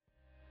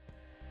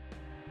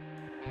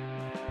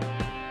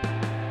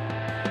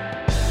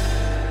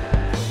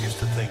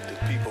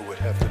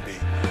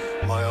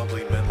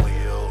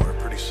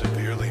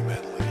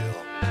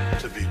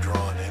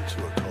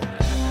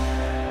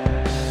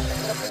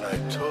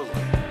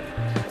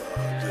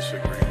totally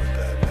disagree with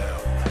that now.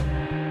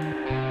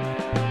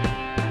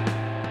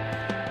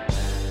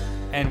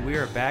 And we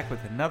are back with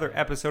another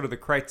episode of the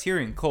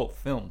Criterion Cult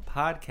Film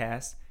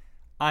Podcast.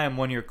 I am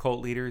one of your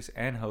cult leaders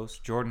and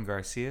host, Jordan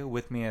Garcia.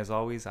 With me, as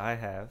always, I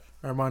have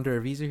Armando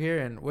Arvizu here,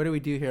 and what do we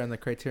do here on the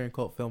Criterion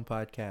Cult Film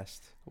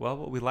Podcast? Well,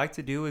 what we like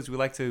to do is we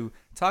like to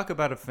talk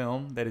about a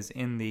film that is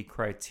in the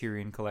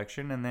Criterion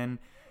Collection, and then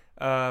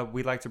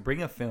we like to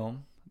bring a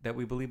film that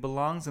we believe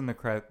belongs in the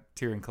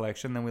Criterion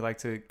Collection. Then we like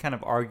to kind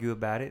of argue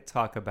about it,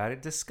 talk about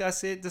it,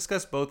 discuss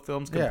both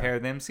films, compare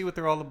them, see what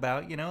they're all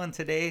about, you know. And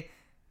today,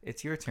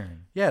 it's your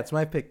turn. Yeah, it's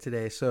my pick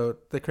today. So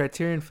the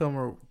Criterion film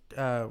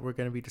we're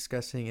going to be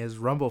discussing is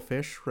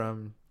Rumblefish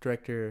from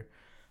director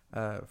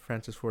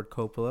Francis Ford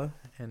Coppola,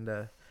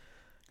 and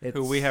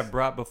who we have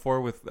brought before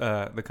with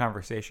The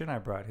Conversation. I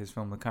brought his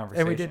film The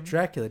Conversation. And we did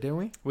Dracula, didn't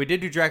we? We did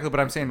do Dracula, but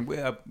I'm saying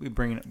we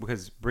bringing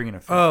a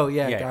film. Oh,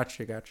 yeah,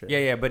 gotcha.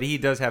 Yeah, but he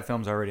does have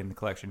films already in the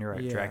collection. You're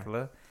right, Yeah.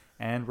 Dracula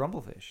and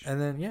Rumblefish. And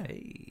then, yeah.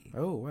 Hey.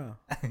 Oh, wow.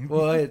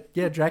 Well,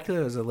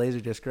 Dracula was a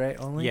Laserdisc, right,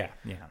 only? Yeah.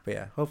 But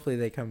yeah, hopefully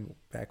they come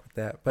back with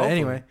that. But Hopefully.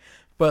 anyway,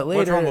 but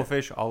later... What's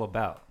Rumblefish all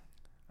about?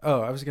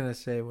 Oh, I was going to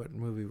say what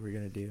movie we're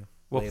going to do.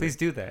 Well, later. please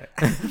do that.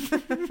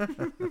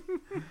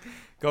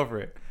 Go for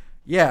it.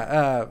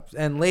 Yeah,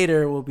 and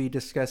later we'll be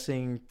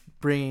discussing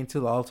bringing to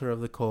the altar of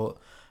the cult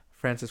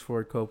Francis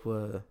Ford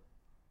Coppola's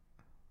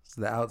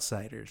The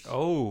Outsiders.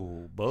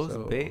 Oh, both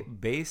So-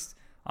 based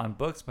on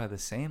books by the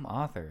same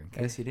author, in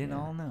case you didn't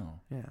all know.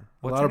 Yeah,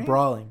 What's a lot her of name?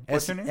 brawling.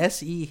 What's her name?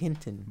 S.E.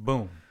 Hinton.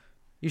 Boom.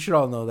 You should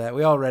all know that.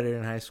 We all read it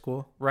in high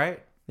school.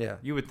 Right? Yeah,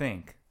 You would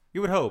think.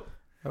 You would hope.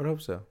 I would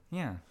hope so.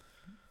 Yeah.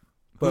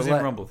 But Who's in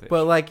like, Rumblefish?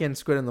 But like in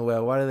Squid and the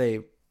Whale, why do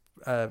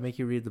they make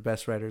you read the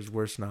best writer's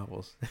worst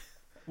novels?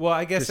 Well,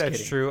 I guess Just that's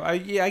kidding. true.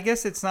 I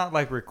guess it's not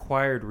like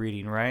required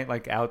reading, right?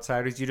 Like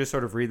Outsiders, you just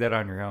sort of read that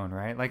on your own,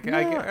 right? Like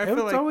I feel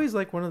it's like always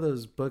like one of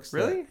those books.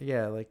 Really?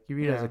 Like you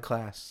read it as Yeah. a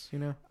class. You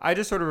know. I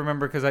just sort of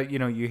remember because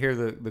you hear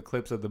the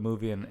clips of the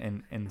movie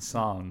and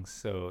songs,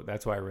 so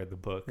that's why I read the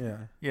book. Yeah.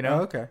 You know?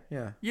 Oh, okay.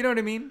 Yeah. You know what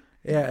I mean?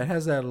 Yeah. It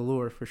has that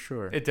allure for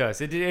sure. It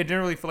does. It didn't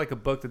really feel like a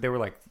book that they were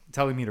like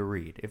telling me to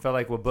read. It felt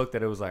like a book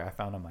that it was like I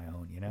found on my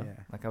own. You know,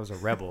 Yeah. like I was a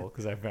rebel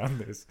because I found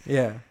this.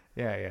 Yeah.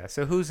 Yeah.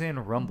 So who's in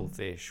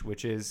Rumblefish,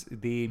 which is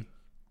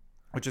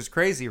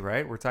crazy,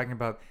 right? We're talking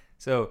about.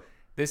 So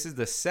this is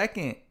the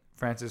second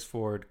Francis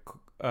Ford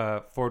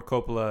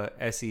Coppola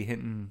S.E.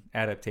 Hinton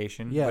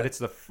adaptation, Yeah. but it's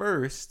the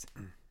first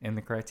in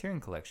the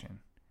Criterion Collection,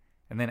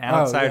 and then yeah.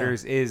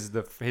 Outsiders is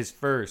his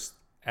first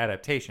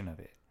adaptation of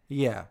it.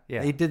 Yeah.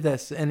 Yeah. He did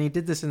this in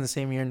the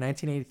same year,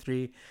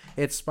 1983.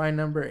 It's spine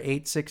number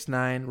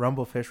 869,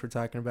 Rumblefish we're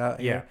talking about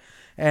here.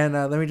 Yeah. And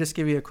let me just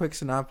give you a quick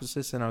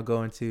synopsis, and I'll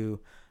go into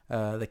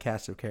the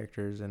cast of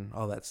characters and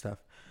all that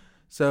stuff.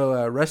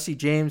 So Rusty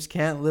James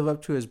can't live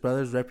up to his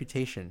brother's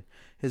reputation.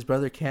 His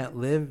brother can't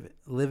live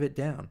it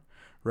down.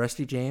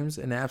 Rusty James,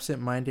 an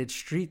absent-minded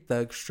street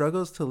thug,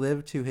 struggles to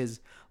live to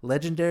his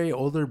legendary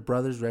older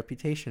brother's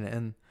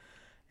reputation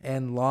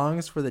and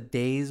longs for the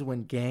days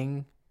when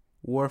gang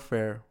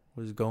warfare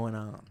was going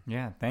on.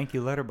 Yeah. Thank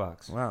you,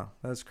 Letterboxd. Wow,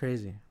 that's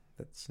crazy.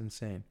 That's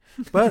insane.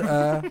 But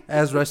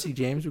as Rusty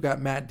James, we got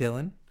Matt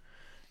Dillon,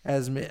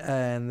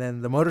 and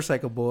then the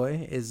motorcycle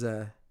boy is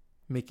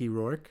Mickey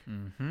Rourke.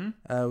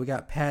 Mm-hmm. We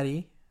got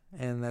Patty,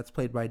 and that's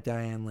played by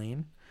Diane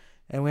Lane,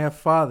 and we have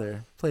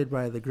Father, played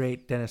by the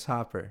great Dennis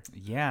Hopper.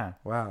 Yeah.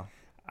 Wow.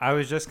 I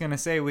was just gonna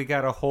say we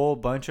got a whole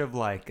bunch of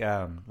like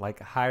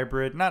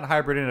hybrid, not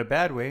hybrid in a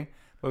bad way,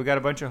 but we got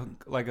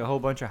a whole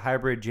bunch of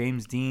hybrid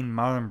James Dean,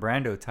 Marlon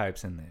Brando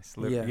types in this.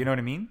 Yeah. You know what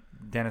I mean?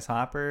 Dennis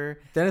Hopper.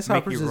 Dennis Mickey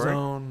Hopper's his Rourke.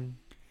 own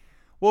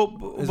Well,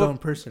 own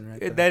person, right?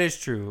 there. that is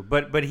true.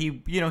 But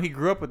he he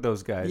grew up with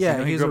those guys. Yeah,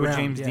 he he was grew up with around,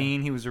 James yeah.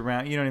 Dean. He was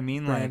around. You know what I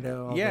mean? Like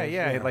Brando, all yeah, those,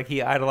 yeah. yeah. Like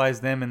he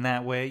idolized them in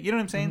that way. You know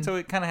what I'm saying? Mhm. So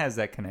it kind of has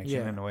that connection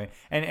Yeah. in a way.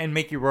 And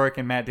Mickey Rourke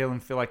and Matt Dillon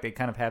feel like they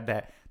kind of have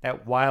that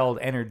wild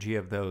energy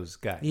of those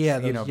guys. Yeah,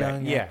 those back-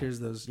 young yeah. actors,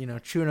 those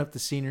chewing up the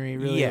scenery,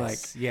 really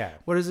Yes, like yeah.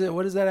 what is it?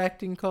 What is that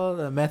acting called?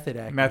 Method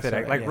acting. Method So,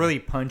 act, like yeah. really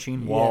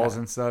punching walls Yeah.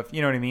 and stuff.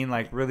 You know what I mean?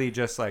 Like really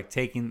just like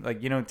taking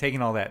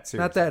taking all that seriously.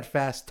 Not that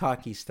fast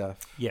talky stuff.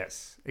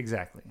 Yes,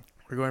 exactly.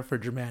 We're going for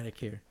dramatic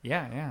here.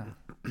 Yeah.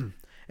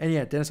 And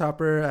yeah, Dennis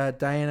Hopper,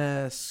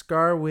 Diana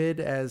Scarwid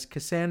as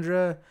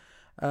Cassandra,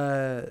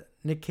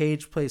 Nick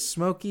Cage plays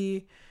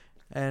Smokey,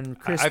 and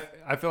Chris.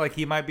 I feel like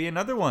he might be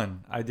another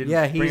one. I didn't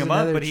Yeah, bring he's him up,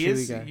 another but he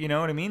is. chewy guy. You know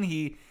what I mean?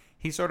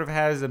 He sort of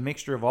has a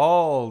mixture of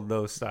all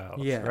those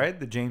styles. Yeah. Right.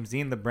 The James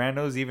Dean, the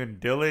Brandos, even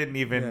Dylan,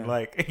 even Yeah.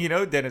 like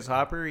Dennis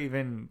Hopper,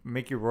 even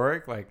Mickey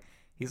Rourke. Like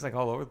he's like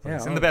all over the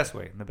place Yeah, in the best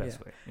way. In the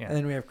best way. Yeah. And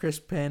then we have Chris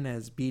Penn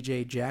as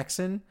B.J.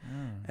 Jackson,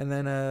 and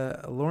then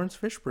Lawrence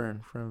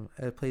Fishburne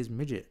plays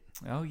Midget.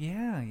 Oh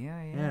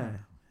yeah.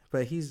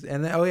 But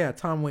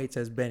Tom Waits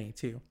as Benny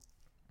too.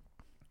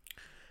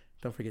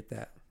 Don't forget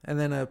that. And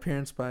then an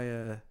appearance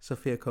by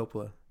Sofia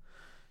Coppola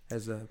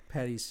as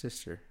Patty's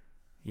sister.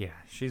 Yeah,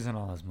 she's in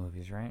all his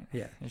movies, right?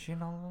 Yeah. Is she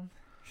in all of them?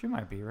 She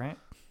might be, right?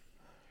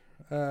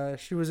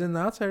 She was in The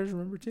Outsiders,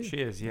 remember, too? She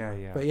is,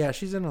 yeah. But yeah,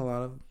 she's in a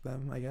lot of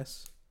them, I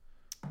guess.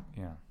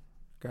 Yeah.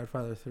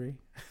 Godfather 3.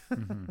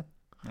 Hmm.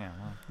 Yeah,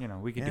 well,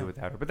 we could Yeah. do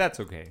without her, but that's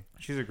okay.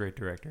 She's a great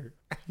director.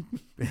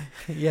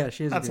 Yeah,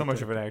 she is. Not so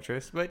much of an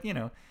actress, but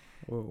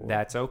Whoa.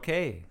 that's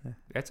okay. Yeah.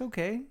 That's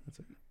okay.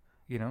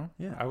 Yeah.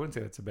 I wouldn't say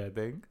that's a bad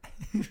thing.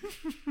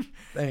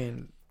 I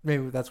mean,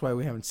 maybe that's why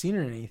we haven't seen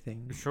her in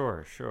anything.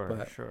 Sure.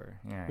 But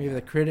Yeah. Maybe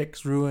the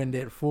critics ruined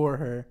it for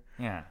her.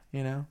 Yeah.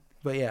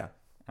 But yeah,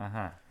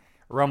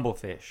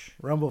 Rumblefish.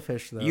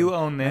 Rumblefish though. You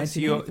own this.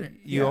 You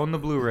 1983. own the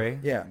Blu-ray.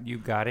 Yeah. You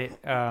got it.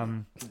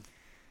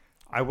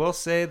 I will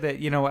say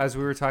that as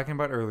we were talking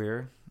about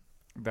earlier,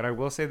 that I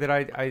will say that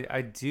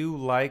I do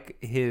like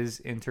his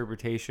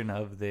interpretation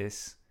of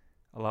this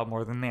a lot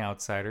more than The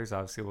Outsiders.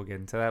 Obviously, we'll get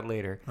into that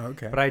later.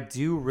 Okay. But I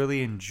do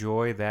really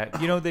enjoy that.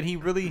 That he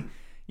really,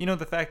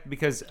 the fact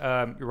because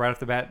right off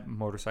the bat,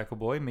 Motorcycle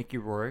Boy, Mickey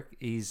Rourke,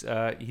 he's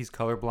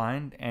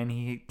colorblind and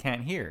he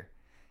can't hear.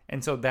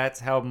 And so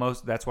that's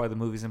why the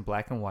movie's in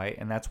black and white,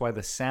 and that's why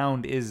the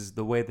sound is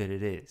the way that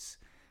it is,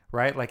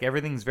 right? Like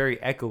everything's very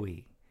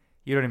echoey.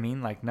 You know what I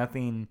mean? Like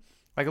nothing,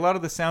 like a lot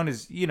of the sound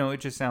is, it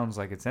just sounds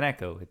like it's an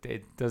echo.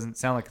 It doesn't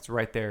sound like it's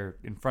right there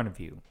in front of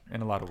you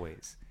in a lot of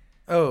ways.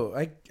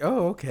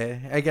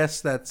 Okay. I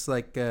guess that's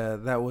like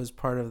that was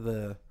part of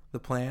the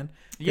plan.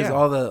 Because Yeah.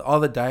 all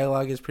the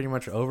dialogue is pretty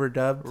much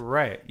overdubbed.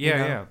 Right.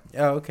 Yeah.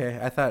 Oh, okay.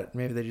 I thought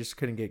maybe they just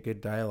couldn't get good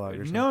dialogue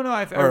or something. No.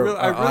 I really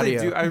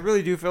audio. do. I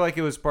really do feel like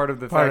it was part of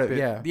the Part fact of-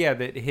 that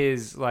that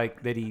his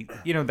that he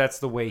that's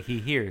the way he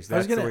hears.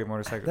 That's the way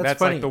motorcycle. That's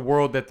funny. like the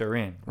world that they're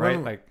in,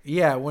 right?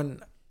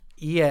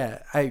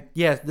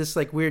 This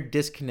like weird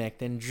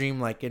disconnect and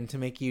dreamlike, and to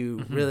make you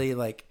Mm-hmm. really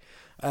like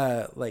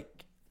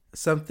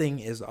something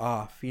is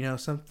off,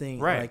 something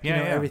Right. like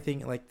Yeah.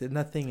 everything like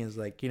nothing is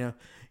like you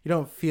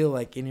don't feel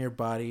like in your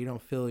body, you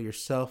don't feel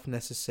yourself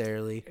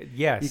necessarily.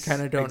 Yes. You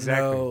kind of don't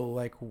exactly. know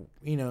like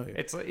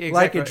It's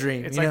like a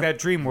dream. It's like that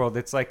dream world.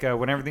 It's like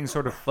when everything's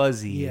sort of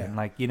fuzzy Yeah. and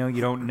like you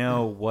don't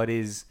know what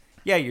is.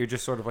 Yeah, you're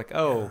just sort of like,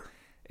 oh,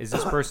 is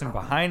this person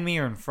behind me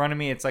or in front of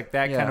me? It's like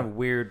that kind of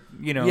weird,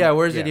 Yeah,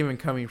 where's it even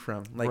coming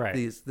from? Like Right.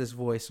 this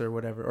voice or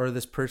whatever, or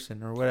this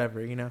person or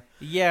whatever,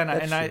 Yeah,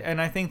 That's true. and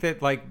I think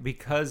that like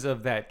because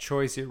of that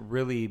choice, it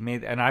really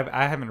made. And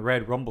I haven't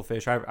read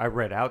Rumblefish. I've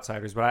read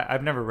Outsiders, but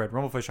I've never read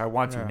Rumblefish. I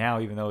want to Yeah. now,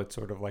 even though it's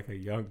sort of like a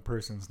young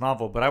person's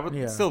novel. But I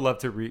would still love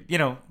to read.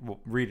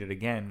 Read it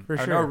again For or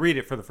sure. read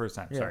it for the first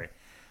time. Yeah.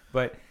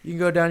 But You can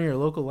go down to your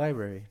local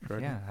library.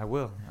 Jordan. yeah, I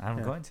will. I'm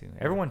Yeah. going to.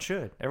 Everyone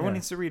should. Everyone Yeah.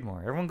 needs to read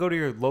more. Everyone go to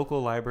your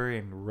local library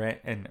and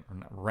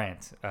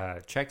rent.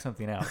 Check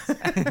something out.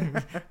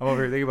 I'm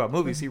over here thinking about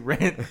movies. See,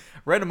 rent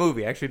a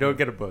movie. Actually, don't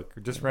get a book.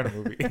 Just rent a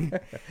movie.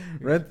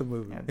 Rent the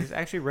movie. Yeah, just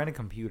actually rent a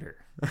computer.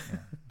 Yeah,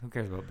 who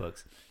cares about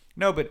books?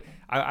 No, but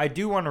I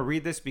do want to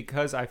read this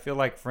because I feel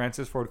like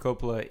Francis Ford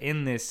Coppola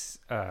in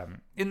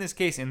the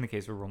case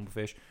of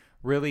Rumblefish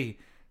really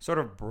sort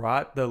of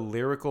brought the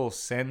lyrical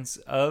sense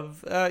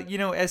of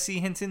S.C.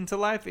 Hinton to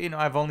life.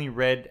 I've only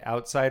read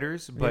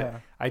Outsiders, but Yeah.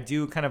 I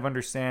do kind of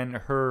understand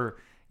her.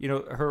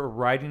 Her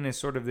writing is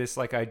sort of this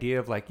like idea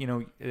of like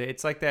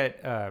it's like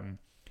that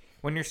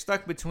when you're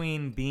stuck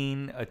between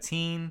being a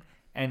teen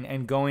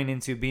and going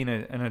into being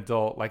an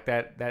adult, like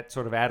that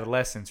sort of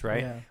adolescence,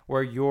 right? Yeah.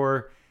 Where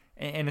you're,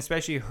 and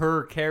especially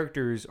her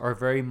characters are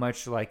very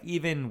much like,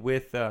 even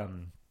with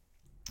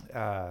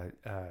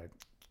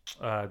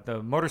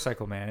the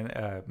motorcycle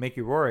man,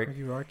 Mickey Rourke,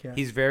 Yeah.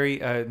 he's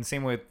very in the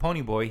same way with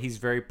Pony Boy, he's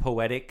very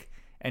poetic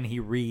and he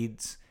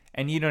reads,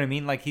 and you know what I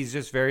mean, like he's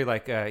just very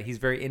like he's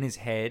very in his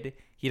head.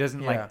 He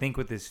doesn't Yeah. like think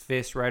with his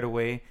fist right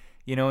away.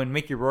 In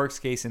Mickey Rourke's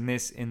case, in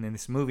this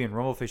movie in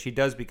Rumblefish, he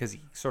does because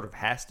he sort of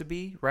has to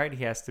be, right?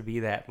 He has to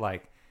be that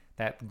like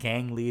that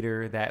gang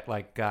leader, that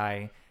like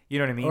guy. You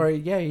know what I mean? Or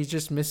he's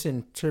just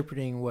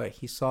misinterpreting what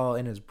he saw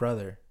in his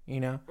brother.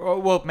 Oh,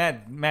 well,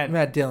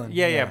 Matt Dillon.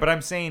 Yeah. But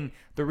I'm saying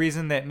the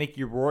reason that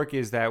Mickey Rourke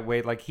is that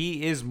way, like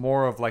he is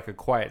more of like a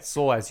quiet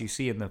soul, as you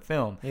see in the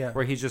film, Yeah.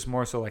 where he's just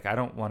more so like, I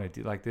don't want to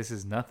do, like, this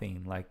is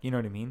nothing, like, you know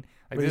what I mean?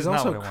 Like, But this he's is not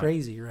also what I want.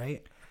 crazy,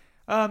 right?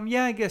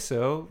 Yeah, I guess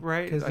so,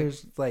 right?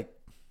 Because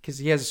because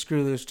he has a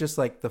screw loose, just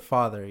like the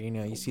father.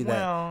 You see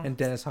Well, that in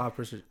Dennis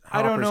Hopper's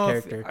I don't know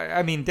character.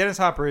 I mean, Dennis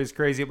Hopper is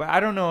crazy, but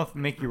I don't know if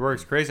Mickey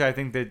Rourke's crazy. I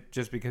think that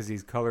just because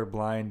he's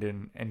colorblind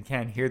and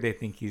can't hear, they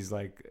think he's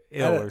like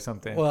ill or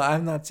something. Well,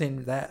 I'm not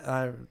saying that.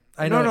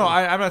 I No, know.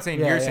 I'm not saying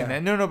Yeah, you're saying yeah.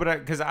 that. No, but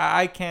because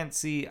I can't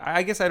see.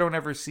 I guess I don't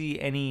ever see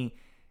any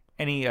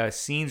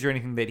scenes or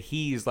anything that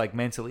he's like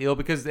mentally ill,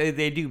 because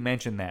they do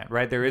mention that,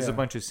 right? There is a Yeah.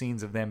 bunch of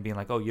scenes of them being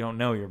like, oh, you don't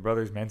know your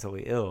brother's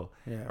mentally ill,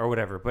 Yeah. or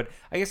whatever. But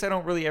I guess I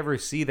don't really ever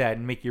see that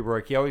in Mickey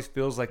Rourke. He always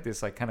feels like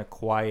this like kind of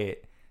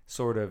quiet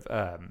sort of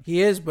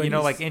He is, but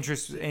like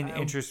he's-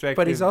 introspective.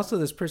 But he's also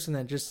this person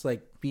that just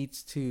like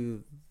beats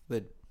to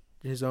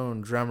his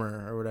own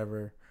drummer or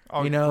whatever.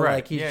 Oh, right.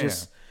 Like he's Yeah,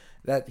 just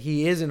that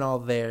he isn't all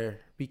there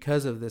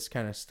because of this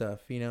kind of stuff.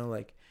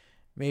 Like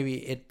maybe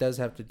it does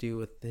have to do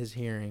with his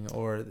hearing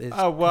or his.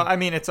 Oh, well, I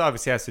mean, it's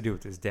obviously has to do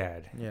with his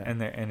dad, Yeah.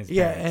 and his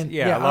Yeah, parents. and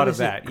a lot of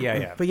obviously- that.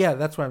 Yeah. But yeah,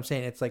 that's what I'm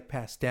saying. It's like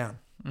passed down.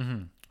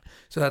 Mm-hmm.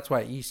 So that's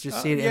why you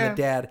just see it in yeah. the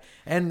dad,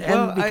 and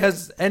Well,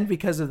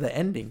 because of the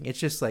ending, it's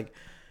just like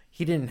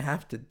he didn't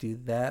have to do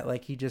that.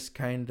 Like he just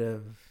kind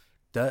of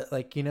does,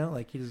 like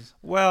like he just.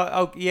 Well,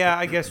 oh yeah,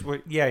 I guess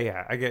what.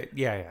 Yeah, I get.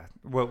 Yeah.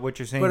 What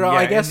you're saying. But yeah,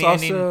 I guess and the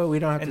ending- also we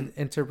don't have and-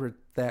 to interpret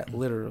that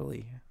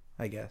literally.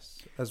 I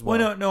guess as well.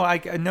 Well, no, I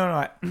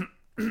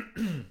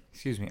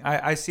excuse me.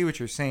 I see what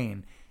you're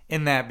saying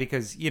in that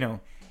because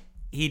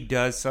he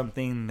does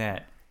something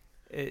that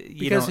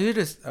Because he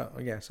just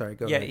sorry,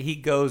 go ahead. he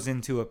goes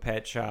into a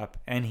pet shop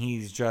and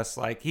he's just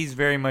like he's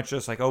very much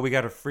just like, oh, we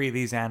got to free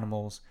these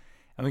animals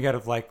and we got to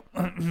like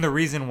the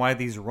reason why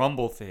these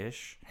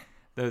rumblefish,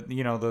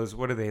 those,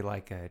 what are they,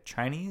 like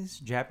Chinese,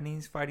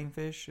 Japanese fighting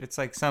fish? It's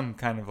like some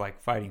kind of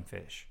like fighting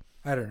fish.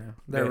 I don't know.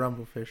 They're But-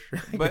 rumblefish.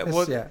 I But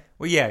guess,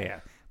 yeah.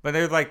 But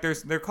they're like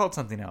they're called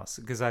something else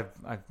because I've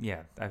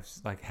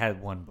like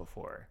had one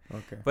before.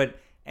 Okay. But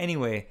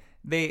anyway,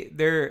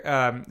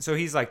 they're so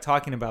he's like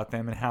talking about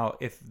them and how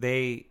if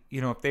they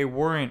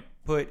weren't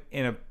put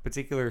in a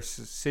particular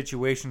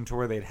situation to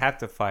where they'd have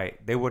to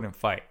fight, they wouldn't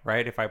fight,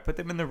 right? If I put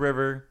them in the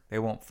river, they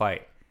won't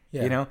fight.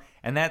 Yeah.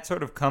 And that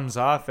sort of comes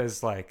off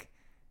as like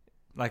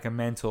a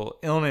mental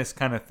illness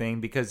kind of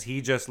thing because he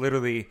just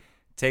literally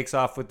takes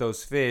off with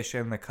those fish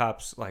and the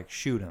cops like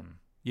shoot him.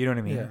 You know what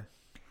I mean? Yeah.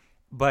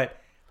 But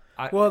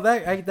Well,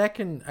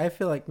 I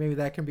feel like maybe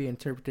that can be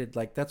interpreted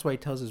like that's why he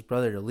tells his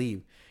brother to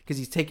leave because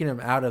he's taking him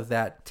out of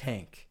that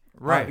tank,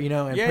 Right. And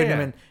Yeah, putting him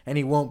yeah. in, and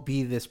he won't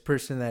be this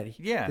person that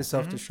the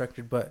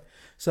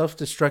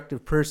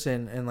self-destructive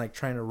person and like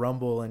trying to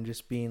rumble and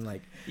just being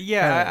like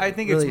I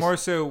think really it's more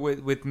so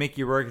with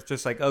Mickey Rourke. It's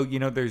just like, oh,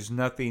 there's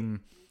nothing.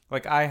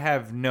 Like I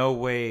have no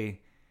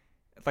way.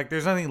 Like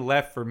there's nothing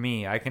left for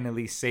me. I can at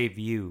least save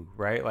you,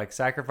 right? Like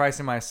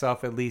sacrificing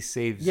myself at least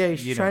saves.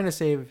 he's trying to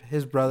save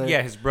his brother.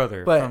 Yeah, his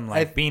brother But from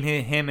like being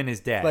him and his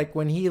dad. Like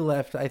when he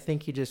left, I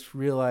think he just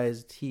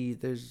realized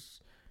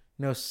there's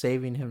no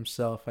saving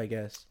himself, I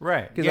guess.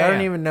 right? Because I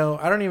don't even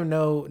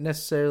know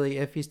necessarily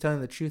if he's telling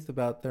the truth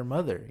about their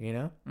mother,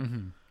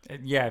 Mm-hmm.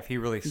 Yeah, if he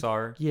really saw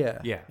her. Yeah.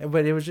 Yeah.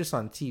 But it was just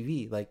on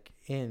TV, like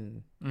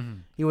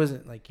he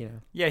wasn't like,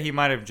 Yeah, he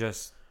might have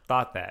just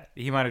thought that.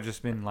 He might have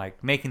just been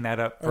like making that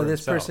up for or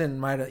this himself. person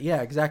might have,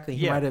 yeah, exactly.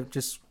 He Yeah. might have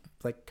just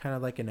like kind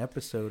of like an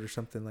episode or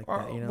something like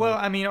that, Well,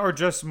 I mean, or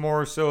just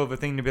more so of a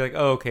thing to be like,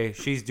 oh, okay,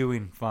 she's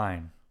doing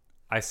fine.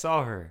 I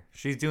saw her.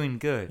 She's doing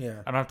good.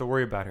 Yeah. I don't have to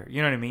worry about her.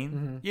 You know what I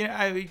mean?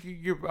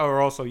 Mhm. Yeah. Or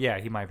also, yeah,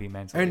 he might be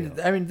mentally ill.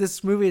 I mean,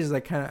 this movie is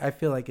like kind of. I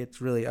feel like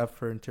it's really up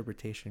for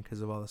interpretation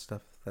because of all the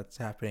stuff that's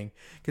happening.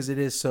 Because it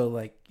is so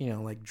like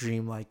like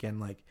dreamlike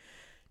and like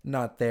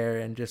not there,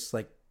 and just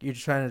like you're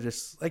trying to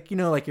just like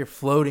like you're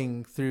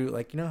floating through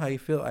like how you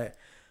feel.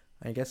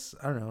 I guess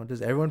I don't know.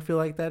 Does everyone feel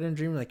like that in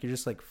Dream? Like you're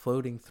just like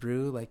floating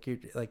through, like you're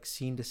like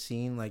scene to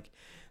scene. Like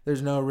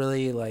there's no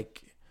really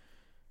like.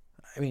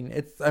 I mean,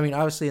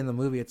 obviously in the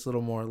movie it's a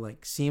little more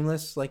like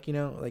seamless, like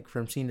like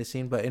from scene to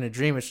scene. But in a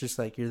dream, it's just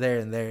like you're there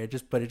and there. It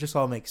just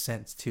all makes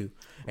sense too,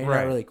 and you're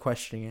Right. not really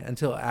questioning it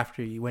until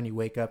after when you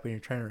wake up and you're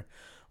trying to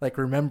like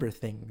remember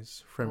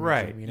things from your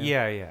Right. dream.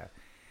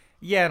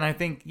 Yeah, and I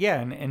think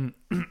and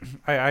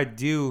I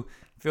do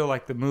feel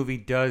like the movie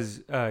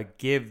does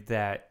give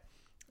that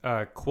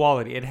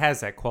quality. It has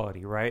that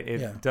quality, right?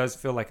 It does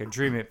feel like a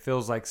dream. It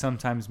feels like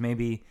sometimes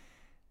maybe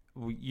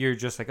you're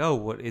just like, oh,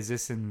 what is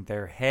this in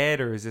their head,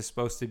 or is this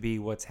supposed to be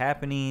what's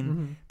happening?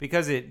 Mm-hmm.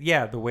 Because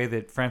the way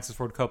that Francis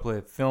Ford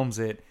Coppola films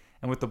it,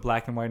 and with the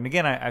black and white, and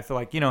again, I feel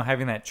like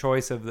having that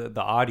choice of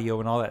the audio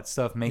and all that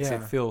stuff makes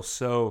it feel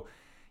so,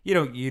 you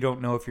don't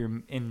know if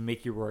you're in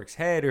Mickey Rourke's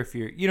head or if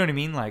you're, you know what I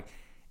mean, like.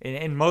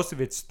 And most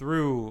of it's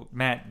through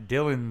Matt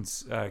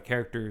Dillon's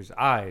character's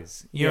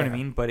eyes. You know what I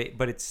mean? But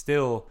it's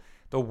still,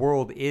 the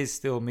world is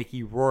still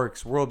Mickey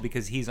Rourke's world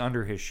because he's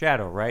under his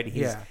shadow, right?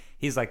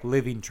 He's like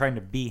living, trying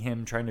to be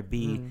him, trying to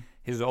be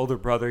his older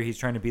brother. He's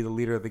trying to be the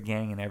leader of the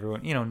gang, and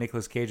everyone,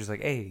 Nicolas Cage is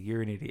like, hey,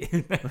 you're an idiot.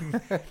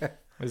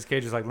 Nicolas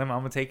Cage is like, I'm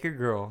going to take your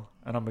girl,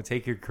 and I'm going to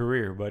take your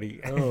career,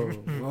 buddy.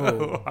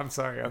 Oh. I'm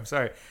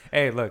sorry.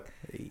 Hey, look,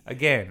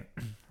 again,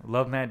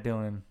 love Matt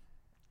Dillon.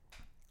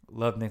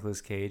 Love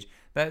Nicolas Cage.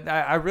 That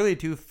I really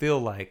do feel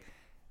like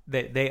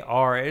that they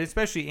are,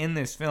 especially in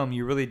this film,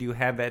 you really do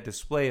have that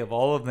display of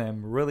all of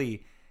them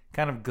really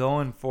kind of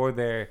going for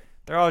they're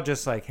all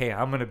just like, hey,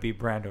 I'm gonna be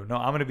Brando. No,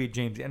 I'm gonna be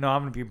James. No,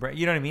 I'm gonna be Brando.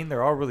 You know what I mean?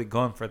 They're all really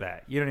going for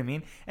that. You know what I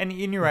mean? And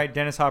you're right.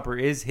 Dennis Hopper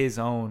is his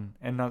own,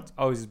 and not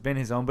always been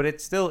his own, but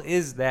it still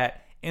is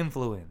that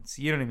influence.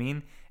 You know what I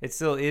mean? It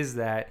still is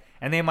that,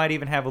 and they might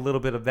even have a little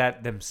bit of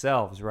that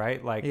themselves,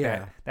 right? Like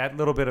that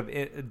little bit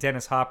of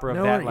Dennis Hopper of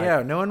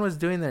no one was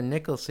doing their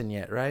Nicholson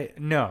yet, right?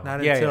 No,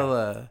 Not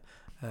until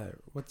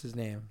what's his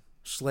name,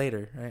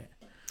 Slater, right?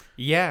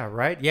 Yeah,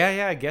 right.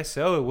 Yeah, I guess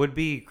so. It would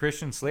be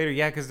Christian Slater.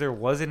 Yeah, because there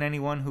wasn't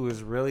anyone who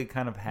was really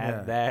kind of had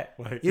Yeah. that.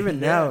 Like, Even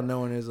yeah. now, no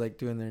one is like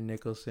doing their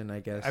Nicholson, I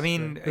guess. I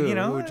mean, Like,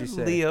 who would you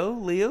say?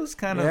 Leo's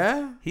kind of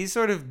Yeah? he's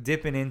sort of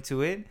dipping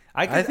into it.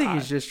 I think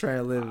he's just trying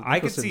to live I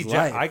could see Nicholson's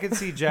life. I could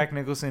see Jack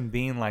Nicholson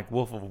being like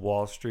Wolf of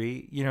Wall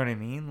Street. You know what I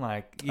mean?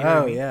 Like, you know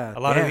what I mean? Yeah. A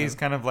lot of Damn. these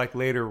kind of like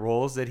later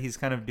roles that he's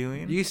kind of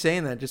doing. You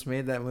saying that just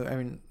made that movie. I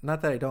mean,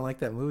 not that I don't like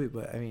that movie,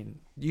 but I mean,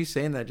 you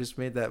saying that just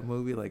made that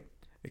movie like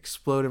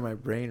explode in my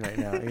brain right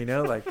now. You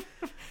know, like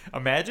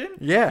Imagine.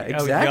 yeah, A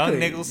exactly. young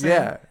Nicholson.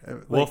 Yeah,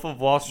 Wolf of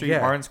Wall Street.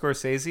 yeah. Martin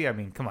Scorsese. I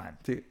mean, come on.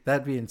 dude,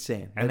 that'd be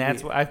insane. And That'd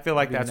that's be- what I feel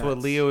like that'd be that's what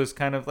nuts. Leo is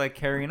kind of like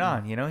carrying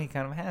on. You know, he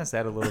kind of has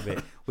that a little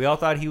bit. We all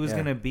thought he was Yeah.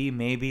 gonna be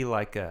maybe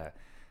like a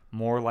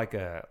more like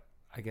a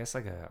I guess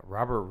like a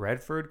Robert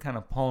Redford kind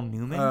of Paul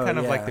Newman, Oh, kind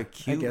of like yeah, the I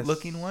cute guess,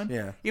 looking one.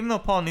 Yeah, Even though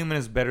Paul Newman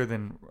is better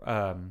than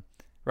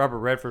Robert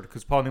Redford,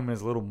 because Paul Newman is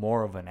a little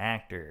more of an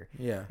actor.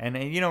 yeah, And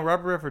you know,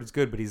 Robert Redford is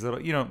good, but he's a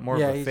little, you know, more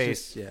yeah. of a He's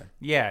face. just, yeah,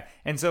 Yeah,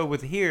 and so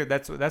with here,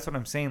 that's what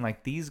I'm saying.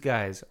 Like these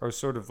guys are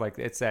sort of like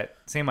it's that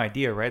same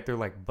idea, right? They're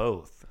like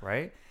both,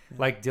 right?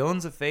 Like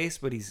Dylan's a face,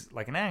 but he's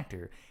like an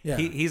actor. Yeah.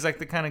 He's like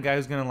the kind of guy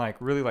who's gonna like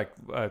really like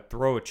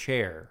throw a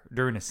chair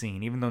during a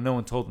scene, even though no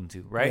one told him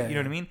to, right? Yeah, you know yeah.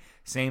 what I mean?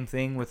 Same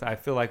thing with I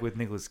feel like with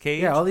Nicolas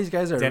Cage. yeah. All these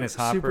guys are Dennis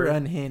super Hopper.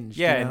 unhinged.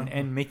 yeah, you know?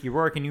 and Mickey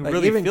Rourke, and you like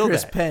really even feel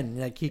Chris that. Penn,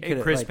 like he And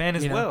could Chris like, Penn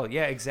as you know, well.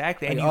 Yeah,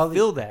 exactly. And Like, you all the-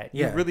 feel that.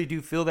 yeah. You really do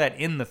feel that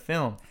in the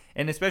film.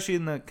 And especially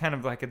in the kind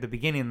of like at the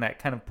beginning, that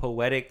kind of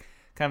poetic,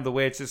 kind of the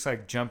way it's just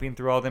like jumping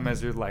through all them as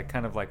they're like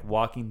kind of like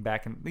walking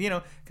back and, you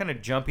know, kind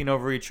of jumping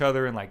over each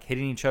other and like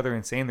hitting each other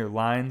and saying their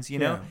lines, you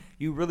know? Yeah.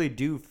 You really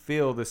do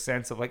feel the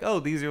sense of like, oh,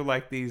 these are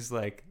like these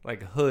like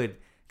hood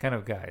kind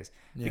of guys.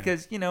 Yeah.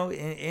 Because, you know,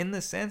 in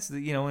the sense that,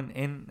 you know,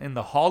 in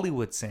the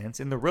Hollywood sense,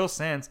 in the real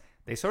sense,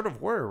 they sort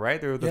of were, right?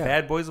 They were the Yeah.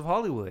 bad boys of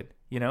Hollywood,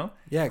 you know?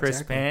 Yeah,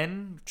 Chris exactly.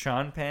 Penn,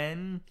 Sean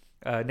Penn,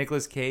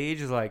 Nicolas Cage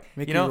is like,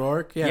 Mickey you know,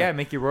 Rourke, yeah.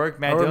 Mickey Rourke,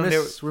 Matt Oh, Dillon. they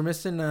were- we're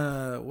missing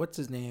what's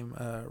his name?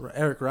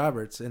 Eric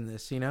Roberts in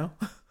this, you know?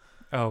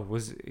 Oh,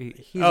 was he?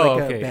 He's oh,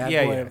 like okay. a bad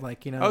yeah, boy yeah. of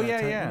like, you know. Oh that yeah,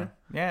 type, yeah, you know?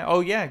 yeah. Oh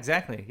yeah,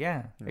 exactly.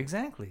 Yeah,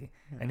 exactly.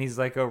 And he's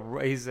like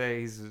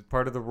he's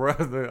part of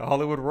the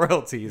Hollywood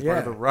royalty. He's part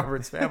of Yeah. the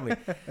Roberts family.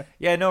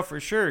 Yeah, no,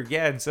 for sure.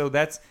 Yeah, and so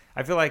that's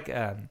I feel like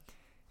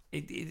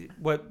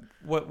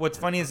what's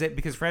funny is that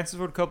because Francis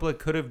Ford Coppola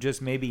could have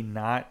just maybe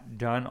not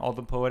done all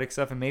the poetic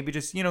stuff and maybe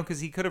just, you know, because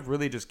he could have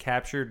really just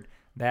captured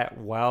that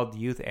wild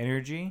youth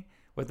energy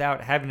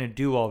without having to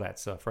do all that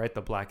stuff, right?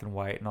 The black and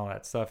white and all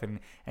that stuff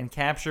and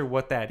capture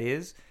what that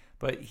is.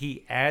 But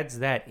he adds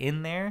that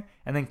in there,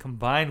 and then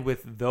combined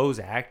with those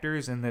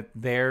actors and that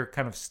their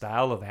kind of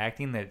style of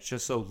acting that it's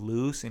just so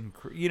loose and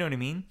you know what I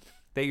mean?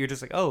 That you're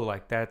just like, oh,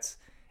 like that's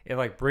it.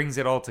 Like brings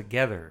it all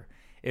together.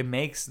 It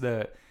makes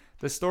the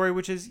story,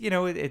 which is, you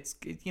know, it's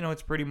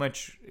pretty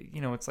much, you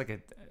know, it's like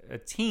a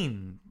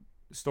teen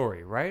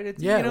story, right?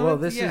 It's, Yeah, you know, well,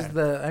 this yeah. is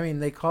I mean,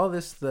 they call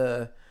this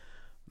the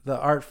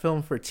art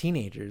film for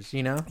teenagers,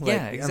 you know? Like,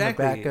 Yeah,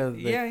 exactly. On the back of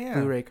the Yeah, yeah.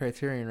 Blu-ray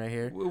Criterion right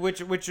here.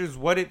 which is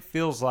what it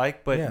feels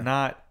like, but Yeah.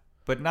 not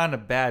in a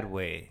bad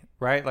way,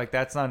 right? Like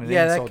that's not an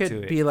Yeah, that insult to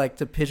could it. be like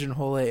to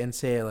pigeonhole it and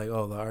say like,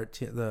 oh,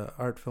 the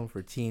art film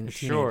for teenagers.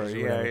 Sure, or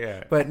yeah, whatever.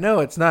 yeah. But no,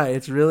 it's not.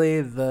 It's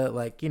really the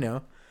like, you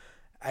know,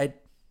 I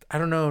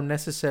don't know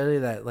necessarily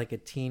that like a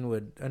teen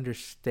would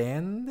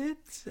understand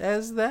it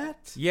as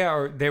that. Yeah,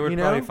 or they would You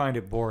probably know? find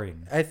it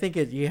boring. I think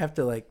you have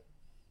to like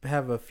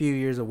have a few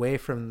years away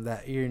from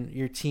that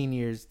your teen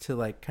years to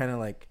like kind of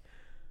like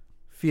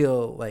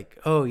feel like,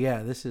 oh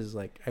yeah, this is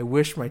like, I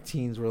wish my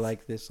teens were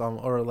like this,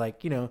 or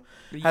like, you know,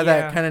 have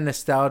that kind of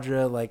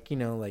nostalgia, like, you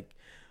know, like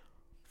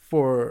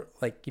for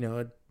like, you know,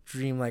 a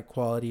dreamlike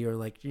quality, or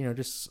like, you know,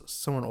 just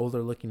someone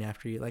older looking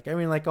after you. Like, I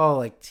mean, like all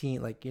like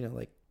teen, like, you know,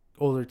 like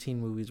older teen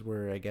movies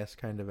were, I guess,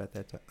 kind of at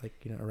that time, like,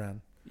 you know,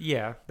 around.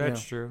 Yeah,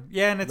 that's know, true.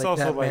 Yeah, and it's like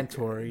also that like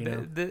mentor, you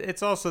know.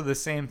 it's also the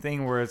same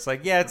thing where it's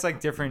like, yeah, it's like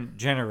different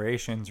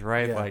generations,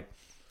 right? Yeah. Like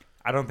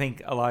I don't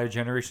think a lot of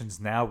generations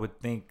now would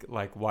think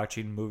like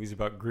watching movies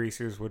about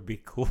greasers would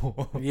be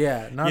cool.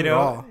 Yeah, not you know? at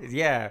all.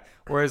 Yeah.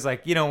 Whereas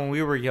like, you know, when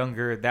we were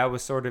younger, that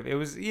was sort of, it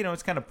was, you know,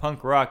 it's kind of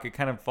punk rock. It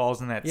kind of falls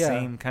in that Yeah.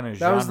 same kind of That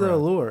genre. was the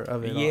allure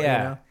of it. Yeah. all, you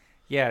know?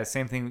 Yeah,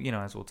 same thing, you know,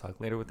 as we'll talk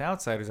later with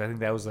Outsiders. I think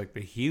that was like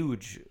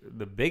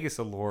the biggest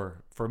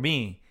allure for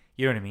me.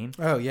 You know what I mean?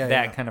 Oh yeah,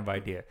 That yeah. kind of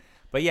idea.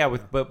 But yeah,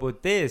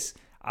 with this,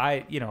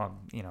 I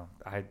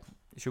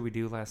should we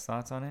do last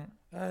thoughts on it?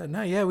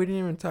 No, yeah, we didn't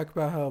even talk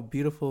about how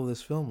beautiful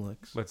this film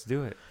looks. Let's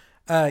do it.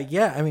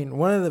 Yeah, I mean,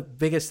 one of the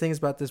biggest things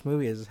about this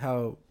movie is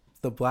how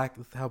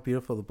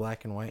beautiful the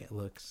black and white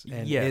looks,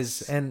 and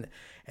Yes.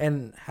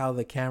 and how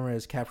the camera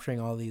is capturing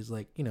all these,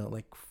 like, you know,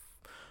 like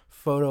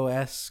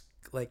photo-esque,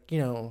 like, you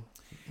know,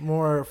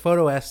 more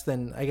photo-esque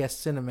than, I guess,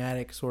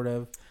 cinematic sort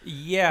of.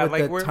 Yeah, with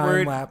like the we're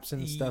time lapse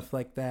and stuff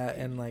like that,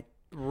 and like,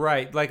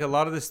 right. Like a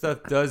lot of this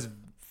stuff does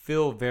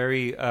feel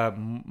very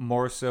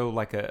more so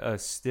like a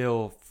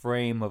still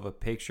frame of a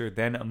picture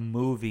than a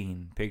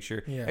moving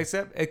picture. Yeah.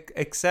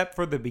 Except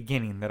for the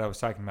beginning that I was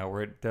talking about,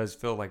 where it does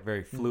feel like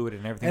very fluid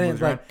and everything And moves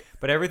it's around. like-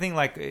 But everything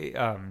like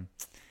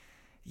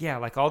yeah,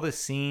 like all the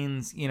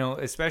scenes, you know,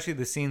 especially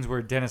the scenes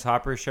where Dennis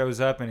Hopper shows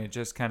up and it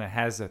just kind of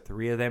has the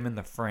three of them in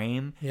the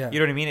frame. Yeah. You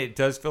know what I mean? It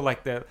does feel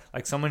like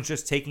like someone's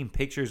just taking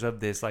pictures of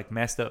this like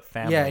messed up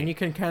family. Yeah, and you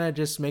can kind of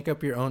just make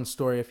up your own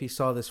story if you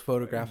saw this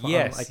photograph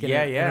Yes, on, like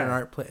yeah, in an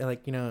art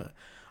like, you know,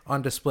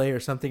 on display or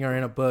something, or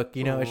in a book.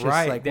 You know, it's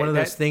just like one of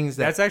those things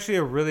that's actually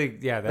a really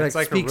that's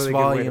like a speaks really good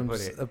way to put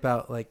volumes it.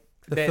 about like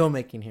the That-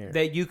 filmmaking here.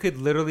 That you could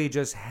literally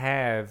just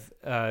have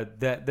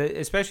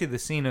especially the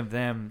scene of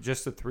them,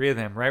 just the three of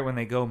them, right when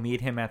they go meet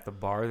him at the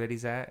bar that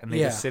he's at, and they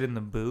Yeah. just sit in the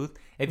booth.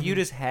 If you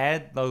just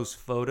had those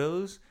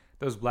photos,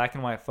 those black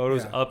and white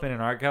photos, Yeah. up in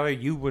an art gallery,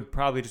 you would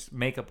probably just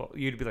make up.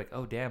 You'd be like,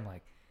 oh damn,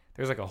 like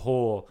there's like a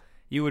whole.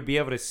 You would be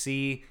able to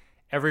see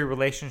every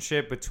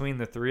relationship between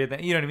the three of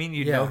them. You know what I mean?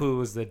 You'd know Yeah. who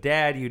was the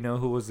dad. You know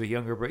who was the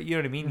younger brother. You know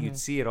what I mean? You'd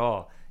see it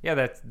all. Yeah,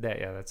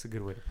 that's a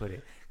good way to put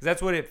it. Because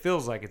that's what it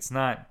feels like. It's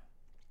not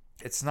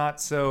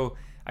so.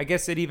 I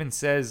guess it even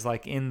says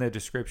like in the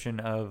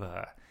description of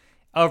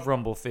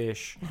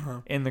Rumblefish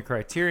in the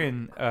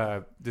Criterion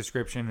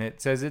description,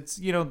 it says it's,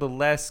 you know, the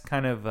less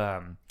kind of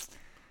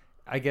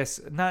I guess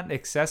not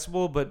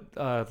accessible, but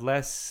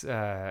less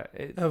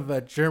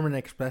of German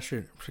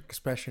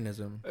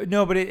expressionism.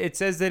 no, but it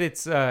says that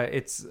it's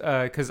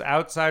because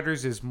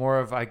Outsiders is more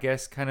of, I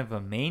guess, kind of a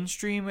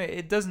mainstream.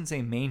 It doesn't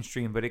say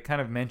mainstream, but it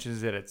kind of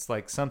mentions that it's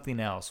like something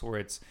else where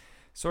it's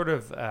sort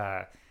of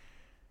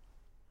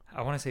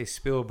I want to say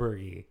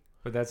Spielberg-y,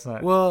 but that's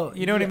not. Well,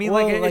 you know what I mean?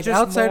 Well, Like, it's like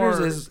just Outsiders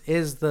more,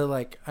 is the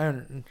like I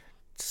don't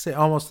say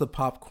almost the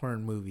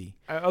popcorn movie.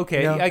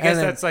 okay. You know? I guess And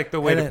then- that's like the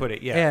way and to then- put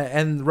it. Yeah.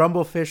 and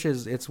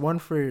Rumblefish it's one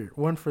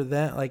for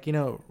that. Like, you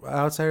know,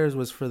 Outsiders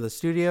was for the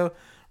studio.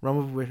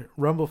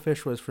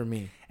 Rumblefish was for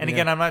me. And you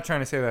again, know? I'm not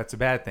trying to say that's a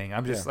bad thing.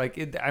 I'm just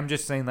Yeah. I'm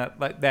just saying that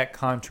like that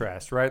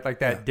contrast, right? Like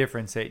that Yeah.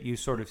 difference that you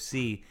sort of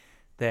see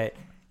that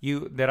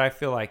I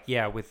feel like,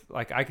 yeah, with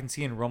like I can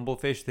see in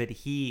Rumblefish that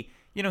he,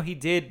 you know, he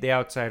did The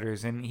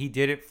Outsiders and he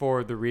did it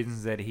for the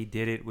reasons that he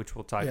did it, which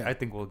we'll talk. Yeah. I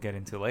think we'll get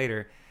into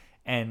later.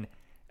 And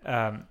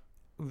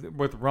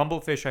with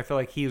Rumblefish, I feel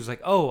like he was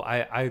like, oh,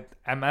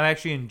 I'm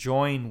actually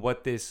enjoying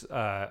what this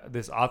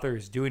author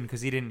is doing,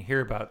 because he didn't hear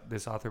about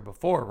this author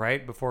before,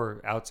 right?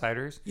 Before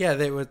Outsiders. Yeah,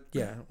 they would.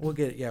 Yeah, we'll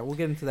get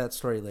into that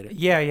story later.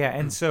 Yeah,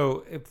 and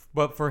so,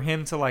 but for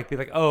him to like be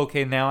like, oh,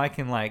 okay, now I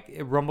can like,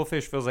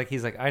 Rumblefish feels like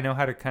he's like, I know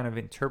how to kind of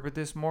interpret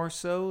this more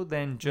so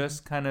than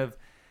just kind of,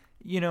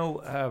 you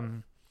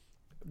know,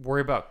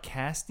 worry about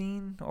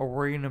casting or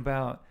worrying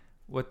about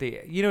what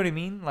they, you know what I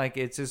mean? Like,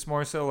 it's just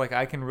more so like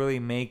I can really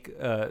make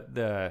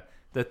the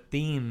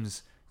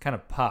themes kind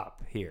of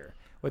pop here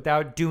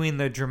without doing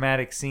the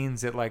dramatic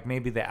scenes that like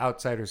maybe the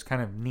Outsiders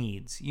kind of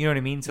needs. You know what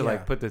I mean? To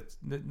like put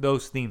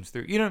those themes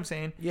through. You know what I'm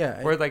saying?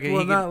 Yeah. Where like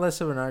not less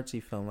of an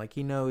artsy film. Like,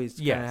 you know, he's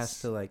kind of Yes.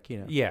 has to like, you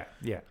know. Yeah.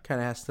 Kind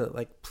of has to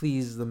like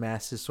please the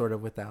masses sort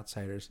of with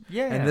Outsiders.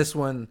 Yeah. And this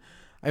one,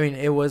 I mean,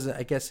 it was.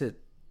 I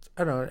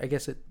don't know.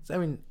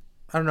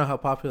 I don't know how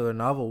popular the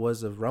novel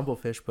was of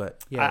Rumblefish,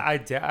 but yeah,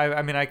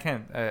 I mean, I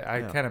can't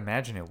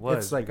imagine it was.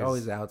 it's like because-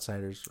 always the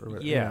Outsiders. Or,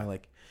 Yeah. You know,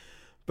 like,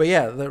 but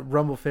yeah, the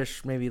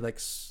Rumblefish, maybe like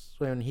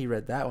when he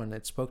read that one,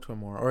 it spoke to him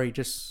more, or he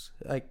just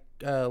like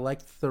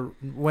liked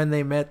when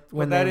he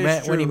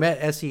met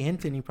S.E.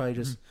 Hinton, he probably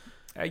just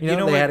they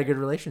what? had a good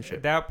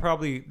relationship That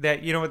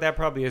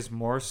probably is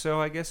more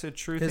so, I guess, a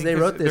true thing, because they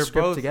wrote this they're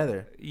script both,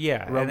 together.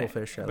 Yeah,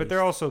 Rumblefish, at but they're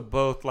least. also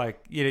both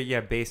like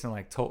based in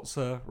like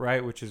Tulsa,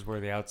 right, which is where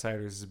the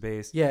Outsiders is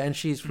based. Yeah, and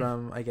she's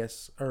from, I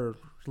guess, or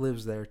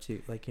lives there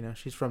too. Like, you know,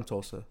 she's from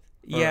Tulsa.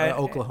 Yeah,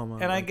 Oklahoma.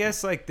 And I like,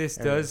 guess like this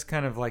area. does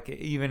kind of like,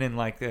 even in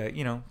like the,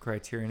 you know,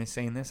 Criterion is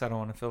saying this. I don't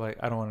want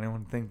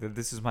anyone to think that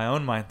this is my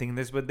own mind thinking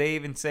this, but they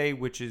even say,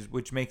 which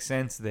makes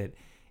sense, that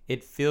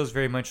it feels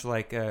very much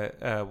like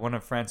one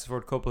of Francis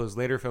Ford Coppola's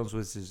later films,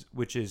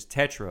 which is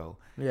Tetro,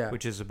 Yeah.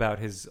 which is about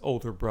his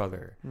older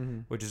brother,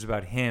 which is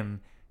about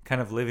him kind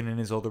of living in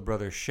his older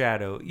brother's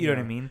shadow. You know what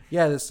I mean?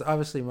 Yeah, this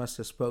obviously must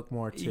have spoke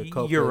more to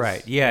Coppola's. You're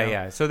right. Yeah, you know,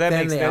 yeah. So that than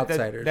makes the that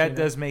Outsiders, that you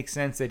know? does make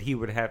sense that he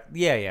would have.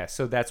 Yeah.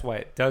 So that's why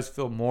it does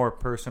feel more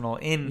personal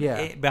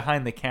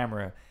behind the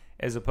camera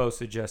as opposed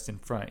to just in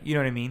front. You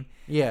know what I mean?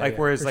 Yeah. Like, yeah,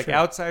 whereas for like sure.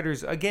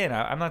 Outsiders, again,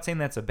 I'm not saying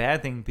that's a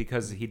bad thing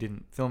because he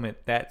didn't film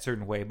it that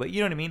certain way, but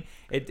you know what I mean?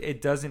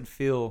 It doesn't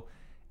feel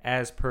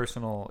as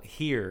personal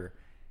here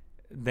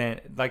than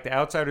like the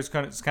Outsiders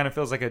kind of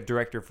feels like a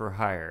director for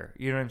hire.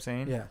 You know what I'm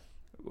saying? Yeah.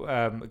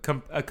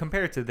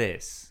 Compared to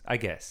this, I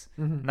guess,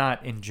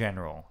 not in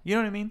general. You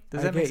know what I mean?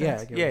 Does I that make get- yeah,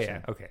 sense? I get what you're Yeah.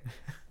 saying. Okay.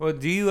 Well,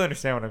 do you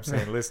understand what I'm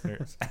saying,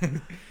 listeners? Yes.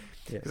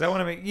 Because I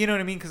want to make, you know what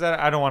I mean? Because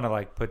I don't want to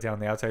like put down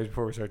the Outsiders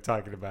before we start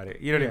talking about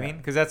it. You know what I Yeah. mean?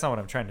 Because that's not what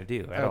I'm trying to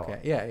do at all. Okay.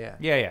 Yeah.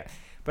 Yeah.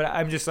 But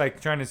I'm just like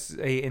trying to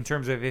say, in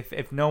terms of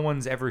if no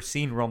one's ever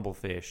seen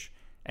Rumblefish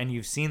and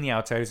you've seen The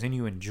Outsiders and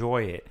you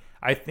enjoy it,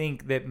 I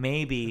think that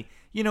maybe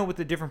with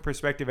a different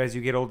perspective as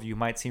you get older, you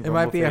might see It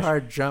might be a Rumblefish.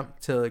 hard jump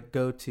to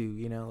go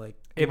to, like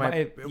It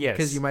might- yes.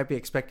 because you might be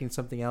expecting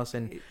something else,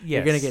 and Yes.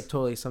 you're gonna get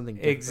totally something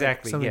different,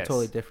 Exactly, something yes.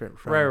 totally different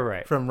from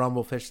Right. from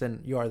Rumblefish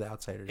than You Are the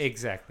Outsiders.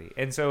 Exactly.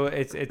 And so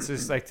it's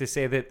just like to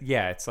say that,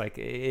 it's like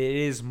it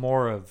is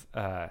more of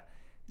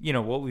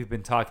what we've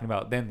been talking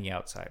about than The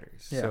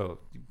Outsiders. Yeah. So,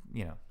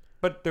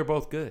 but they're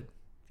both good.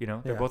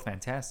 They're Yeah. both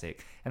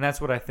fantastic. And that's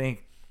what I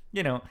think,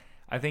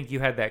 I think you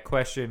had that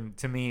question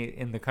to me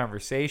in the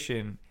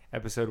conversation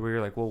episode where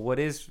you're like, well, what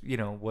is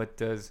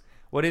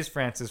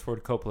Francis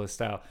Ford Coppola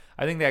style?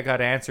 I think that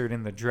got answered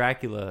in the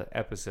Dracula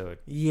episode.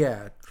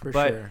 Yeah, for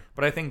But sure.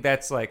 I think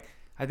that's what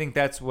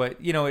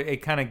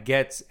it kind of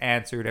gets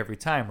answered every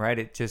time,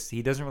 right?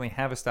 He doesn't really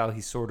have a style.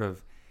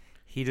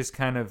 He just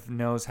kind of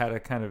knows how to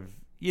kind of,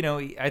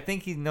 I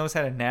think he knows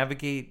how to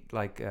navigate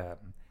like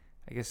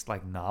I guess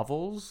like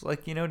novels,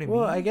 like, you know what I mean?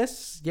 Well, I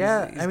guess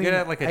yeah. He's good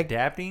at like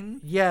adapting.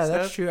 Yeah,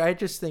 that's stuff. true. I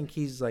just think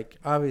he's like,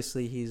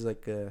 obviously he's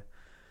like a,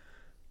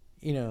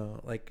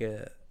 like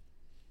a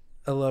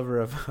lover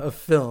of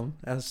film.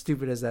 As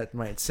stupid as that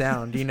might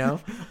sound, Well,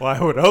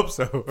 I would hope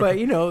so. But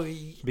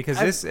because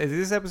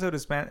this episode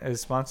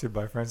is sponsored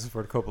by Francis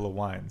Ford Coppola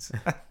wines.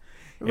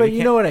 but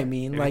you know what I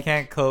mean. If Like, you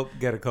can't cope,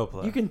 get a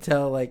Coppola. you can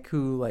tell like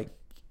who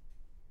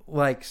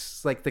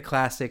likes like the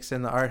classics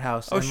and the art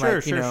house. Oh, and sure,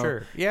 like,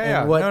 sure. Yeah, and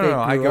yeah. what no, they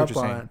I grew get what up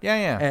you're saying. on.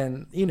 Yeah.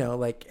 And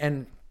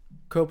and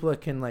Coppola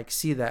can like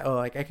see that. Oh,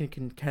 like I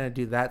can kind of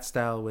do that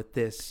style with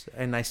this,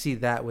 and I see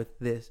that with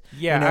this.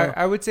 Yeah,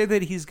 I would say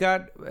that he's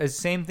got the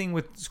same thing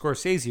with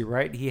Scorsese,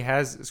 right?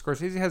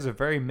 Scorsese has a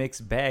very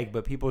mixed bag,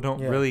 but people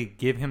don't really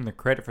give him the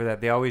credit for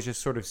that. They always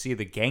just sort of see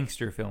the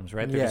gangster films,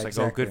 right? They're Yeah, just like,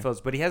 exactly. oh,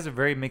 Goodfellas. But he has a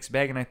very mixed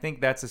bag, and I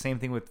think that's the same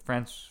thing with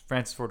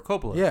Francis Ford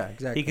Coppola. Yeah,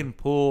 exactly. He can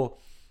pull,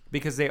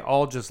 because they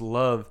all just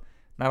love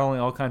not only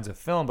all kinds of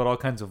film, but all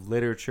kinds of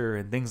literature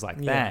and things like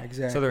Yeah, that.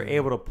 exactly. So they're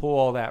able to pull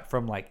all that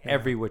from like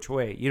every which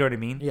way. You know what I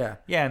mean? Yeah.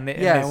 Yeah. And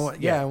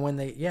And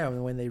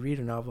when they read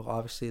a novel,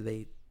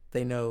 obviously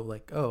they know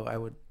like, oh, I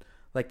would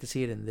like to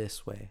see it in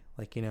this way,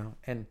 like,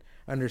 and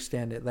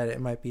understand it, that it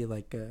might be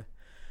like what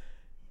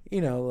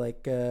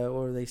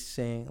were they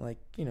saying, like,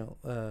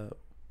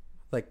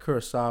 like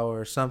Kurosawa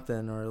or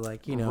something, or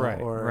like, Right.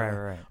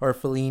 or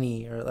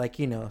Fellini, or like,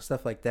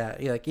 stuff like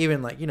that. Yeah, like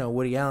even like,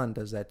 Woody Allen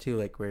does that too,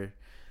 like where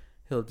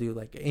he'll do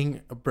like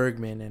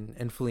Bergman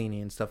and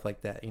Fellini and stuff like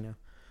that,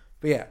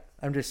 But yeah,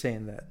 I'm just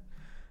saying that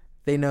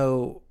they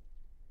know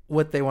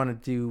what they want to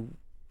do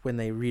when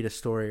they read a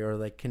story, or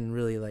like can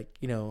really like,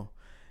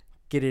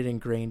 get it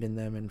ingrained in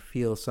them and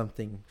feel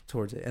something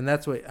towards it. And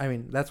that's what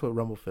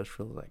Rumblefish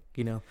feels like,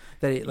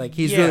 that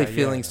he's really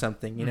feeling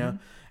something, Mm-hmm.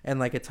 and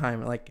like a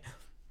time like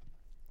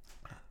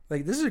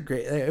this is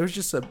it was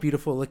just a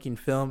beautiful looking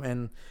film,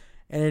 and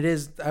it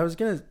is. I was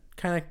gonna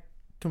kind of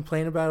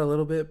complain about it a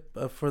little bit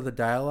for the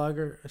dialogue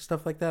or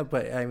stuff like that,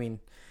 but I mean,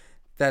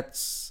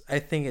 this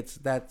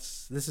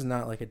is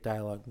not like a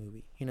dialogue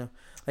movie,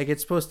 like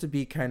it's supposed to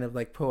be kind of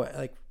like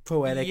poetic,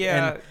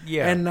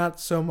 and not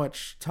so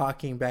much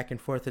talking back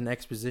and forth and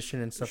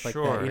exposition and stuff like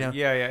that,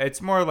 Yeah.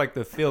 It's more like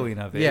the feeling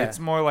of it. Yeah. It's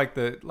more like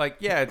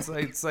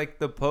it's like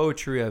the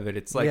poetry of it.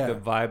 It's like the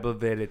vibe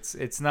of it.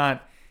 It's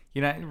not,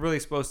 you're not really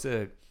supposed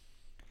to.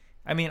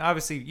 I mean,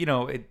 obviously,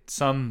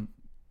 some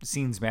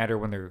scenes matter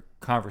when they're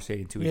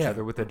conversating to each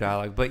other with the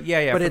dialogue, but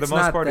but for the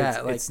most part,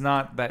 it's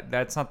not that.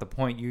 That's not the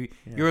point.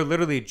 You're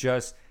literally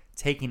just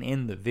taking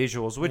in the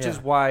visuals, which is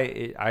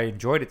why I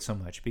enjoyed it so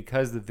much,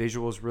 because the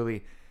visuals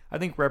really, I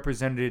think,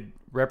 represented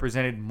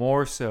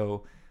more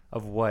so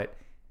of what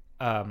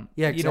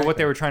what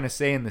they were trying to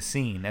say in the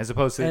scene, as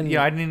opposed to, I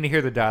didn't even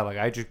hear the dialogue.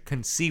 I just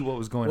couldn't see what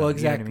was going on.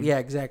 Exactly. You know what I mean? Yeah,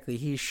 exactly.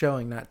 He's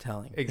showing, not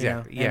telling.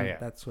 Exactly. And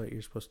that's what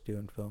you're supposed to do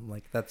in film.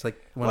 Like that's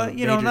like one well, of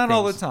the major not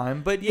all the things.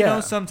 time, but you know,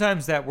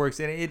 sometimes that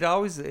works, and it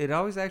always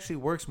actually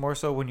works more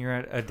so when you're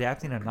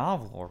adapting a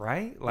novel,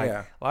 right? Like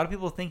a lot of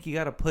people think you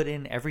got to put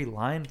in every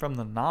line from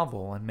the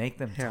novel and make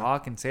them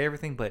talk and say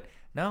everything, but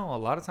no, a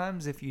lot of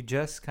times if you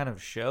just kind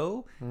of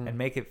show and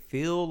make it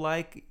feel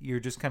like you're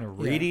just kind of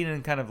reading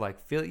and kind of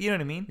like feel, you know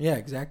what I mean? Yeah,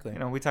 exactly.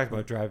 We talked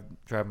about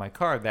Drive My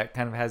Car. That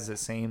kind of has the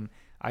same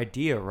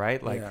idea,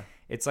 right? Like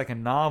it's like a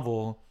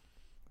novel,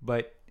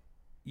 but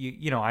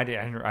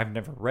I've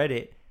never read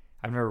it.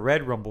 I've never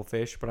read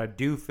Rumblefish, but I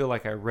do feel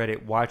like I read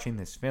it watching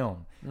this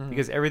film,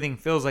 because everything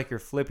feels like you're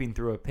flipping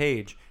through a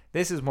page.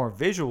 This is more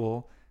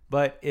visual,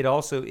 but it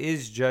also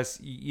is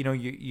just,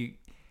 you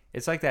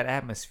it's like that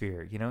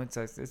atmosphere,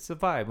 it's a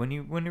vibe. When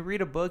you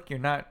read a book, you're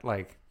not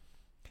like,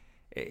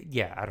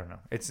 I don't know.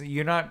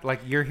 You're not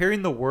like, you're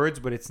hearing the words,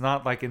 but it's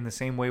not like in the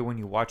same way when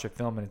you watch a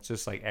film and it's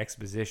just like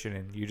exposition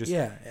and you're just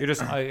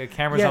a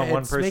camera's on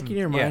one person. It's making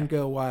your mind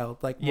go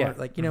wild. Like more,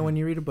 like, when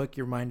you read a book,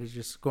 your mind is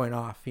just going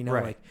off,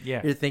 Right.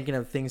 You're thinking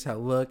of things how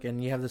look,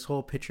 and you have this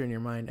whole picture in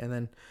your mind. And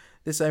then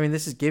this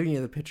is giving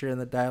you the picture,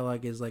 and the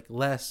dialogue is like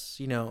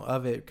less,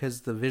 of it,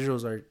 because the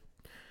visuals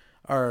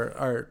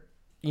are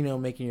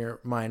making your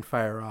mind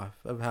fire off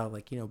of how,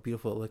 like,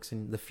 beautiful it looks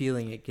and the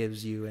feeling it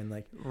gives you, and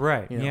like,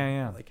 right.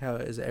 Yeah. like how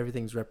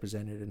everything's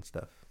represented and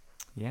stuff.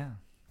 Yeah.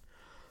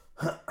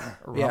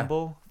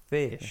 Rumble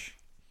Fish.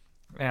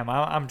 Damn,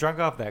 I'm drunk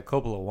off that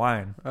Coppola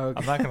wine. Okay.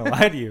 I'm not gonna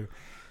lie to you.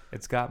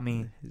 It's got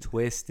me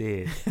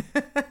twisted.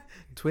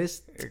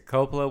 Twist.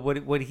 Coppola,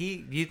 would he?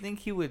 Do you think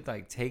he would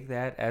like take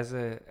that as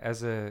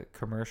a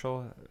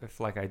commercial? If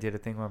like I did a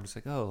thing where I'm just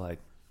like, oh, like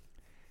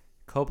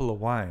Coppola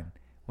wine.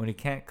 When he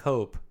can't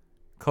cope,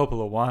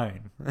 Coppola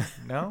wine.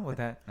 No, with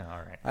that? No, all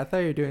right. I thought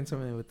you were doing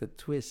something with the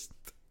twist.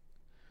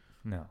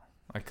 No,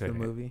 I The couldn't.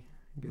 movie.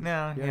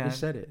 No, You yeah, already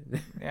said it.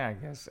 yeah, I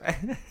guess.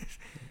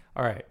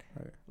 All right.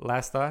 All right.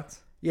 Last thoughts.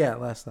 Yeah.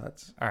 Last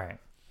thoughts. All right.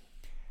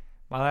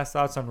 My last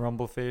thoughts on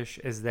Rumblefish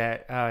is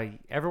that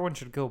everyone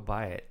should go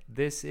buy it.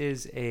 This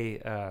is a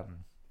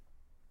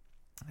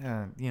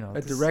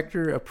A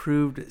director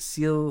approved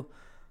seal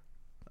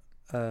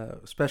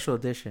special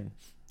edition.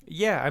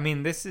 Yeah, I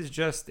mean, this is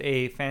just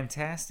a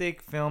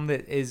fantastic film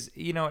that is,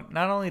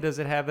 not only does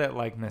it have that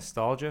like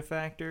nostalgia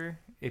factor,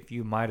 if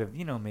you might have,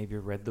 maybe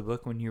read the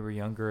book when you were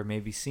younger, or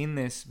maybe seen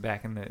this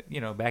back in the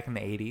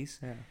 80s,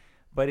 Yeah.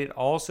 but it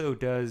also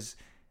does,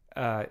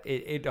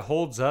 it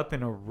holds up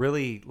in a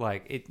really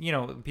like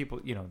it, people,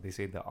 they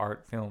say the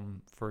art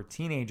film for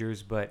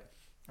teenagers, but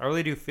I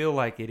really do feel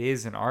like it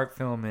is an art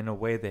film in a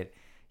way that,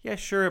 yeah,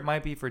 sure, it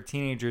might be for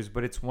teenagers,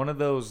 but it's one of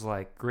those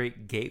like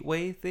great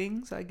gateway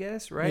things, I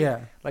guess, right?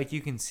 Yeah. Like you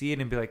can see it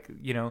and be like,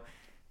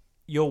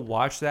 you'll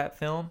watch that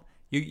film.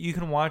 You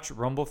can watch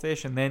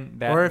Rumblefish and then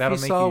Or if that'll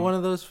you make saw one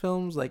of those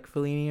films like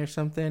Fellini or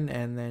something,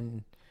 and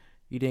then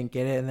you didn't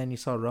get it, and then you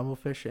saw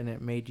Rumblefish, and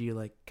it made you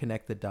like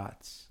connect the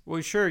dots.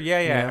 Well, sure, yeah.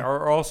 Yeah.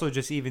 Or also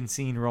just even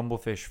seeing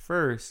Rumblefish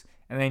first,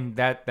 and then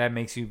that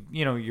makes you,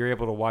 you're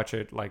able to watch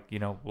it like,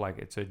 like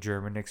it's a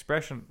German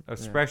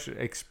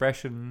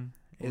expressionism.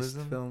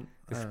 Film.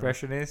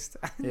 Expressionist.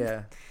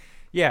 Yeah.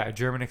 Yeah, a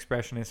German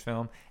expressionist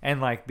film,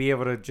 and like be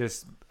able to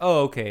just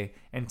okay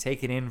and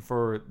take it in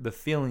for the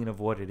feeling of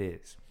what it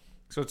is.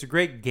 So it's a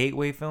great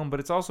gateway film, but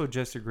it's also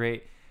just a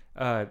great,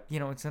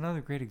 it's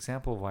another great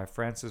example of why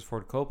Francis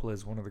Ford Coppola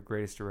is one of the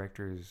greatest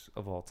directors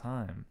of all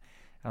time.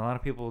 And a lot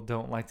of people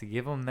don't like to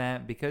give him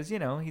that because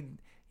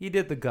he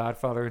did The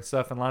Godfather and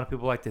stuff, and a lot of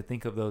people like to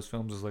think of those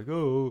films as like,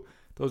 oh,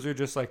 those are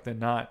just like the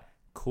not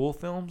cool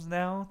films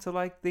now to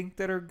like think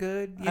that are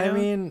good. I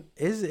mean,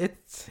 it is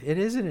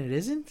and it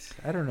isn't.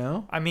 I don't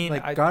know. I mean,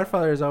 like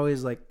Godfather is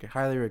always like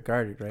highly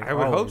regarded, right? I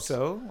would hope Always.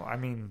 so. I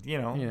mean,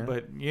 Yeah.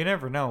 but you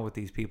never know with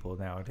these people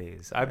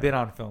nowadays. I've been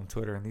on film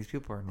Twitter, and these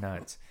people are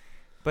nuts.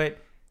 But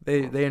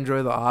They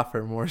enjoy the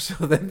offer more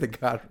so than the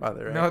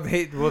Godfather, right? no,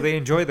 they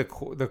enjoy the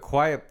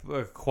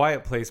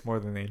quiet place more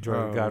than they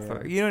enjoy the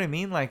Godfather. Yeah. You know what I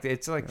mean? Like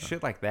it's like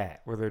shit like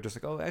that where they're just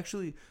like, oh,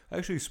 actually,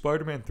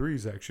 Spider-Man 3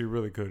 is actually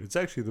really good. It's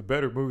actually the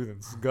better movie than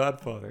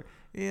Godfather.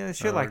 Yeah,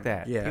 shit like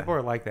that. yeah. People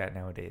are like that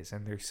nowadays,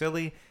 and they're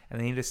silly, and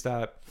they need to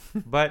stop.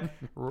 But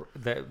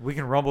that we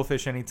can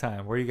Rumblefish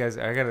anytime. Where you guys?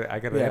 I got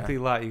an Yeah. empty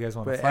lot. You guys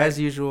want to But fight? as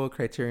usual,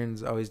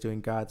 Criterion's always doing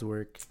God's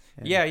work.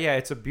 And Yeah,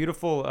 it's a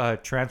beautiful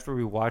transfer.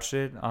 We watched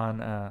it on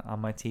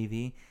my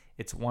TV.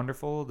 It's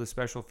wonderful. The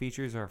special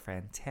features are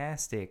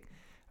fantastic.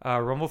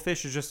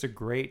 Rumblefish is just a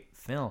great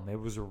film.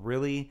 It was a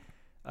really,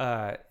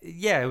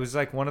 it was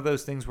like one of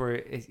those things where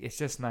it's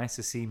just nice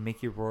to see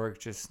Mickey Rourke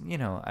just,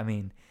 I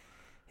mean,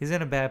 he's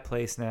in a bad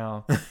place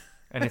now.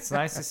 And it's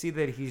nice to see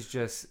that he's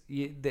just,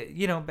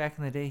 back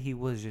in the day, he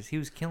was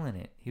killing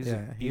it. He was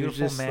a he was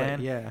beautiful just like-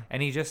 man. yeah.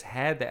 And he just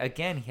had that,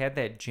 again, he had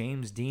that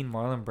James Dean,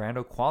 Marlon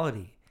Brando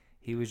quality.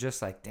 He was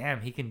just like,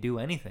 damn, he can do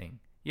anything.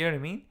 You know what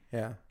I mean?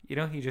 Yeah.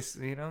 He just,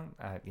 yeah.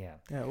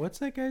 Yeah. What's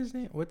that guy's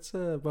name? What's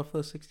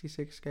Buffalo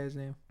 66 guy's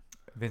name?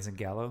 Vincent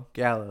Gallo.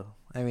 Gallo.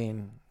 I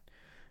mean,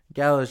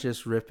 Gallo's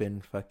just ripping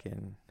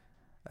fucking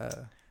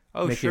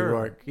Oh, Mickey sure.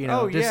 Rourke.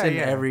 Oh, just in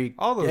every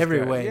All those every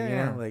guys. way. Yeah, you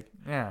yeah. know, like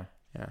Yeah.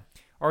 yeah.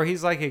 Or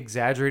he's like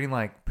exaggerating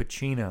like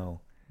Pacino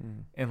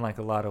in like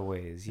a lot of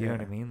ways. You know Yeah.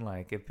 what I mean?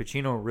 Like if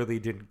Pacino really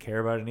didn't care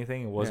about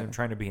anything and wasn't Yeah.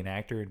 trying to be an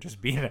actor and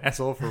just be an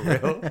asshole for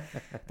real,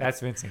 that's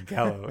Vincent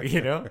Gallo,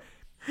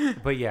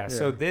 But yeah,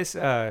 so Yeah. this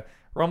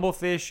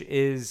Rumblefish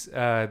is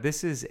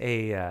this is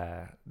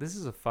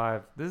a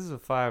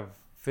five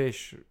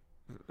fish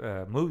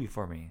movie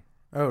for me.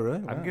 Oh really?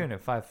 I'm Wow. giving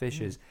it 5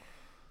 fishes.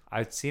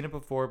 I'd seen it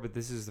before, but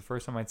this is the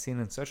first time I'd seen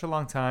it in such a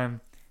long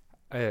time.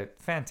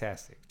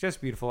 Fantastic.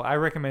 Just beautiful. I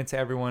recommend it to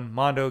everyone.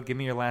 Mondo, give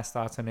me your last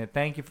thoughts on it.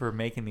 Thank you for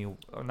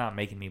not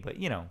making me, but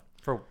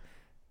for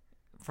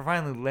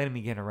finally letting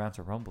me get around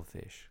to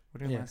Rumblefish.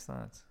 What are your Yeah. last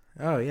thoughts?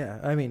 Oh yeah.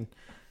 I mean,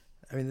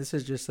 this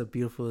is just a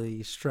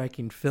beautifully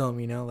striking film.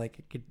 Like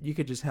you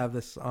could just have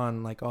this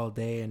on like all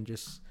day and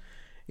just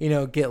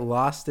get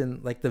lost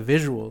in like the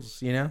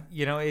visuals.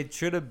 It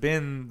should have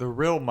been the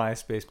real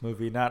MySpace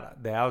movie,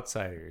 not The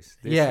Outsiders.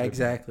 This should Yeah, have been-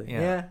 exactly.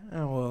 Yeah.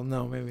 Oh well,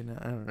 no, maybe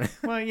not. I don't know.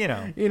 Well, You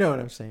know what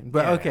I'm saying.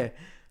 But Yeah. okay.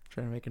 I'm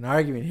trying to make an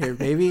argument here,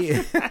 baby.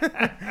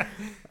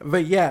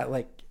 But yeah,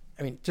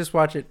 just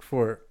watch it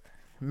for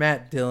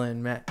Matt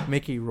Dillon,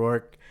 Mickey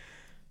Rourke,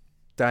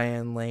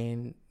 Diane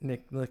Lane,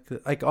 Nick,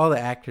 like all the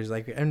actors.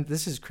 And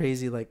this is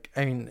crazy.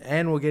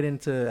 And we'll get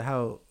into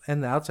how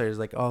and the Outsiders,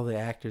 like all the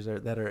actors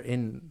that are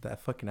in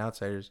that fucking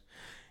Outsiders.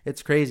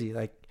 It's crazy.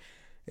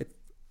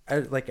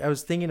 I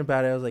was thinking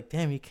about it. I was like,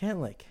 damn, you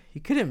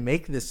couldn't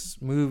make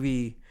this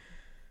movie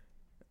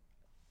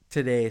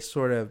today,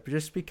 sort of,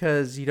 just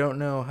because you don't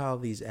know how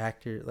these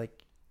actors,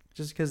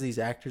 just because these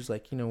actors,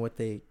 what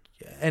they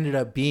ended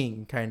up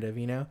being, kind of,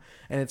 and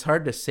it's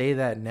hard to say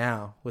that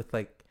now with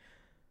the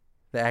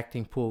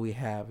acting pool we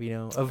have,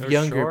 of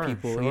younger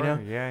people,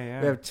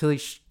 Yeah. We have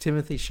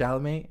Timothy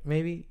Chalamet,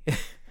 maybe.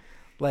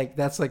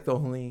 That's the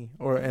only,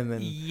 and then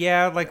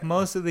yeah,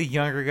 most of the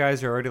younger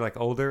guys are already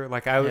older.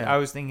 I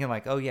was thinking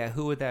oh yeah,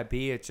 who would that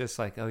be? It's just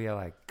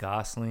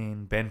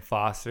Gosling, Ben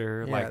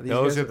Foster,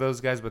 those are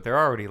those guys, but they're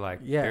already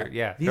they're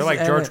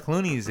George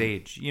Clooney's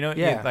age, you know what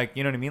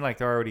I mean?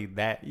 They're already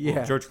that.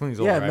 Well, George Clooney's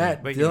older.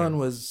 Matt Dillon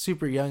was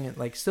super young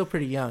and still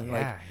pretty young.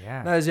 Not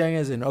as young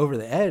as in Over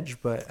the Edge,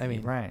 but I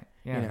mean, right?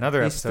 Yeah,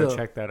 another episode.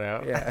 Check that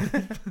out. Yeah.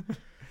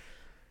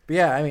 But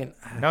yeah, I mean,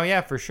 no, yeah,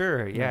 for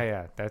sure.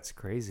 Yeah, that's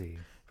crazy.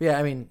 Yeah,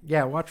 I mean,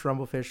 watch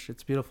Rumblefish.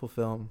 It's a beautiful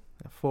film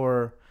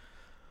for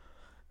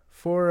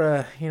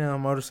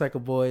motorcycle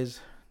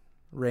boys,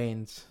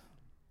 Reigns.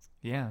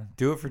 Yeah,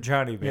 do it for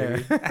Johnny,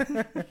 baby.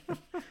 Yeah.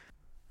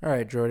 All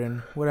right,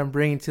 Jordan. What I'm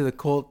bringing to the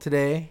cult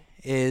today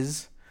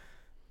is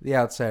The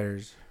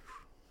Outsiders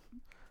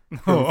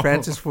from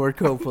Francis Ford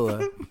Coppola,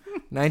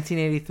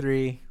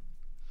 1983.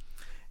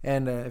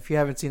 And if you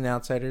haven't seen The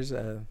Outsiders,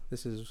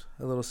 this is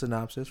a little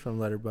synopsis from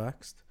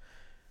Letterboxd.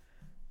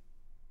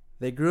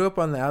 They grew up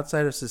on the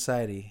outside of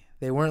society.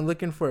 They weren't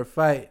looking for a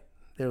fight.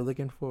 They were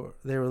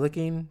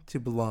looking to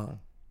belong.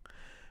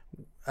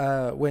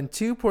 When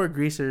two poor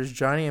greasers,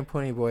 Johnny and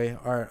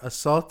Ponyboy, are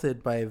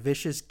assaulted by a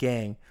vicious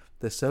gang,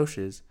 the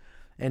Socs,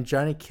 and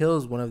Johnny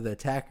kills one of the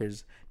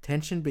attackers,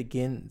 tension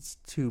begins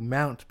to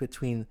mount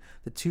between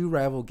the two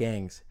rival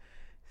gangs,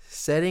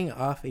 setting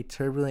off a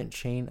turbulent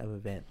chain of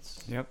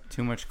events. Yep,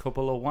 too much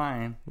Coppola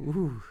wine.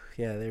 Ooh,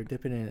 yeah, they're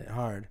dipping in it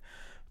hard.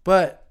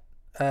 But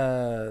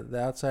The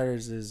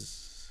Outsiders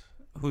is...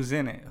 Who's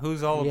in it?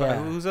 Who's all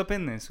about? Who's up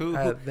in this? What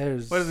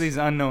are these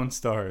unknown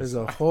stars?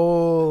 There's a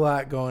whole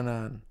lot going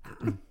on.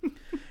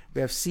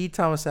 We have C.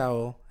 Thomas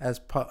Howell as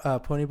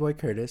Ponyboy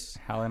Curtis.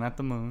 Howling at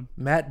the Moon.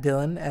 Matt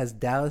Dillon as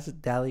Dallas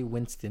Dally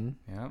Winston.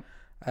 Yep.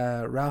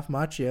 Ralph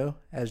Macchio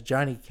as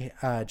Johnny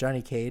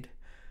Cade.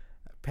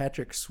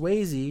 Patrick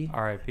Swayze.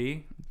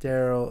 R.I.P.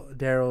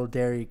 Daryl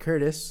Derry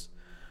Curtis.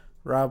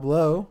 Rob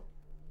Lowe.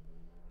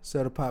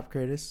 Soda Pop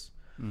Curtis.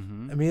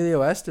 Mm-hmm.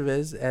 Emilio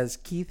Estevez as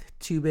Keith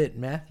Two-Bit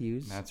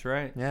Matthews. That's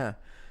right. Yeah.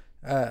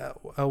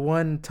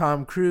 One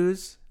Tom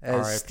Cruise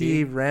as R.I.P.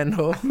 Steve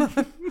Randall.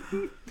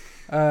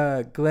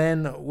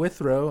 Glenn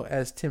Withrow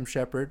as Tim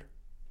Shepard.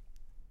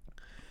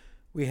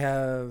 We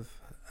have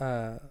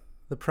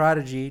the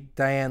Prodigy,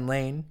 Diane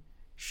Lane,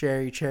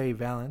 Sherry Cherry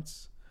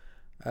Valance.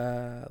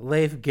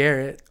 Leif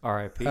Garrett,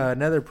 R.I.P.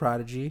 Another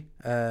Prodigy,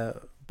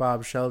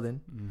 Bob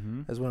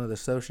Sheldon as one of the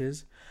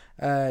Socs.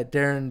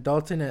 Darren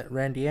Dalton at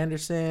Randy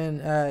Anderson.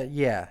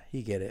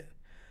 You get it.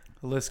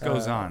 The list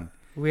goes on.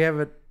 We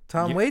have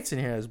Tom Waits in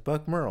here as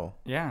Buck Merle.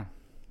 Yeah.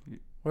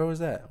 Where was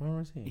that? Where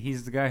was he?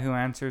 He's the guy who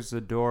answers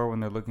the door when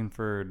they're looking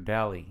for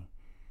Dally.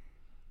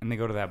 And they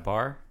go to that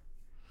bar.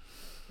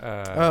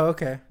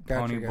 Okay.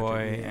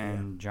 Ponyboy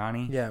and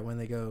Johnny. Yeah, when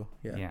they go.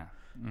 Yeah. Yeah.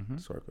 Mm-hmm.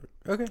 Sort of.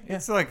 Okay. Yeah.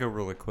 It's a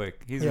really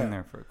quick. He's in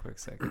there for a quick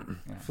second.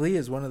 Yeah. Flea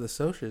is one of the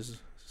Socs,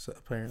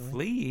 apparently.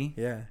 Flea?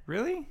 Yeah.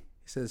 Really?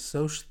 He says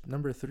Soc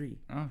number 3.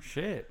 Oh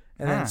shit!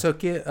 And then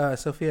Sofia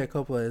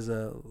Coppola is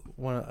a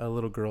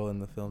little girl in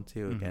the film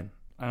too. Again,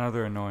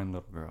 another annoying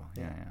little girl.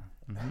 Yeah.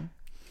 Mm-hmm.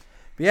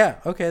 But yeah.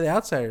 Okay. The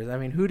Outsiders. I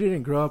mean, who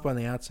didn't grow up on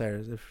The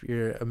Outsiders? If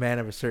you're a man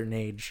of a certain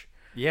age.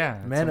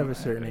 Yeah. A man of a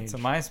certain age. It's a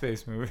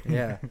MySpace movie.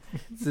 Yeah.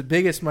 It's the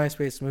biggest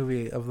MySpace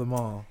movie of them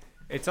all.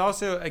 It's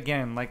also,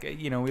 again,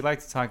 we like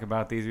to talk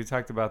about these. We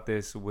talked about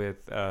this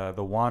with The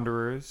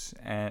Wanderers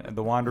and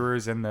the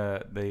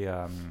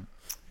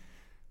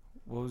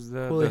what was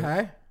the Holy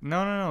High?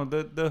 No,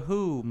 the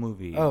Who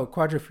movie. Oh,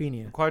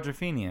 Quadrophenia.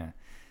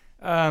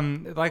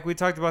 We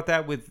talked about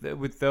that with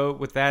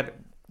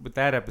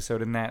that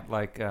episode, and that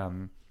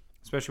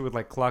especially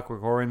with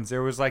Clockwork Orange,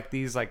 there was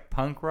these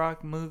punk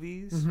rock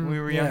movies when we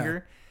were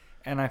younger.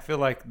 And I feel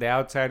like The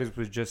Outsiders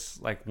was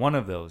just one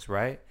of those,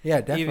 right?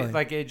 Yeah,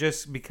 definitely. Even, it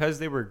just, because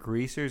they were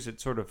greasers,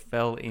 it sort of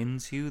fell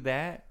into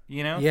that,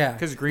 Yeah,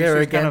 because greasers they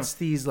were against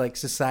these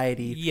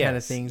society kind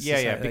of things.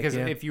 Yeah. Because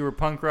if you were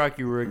punk rock,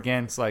 you were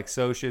against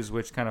Socias,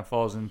 which kind of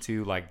falls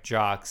into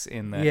jocks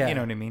in the, you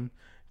know what I mean?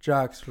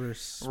 Jocks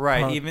versus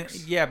right.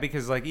 punks.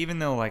 Because even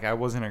though I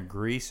wasn't a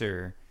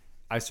greaser,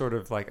 I sort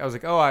of I was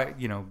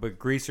but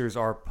greasers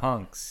are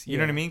punks. You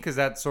know what I mean? Because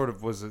that sort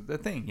of was the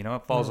thing.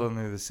 It falls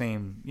under the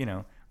same,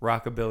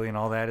 rockabilly and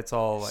all that. It's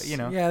all that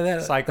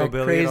psychobilly,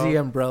 that crazy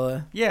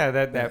umbrella. Yeah,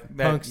 that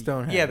punks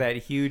don't have. Yeah, that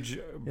huge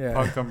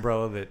punk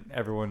umbrella that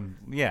everyone.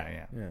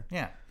 Yeah.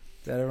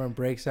 That everyone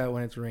breaks out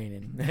when it's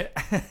raining.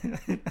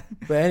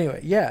 But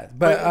anyway,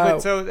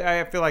 but so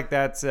I feel like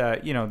that's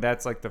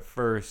that's the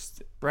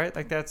first, right?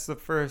 That's the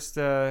first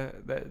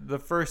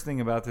the first thing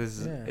about this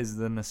is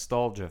the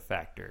nostalgia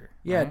factor.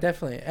 Yeah, right?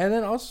 definitely. And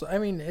then also,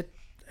 The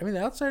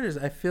Outsiders,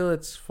 I feel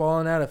it's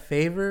fallen out of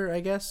favor, I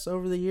guess,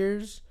 over the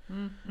years.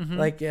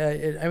 Like,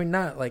 I mean,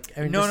 not like,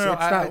 I mean, No, just, no, no,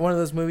 it's not one of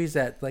those movies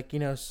that, like, you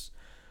know,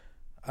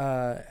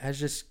 has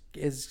just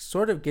is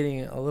sort of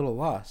getting a little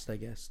lost, I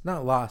guess.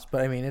 Not lost,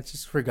 but I mean, it's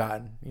just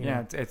forgotten. You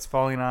know? It's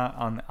falling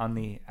on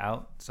the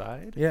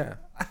outside. Yeah.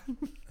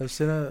 Of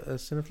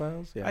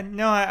cinephiles. Yeah.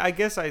 No, I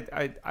guess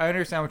I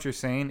understand what you're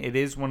saying. It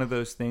is one of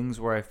those things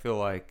where I feel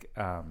like,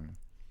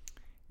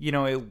 you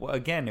know,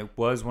 it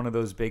was one of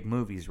those big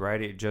movies, right?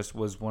 It just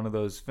was one of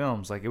those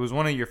films. Like, it was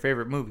one of your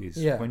favorite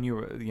movies when you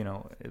were, you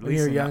know, at when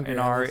least younger, in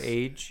our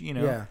age, you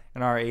know,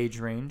 in our age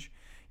range.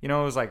 You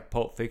know, it was like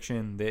Pulp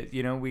Fiction that,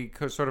 you know, we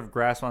could sort of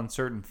grasp on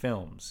certain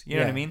films. You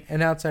know what I mean?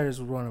 And Outsiders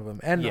was one of them.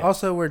 And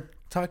also, we're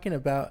talking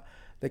about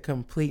the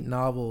complete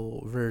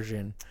novel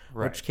version,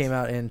 which came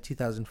out in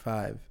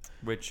 2005.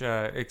 Which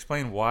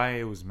explain why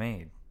it was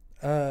made.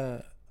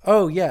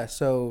 Oh, yeah.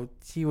 So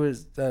he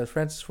was,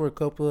 Francis Ford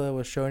Coppola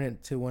was showing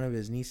it to one of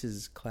his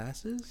niece's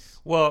classes?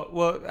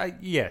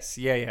 Yes.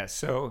 Yeah.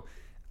 So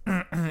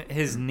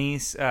his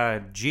niece,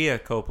 Gia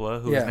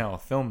Coppola, who is now a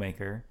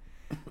filmmaker,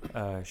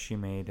 she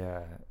made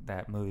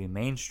that movie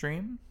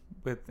Mainstream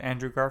with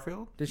Andrew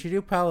Garfield. Did she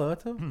do Palo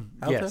Alto?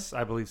 Yes,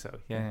 I believe so.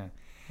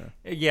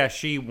 Yeah,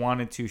 she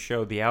wanted to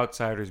show The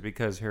Outsiders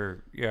because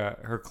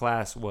her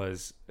class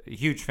was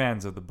huge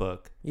fans of the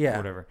book, or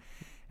whatever,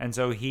 and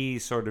so he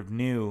sort of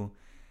knew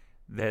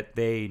that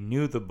they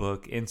knew the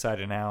book inside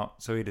and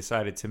out, so he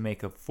decided to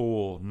make a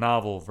full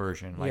novel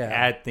version, like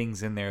add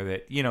things in there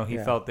that, you know, he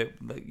felt that,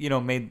 you know,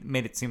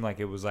 made it seem like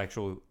it was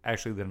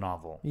actually the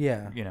novel.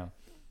 Yeah, you know.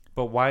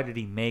 But why did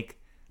he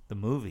make the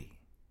movie?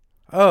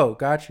 Oh,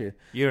 gotcha.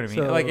 You know what I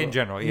mean? Like, in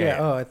general,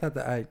 Oh, I thought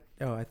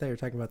you were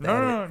talking about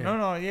that.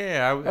 No.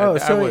 Yeah.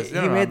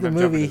 He made the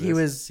movie.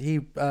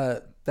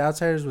 The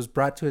Outsiders was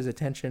brought to his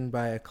attention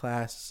by a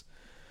class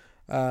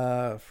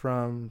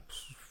from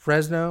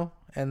Fresno,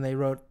 and they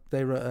wrote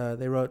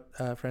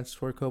Francis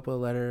Ford Coppola a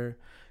letter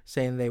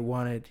saying they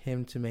wanted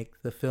him to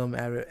make the film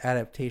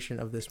adaptation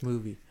of this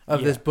movie,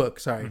 this book.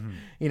 Sorry,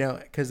 you know,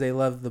 because they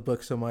loved the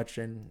book so much,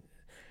 and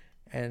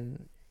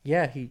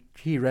yeah,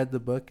 he read the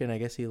book, and I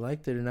guess he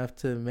liked it enough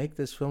to make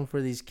this film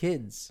for these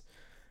kids.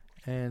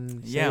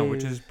 And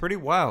which is pretty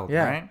wild,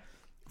 right?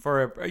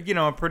 For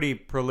a pretty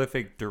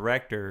prolific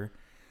director,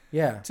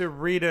 to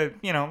read a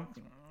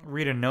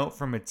note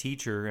from a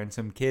teacher and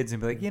some kids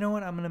and be like, you know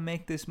what, I'm gonna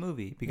make this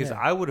movie, because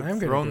I would have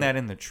thrown that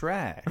in the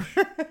trash.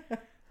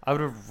 I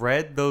would have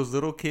read those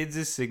little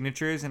kids'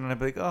 signatures, and I'd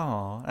be like,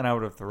 oh, and I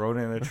would have thrown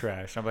it in the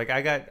trash. I'm like,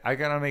 I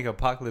gotta make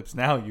Apocalypse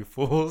Now, you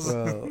fools.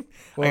 Well,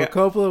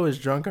 Coppola was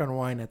drunk on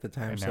wine at the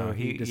time, so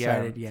he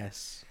decided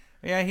yes.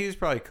 Yeah, he was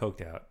probably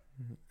coked out.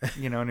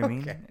 You know what I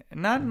mean?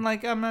 Not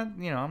like, I'm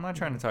not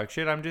trying to talk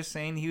shit. I'm just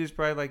saying he was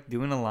probably like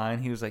doing a line.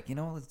 He was like, you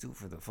know what, let's do it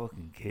for the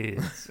fucking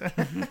kids.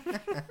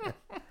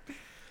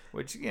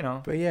 Which, you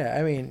know. But yeah,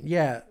 I mean,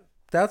 The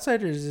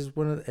Outsiders is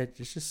one of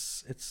it's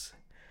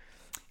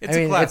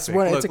a classic.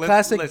 It's a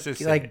classic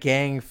like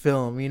gang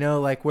film, you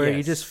know, like where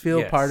you just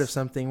feel part of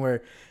something,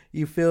 where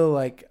you feel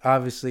like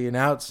obviously an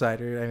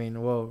outsider. I mean,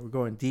 well, we're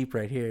going deep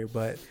right here,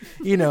 but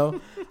you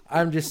know,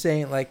 I'm just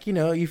saying, like, you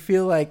know, you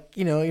feel like,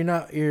 you know,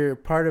 you're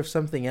part of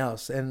something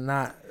else and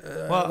not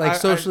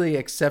socially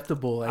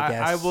acceptable, I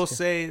guess. I will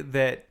say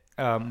that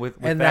with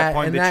that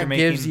point that you're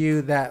making, gives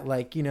you that,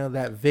 like, you know,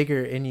 that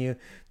vigor in you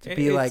to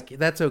be like,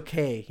 that's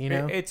okay, you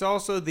know. It's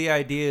also the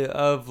idea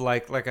of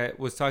like I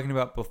was talking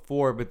about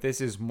before, but this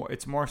is more.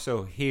 It's more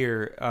so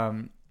here.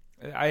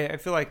 I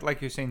feel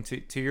like you're saying,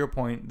 to your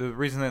point, the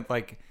reason that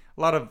like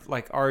a lot of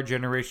like our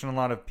generation, a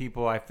lot of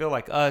people, I feel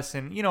like us,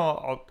 and you know,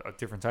 all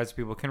different types of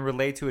people can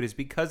relate to it, is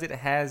because it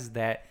has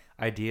that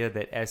idea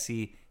that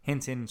S.E.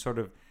 Hinton sort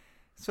of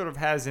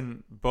has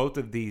in both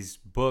of these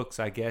books,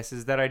 I guess,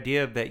 is that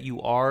idea that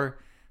you are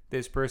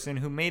this person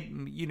who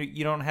made, you know,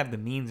 you don't have the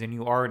means and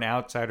you are an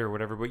outsider or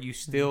whatever, but you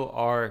still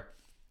are,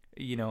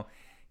 you know,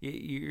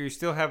 you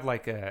still have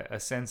like a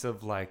sense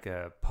of like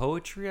a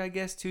poetry, I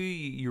guess, too.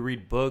 You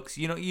read books,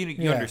 you know,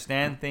 you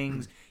understand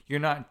things. You're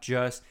not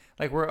just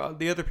like, where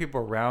the other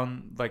people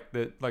around,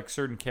 like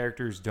certain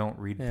characters don't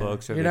read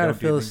books. Or you're not a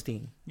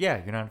Philistine.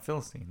 You're not a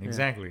Philistine.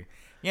 Exactly.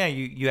 Yeah,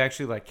 you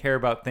actually like care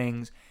about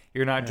things.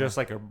 You're not just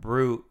like a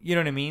brute. You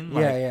know what I mean?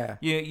 Like,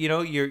 You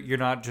know, you're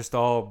not just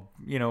all,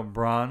 you know,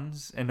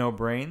 bronze and no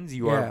brains.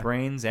 You are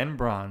brains and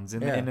bronze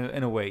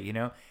in a way, you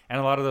know. And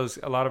a lot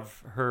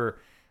of her,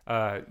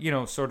 you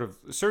know, sort of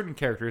certain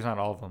characters, not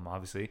all of them,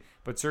 obviously,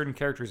 but certain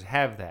characters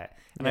have that.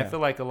 And I feel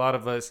like a lot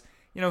of us,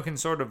 you know, can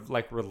sort of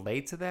like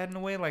relate to that in a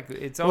way. Like,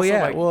 it's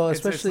also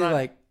especially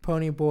like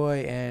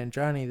Ponyboy and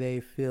Johnny, they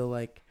feel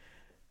like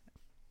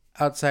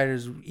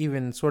outsiders,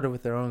 even sort of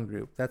with their own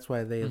group. That's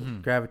why they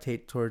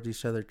gravitate towards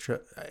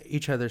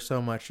each other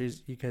so much,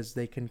 is because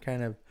they can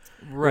kind of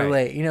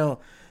relate. You know,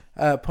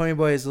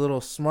 Ponyboy is a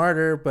little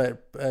smarter,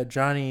 but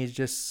Johnny is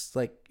just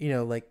like, you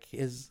know, like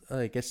is,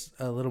 I guess,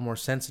 a little more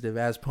sensitive,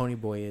 as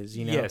Ponyboy is.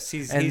 You know, yes,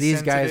 these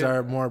sensitive. Guys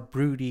are more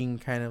brooding,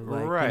 kind of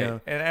like, you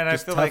know, and I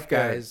feel like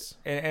guys.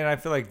 And I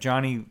feel like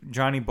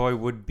Johnny Boy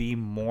would be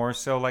more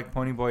so like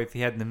Ponyboy if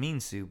he had the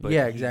means to, but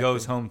he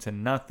goes home to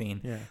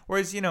nothing. Yeah.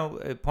 Whereas, you know,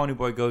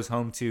 Ponyboy goes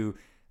home to,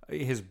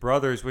 his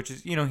brothers, which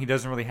is, he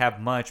doesn't really have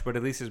much, but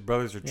at least his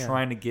brothers are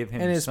trying to give him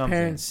something. And his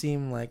parents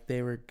seem like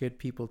they were good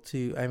people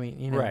too. I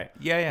mean, right?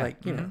 Yeah. Like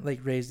like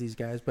raise these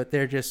guys, but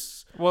they're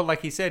just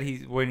like he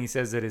said, when he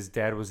says that his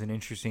dad was an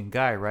interesting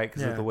guy, right?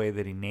 Because of the way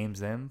that he names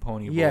them,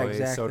 Pony Boy,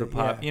 exactly, Soda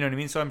Pop. You know what I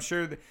mean? So I'm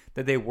sure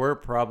that they were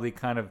probably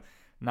kind of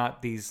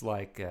not these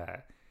like.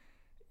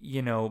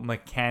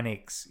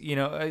 Mechanics,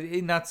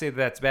 not to say that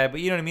that's bad,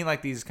 but you know what I mean?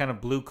 Like these kind of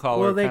blue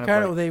collar.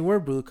 Well, they were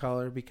blue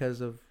collar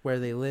because of where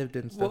they lived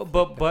and stuff.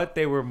 Well, but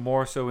they were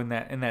more so in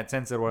that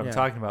sense that what I'm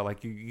talking about.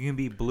 Like you can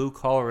be blue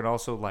collar and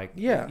also like,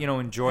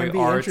 enjoy and be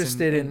arts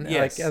interested in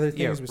yes, like other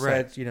things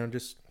besides, right.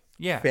 Just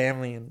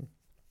family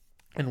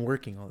and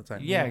working all the time.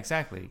 Yeah,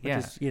 exactly. Yeah.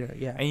 Is,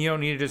 And you don't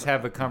need to just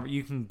have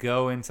you can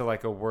go into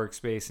like a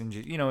workspace and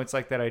just, it's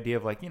like that idea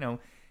of like,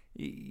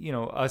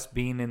 us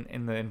being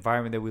in the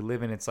environment that we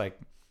live in. It's like,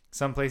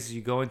 some places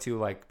you go into,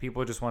 like,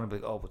 people just want to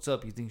be like, oh, what's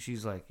up? You think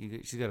she's like,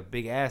 she's got a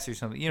big ass or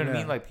something? You know what I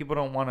mean? Like, people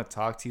don't want to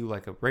talk to you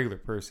like a regular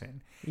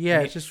person. Yeah,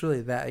 it's just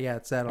really that. Yeah,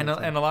 it's that. And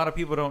a lot of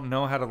people don't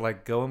know how to,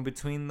 like, go in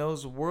between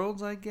those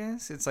worlds, I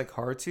guess. It's, like,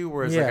 hard to.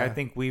 Whereas, like, I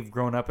think we've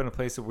grown up in a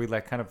place where we,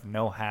 like, kind of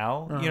know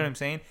how. You know what I'm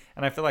saying?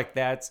 And I feel like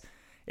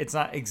it's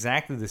not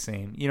exactly the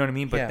same. You know what I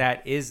mean? But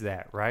that is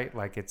that, right?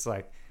 Like, it's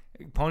like,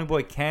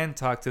 Ponyboy can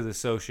talk to the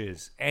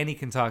Socs, and he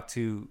can talk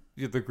to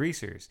the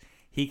Greasers.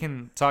 He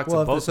can talk to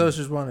both. Well, if the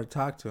Socs want to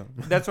talk to him.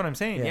 That's what I'm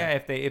saying. Yeah,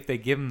 if they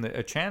give him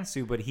a chance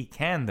to, but he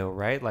can though,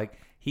 right? Like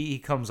he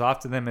comes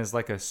off to them as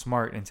like a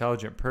smart,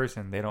 intelligent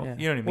person. They don't,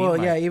 you know what I mean? Well,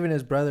 like, even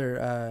his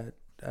brother,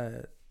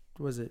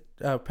 was it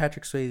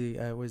Patrick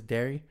Swayze? Was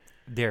Derry?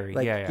 Derry,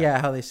 like,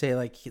 yeah. How they say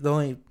like the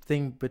only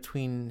thing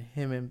between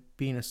him and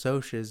being a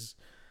Soc is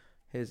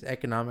his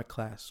economic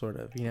class, sort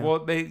of. Well,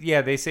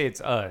 they say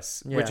it's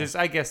us, which is,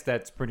 I guess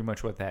that's pretty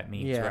much what that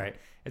means, right?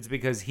 It's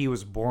because he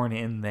was born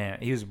in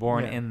that. He was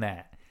born in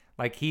that.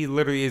 Like, he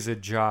literally is a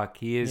jock.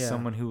 He is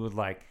someone who would,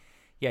 like,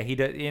 he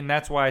does. And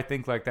that's why I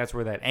think, like, that's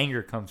where that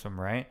anger comes from,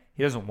 right?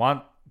 He doesn't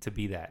want to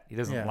be that. He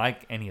doesn't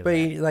like any of that. But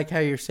he, like how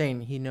you're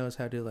saying, he knows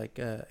how to, like,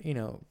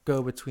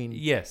 go between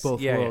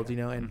both worlds,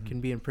 and can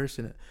be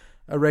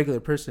a regular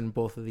person,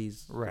 both of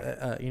these, right?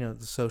 The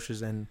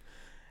Socs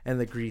and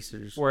the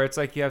Greasers. Where it's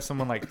like you have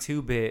someone like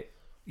 2-Bit,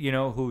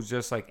 who's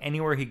just like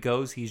anywhere he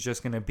goes, he's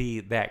just gonna be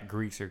that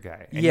greaser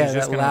guy. And he's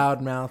just that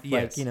loud mouth,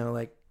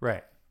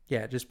 right.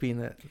 Yeah, just being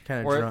that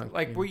kind of drunk.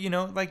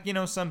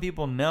 Like, some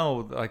people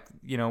know, like,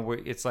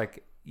 it's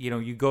like,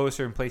 you go a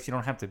certain place, you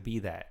don't have to be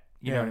that.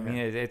 You know what I mean?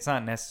 It's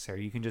not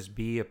necessary. You can just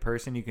be a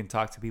person. You can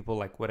talk to people,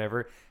 like,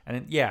 whatever.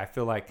 And I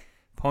feel like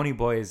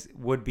Ponyboy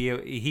would be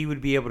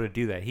able to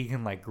do that. He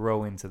can, like,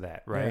 grow into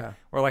that, right? Yeah.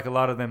 Or, like, a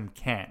lot of them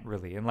can't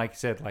really. And like you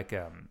said, like,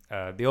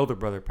 the older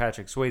brother,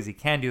 Patrick Swayze,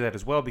 can do that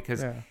as well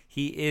because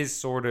he is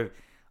sort of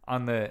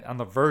on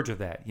the verge of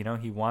that.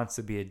 He wants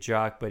to be a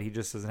jock, but he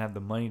just doesn't have the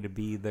money to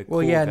be the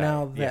cool guy.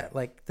 Now that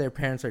like their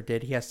parents are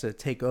dead, he has to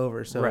take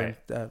over. So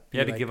he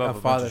had to give up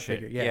a father bunch of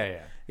figure.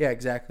 Shit. Yeah,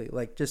 exactly.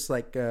 Like just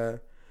like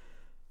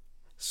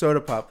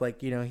Soda Pop. Like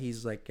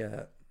he's like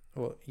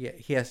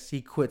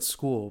he quits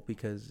school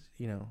because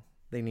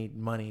they need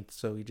money,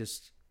 so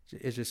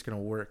it's just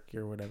gonna work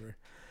or whatever.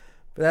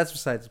 But that's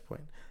besides the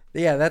point.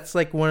 Yeah, that's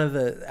like one of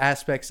the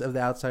aspects of The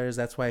Outsiders.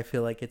 That's why I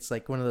feel like it's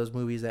like one of those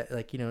movies that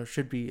like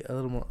should be a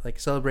little more like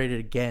celebrated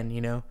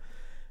again,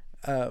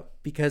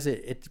 because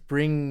it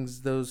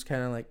brings those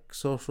kind of like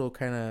social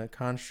kind of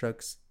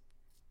constructs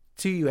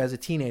to you as a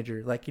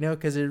teenager, like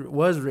because it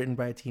was written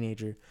by a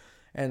teenager,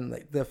 and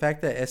like the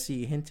fact that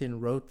S.E.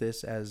 Hinton wrote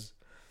this as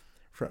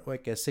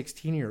like a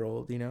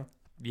 16-year-old,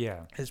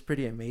 is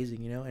pretty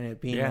amazing, and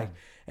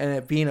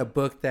it being a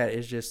book that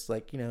is just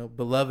like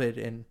beloved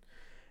and.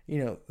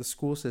 The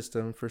school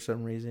system for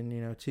some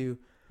reason, too.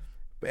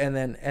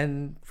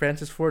 And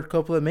Francis Ford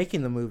Coppola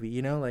making the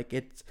movie, like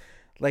it's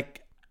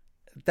like,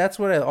 that's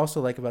what I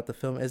also like about the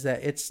film is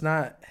that it's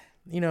not,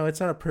 it's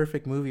not a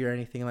perfect movie or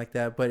anything like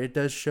that, but it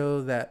does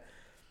show that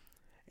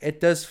it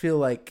does feel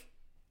like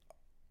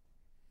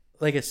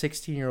a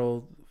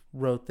 16-year-old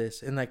wrote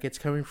this and like, it's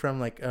coming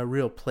from like a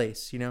real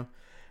place,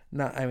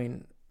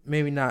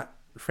 maybe not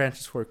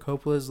Francis Ford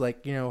Coppola's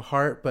like,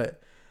 heart,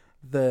 but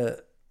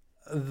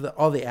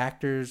all the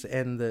actors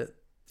and the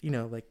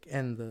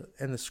and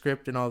the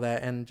script and all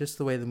that and just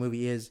the way the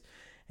movie is,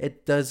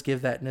 it does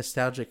give that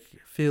nostalgic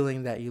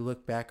feeling that you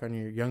look back on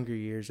your younger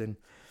years and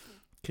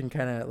can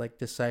kind of like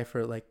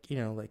decipher like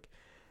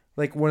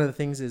one of the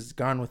things is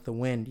Gone with the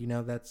Wind,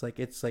 that's like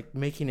it's like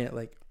making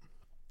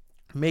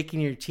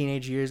your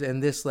teenage years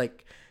and this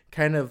like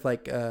kind of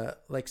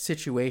like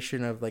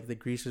situation of like the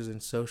Greasers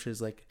and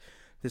Socs, like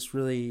this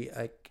really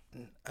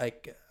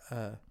like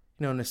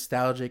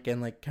nostalgic and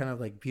like kind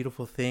of like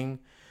beautiful thing,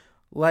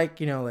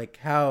 like like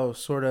how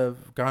sort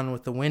of Gone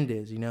with the Wind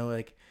is,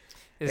 like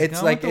is it's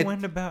Gone like with the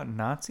Wind about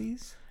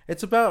Nazis?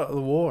 It's about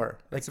the war,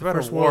 like it's about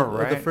a war,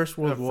 right? The First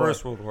World War.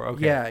 First World War,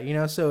 okay.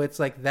 Yeah, so it's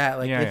like that,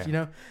 like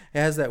it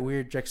has that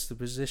weird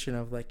juxtaposition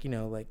of like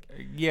like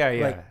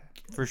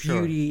For sure.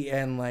 beauty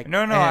and like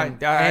No, and, I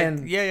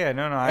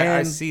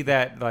and- see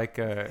that like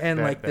and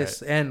that, like that,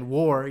 this and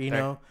war, you that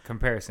know,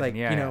 comparison, like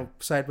yeah, you know,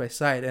 side by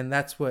side, and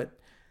that's what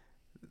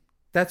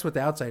The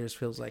Outsiders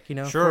feels like, you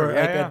know. Sure, for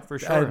yeah, like yeah, for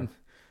sure.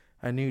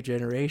 a new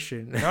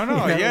generation. No, You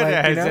know, yeah,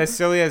 like, you know? as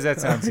silly as that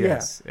sounds, Yeah.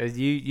 yes. As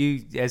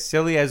you as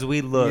silly as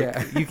we look,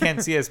 Yeah. you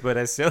can't see us, but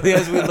as silly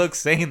as we look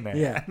saying that.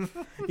 Yeah,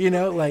 you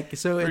know, like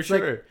so For it's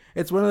sure. like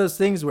it's one of those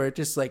things where it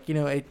just like, you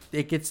know,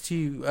 it gets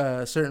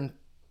to certain,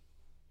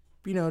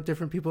 you know,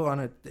 different people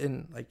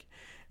in like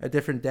a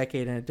different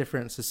decade and a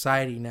different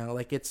society now.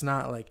 Like it's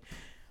not like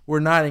we're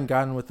not in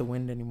Gone with the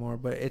Wind anymore,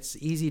 but it's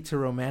easy to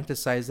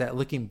romanticize that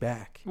looking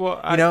back. Well,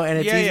 You know, and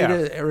it's yeah, easy yeah.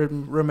 to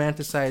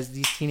romanticize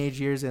these teenage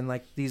years and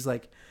like these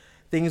like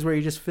things where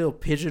you just feel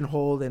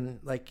pigeonholed and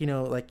like, you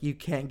know, like you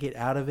can't get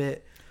out of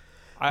it.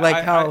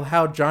 Like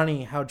how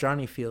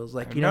Johnny feels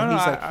like, you know, No,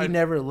 he's no, like he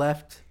never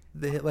left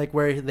like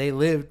where they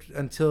lived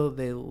until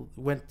they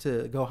went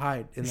to go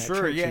hide in that Sure,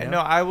 church, yeah. you know? No,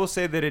 I will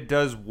say that it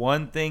does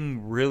one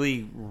thing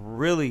really,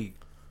 really,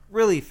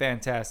 really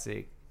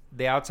fantastic.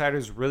 The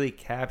Outsiders really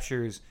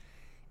captures,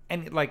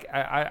 and like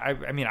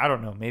I mean, I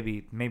don't know,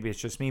 maybe it's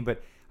just me,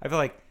 but I feel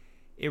like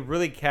it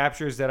really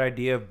captures that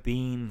idea of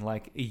being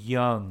like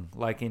young,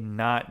 like in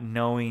not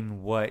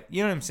knowing what,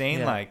 you know what I'm saying,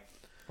 Yeah.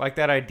 like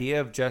that idea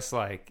of just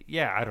like,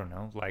 yeah, I don't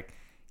know, like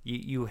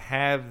you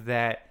have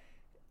that.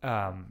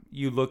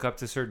 You look up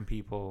to certain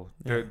people.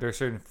 There are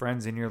certain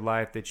friends in your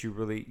life that you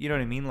really, you know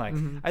what I mean? Like,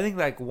 I think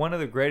like one of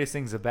the greatest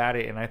things about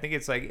it, and I think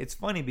it's like, it's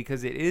funny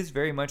because it is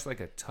very much like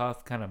a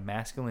tough kind of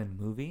masculine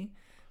movie,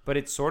 but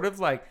it sort of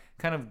like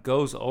kind of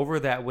goes over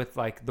that with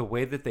like the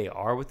way that they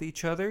are with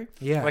each other.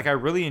 Yeah. Like I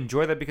really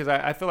enjoy that because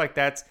I feel like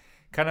that's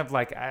kind of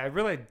like, I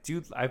feel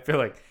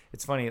like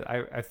it's funny.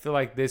 I feel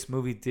like this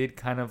movie did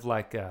kind of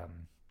like,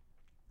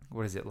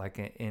 what is it like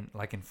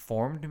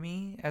informed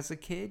me as a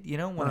kid, you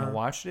know, when I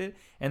watched it.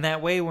 And that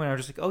way when I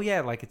was just like, oh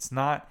yeah, like it's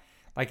not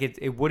like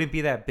it wouldn't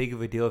be that big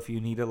of a deal if you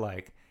need to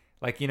like,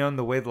 you know, in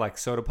the way that like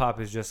Soda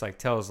Pop is just like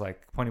tells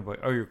like Pony Boy,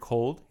 oh, you're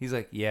cold. He's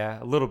like,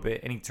 yeah, a little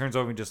bit. And he turns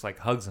over and just like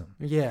hugs him.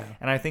 Yeah.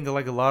 And I think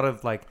like a lot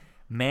of like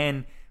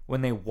men,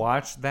 when they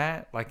watch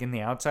that, like in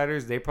The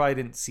Outsiders, they probably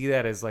didn't see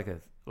that as like a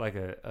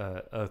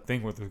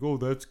thing where they're like, oh,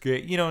 that's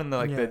gay, you know, in the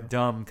like the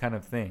dumb kind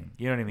of thing,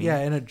 you know what I mean? Yeah,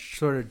 in a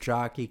sort of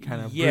jockey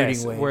kind of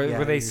yes, brooding way.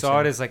 where they saw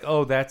it as like,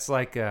 oh, that's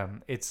like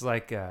it's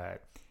like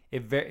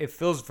it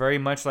feels very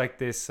much like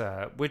this,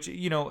 which,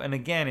 you know, and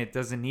again, it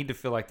doesn't need to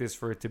feel like this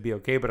for it to be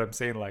okay, but I'm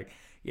saying like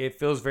it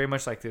feels very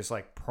much like this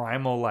like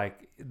primal,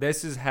 like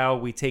this is how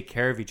we take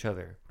care of each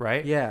other,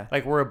 right? Yeah.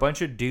 Like we're a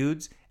bunch of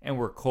dudes and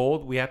we're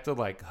cold, we have to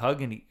like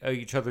hug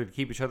each other to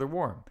keep each other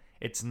warm.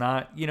 It's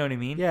not, you know what I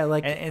mean? Yeah,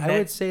 like and I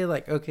would say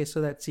like, okay,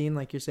 so that scene,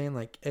 like you're saying,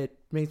 like it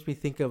makes me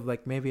think of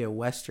like maybe a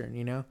Western,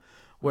 you know,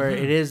 where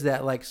it is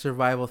that like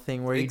survival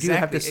thing where you do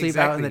have to sleep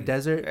out in the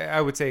desert. I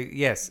would say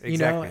yes, exactly. You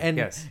know, and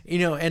yes. you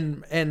know,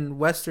 and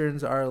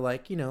Westerns are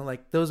like, you know,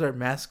 like those are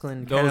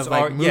masculine kind Those of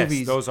like are movies.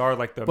 yes, those are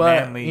like the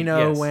but manly. you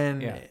know, yes,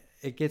 when yeah.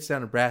 it gets down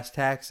to brass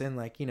tacks and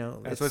like, you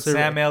know, That's it's what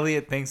Sam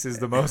Elliott thinks is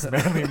the most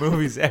manly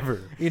movies ever.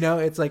 You know,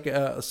 it's like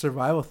a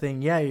survival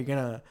thing. Yeah, you're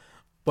gonna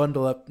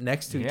bundle up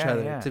next to each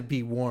other to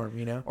be warm,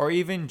 you know? Or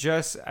even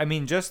just, I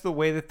mean, just the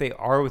way that they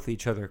are with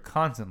each other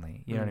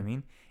constantly, you know what I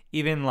mean?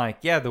 Even like,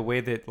 yeah, the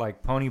way that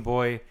like Pony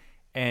Boy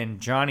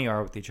and Johnny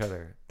are with each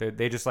other.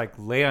 They just like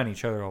lay on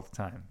each other all the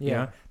time. You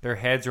know? Their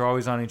heads are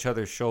always on each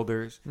other's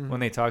shoulders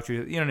when they talk to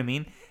you. You know what I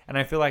mean? And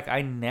I feel like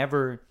I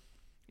never,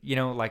 you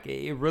know, like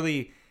it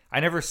really, I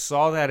never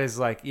saw that as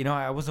like, you know,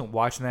 I wasn't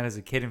watching that as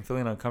a kid and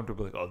feeling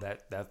uncomfortable. Like, oh,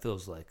 that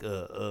feels like, you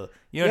know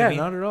what I mean?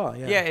 Not at all.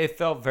 Yeah. Yeah, it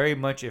felt very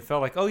much. It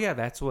felt like, oh yeah,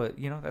 that's what,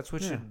 you know, that's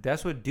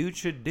what dudes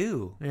should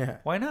do. Yeah.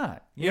 Why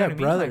not? You Yeah, know what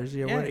brothers, I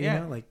mean? yeah, what- you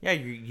know, like- yeah,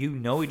 you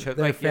know each other.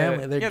 Their Like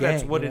family, their yeah,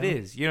 that's gang, what you it know?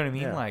 is. You know what I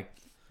mean? Yeah. Like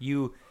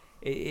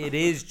it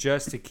is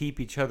just to keep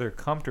each other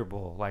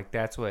comfortable. Like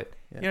that's what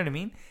you know what I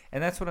mean.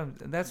 And that's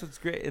what's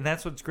great. And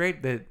that's what's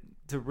great that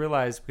to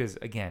realize, because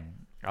again,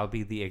 I'll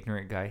be the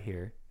ignorant guy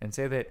here and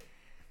say that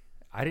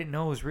I didn't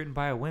know it was written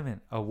by a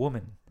woman. A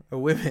woman. I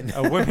didn't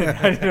know. A women.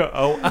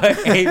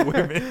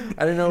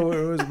 I didn't know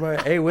it was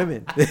by a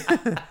women.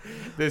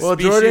 Well,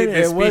 Jordan,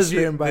 it was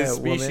written by a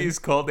woman. The species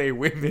called a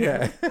women.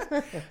 Yeah.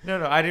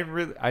 No, I didn't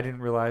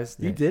realize.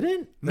 You that.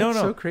 didn't? No.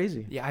 So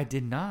crazy. Yeah, I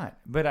did not.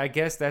 But I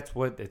guess that's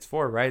what it's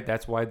for, right?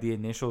 That's why the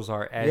initials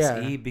are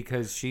SE,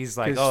 because she's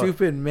like, Because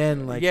stupid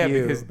men like yeah,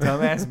 you. because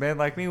dumbass men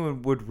like me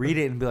would read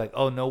it and be like,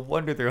 oh, no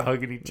wonder they're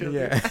hugging each other.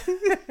 Yeah.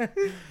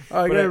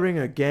 I gotta bring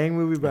a gang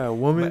movie by a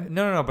woman. But,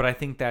 no, but I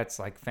think that's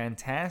like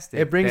fantastic.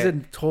 It brings that, a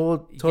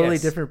totally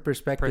yes, different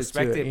perspective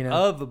to it, you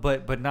know? of,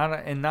 but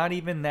not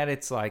even that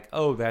it's like,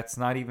 oh, that's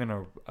not even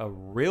a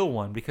real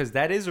one, because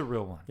that is a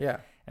real one. Yeah.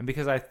 And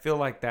because I feel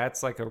like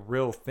that's like a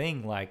real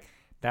thing, like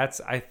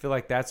I feel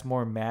like that's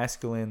more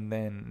masculine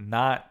than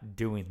not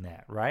doing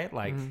that, right?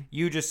 Like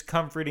you just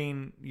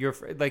comforting your,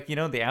 like, you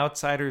know, the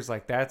Outsiders,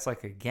 like that's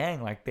like a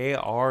gang, like they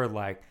are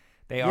like,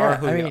 they are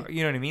who they are,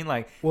 you know what I mean?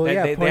 Like, well, they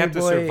have to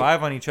Boy,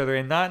 survive on each other,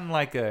 and not in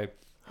like in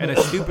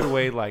a stupid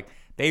way. Like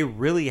they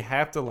really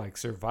have to like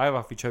survive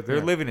off each other. They're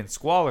Yeah. living in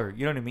squalor.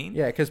 You know what I mean?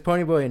 Yeah, because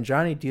Ponyboy and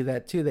Johnny do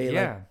that too. They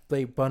Yeah. like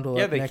they bundle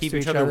Yeah, up they next keep to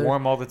each other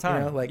warm all the You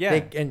time. know, like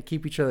yeah. and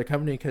keep each other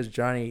company because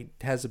Johnny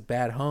has a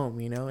bad home,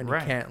 you know, and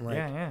right. he can't like.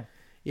 yeah.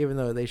 Even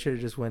though they should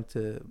have just went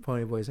to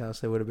Ponyboy's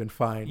house, they would have been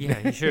fine. Yeah,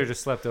 he should have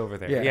just slept over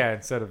there. Yeah. Yeah,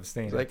 instead of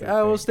staying. It's at like, the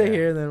oh, we'll thing. stay Yeah.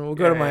 here, and then we'll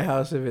go Yeah, to my yeah.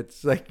 house if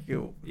it's like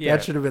Yeah.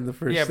 that should have been the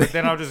first. Yeah, thing. but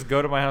then I'll just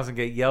go to my house and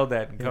get yelled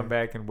at and come Yeah.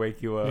 back and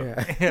wake you up.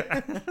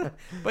 Yeah.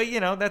 But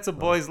you know, that's a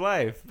boy's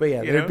life. But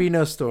yeah, you there'd know? be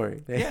no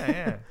story.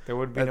 Yeah. There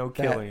would be no That-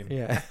 killing.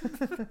 Yeah.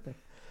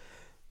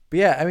 But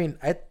yeah, I mean,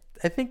 I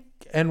think,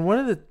 and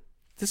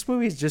this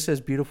movie is just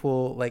as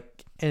beautiful,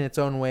 like in its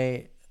own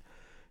way,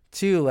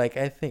 too. Like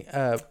I think,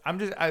 I'm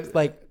just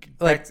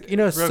you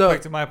know, real so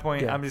quick to my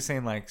point. yeah. I'm just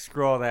saying, like,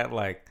 screw all that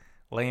like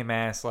lame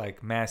ass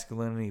like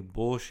masculinity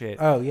bullshit.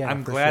 oh yeah,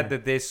 I'm for glad sure.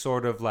 that this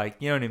sort of like,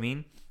 you know what I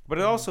mean. But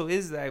it also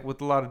is that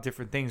with a lot of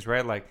different things,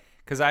 right? Like,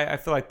 because I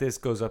feel like this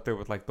goes up there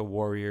with like the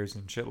Warriors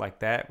and shit like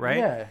that, right?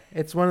 Yeah,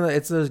 it's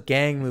it's those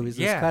gang movies,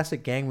 those Yeah.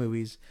 classic gang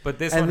movies. But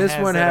this And one this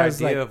has one that has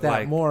idea like of that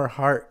like more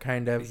heart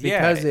kind of Yeah.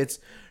 because it's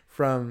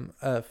from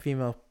a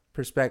female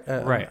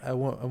perspective, Right. a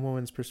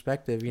woman's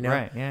perspective, you know,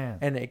 right, yeah.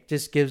 and it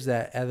just gives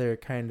that other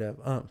kind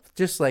of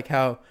just like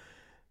how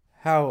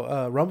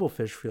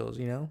Rumblefish feels,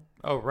 you know.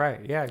 Oh, right,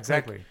 yeah,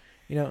 exactly.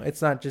 You know,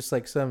 it's not just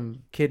like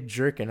some kid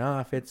jerking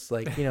off. It's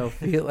like, you know,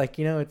 feel like,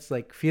 you know, it's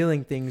like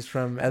feeling things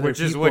from other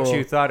Which is people. what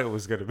you thought it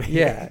was going to be.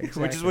 Yeah, Which is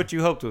exactly. what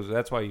you hoped it was.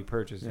 That's why you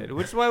purchased it.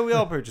 Which is why we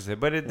all purchased it.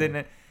 But it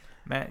didn't.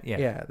 Matt, yeah.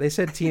 Yeah, they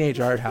said teenage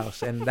art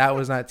house, and that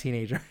was not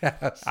teenage art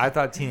house. I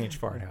thought Teenage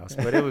Fart House,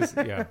 but it was,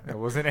 yeah, it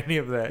wasn't any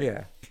of that.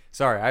 Yeah,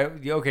 Sorry.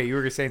 Okay, you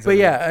were saying but something.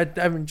 yeah,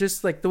 I mean,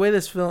 just like the way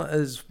this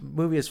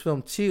movie is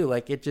filmed too,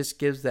 like it just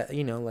gives that,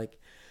 you know, like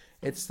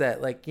it's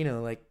that, like, you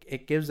know, like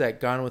it gives that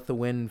Gone with the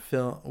Wind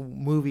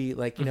movie,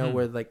 like, you know, Mhm.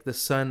 where like the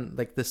sun,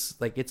 like this,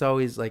 like it's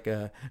always like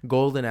a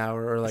golden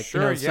hour, or like,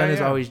 Sure, you know, the yeah, sun is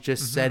yeah. always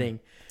just Mhm. setting,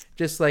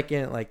 just like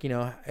in, like, you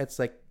know, it's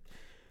like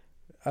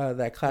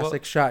that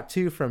classic shot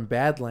too from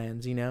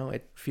Badlands, you know,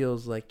 it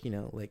feels like, you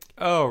know, like,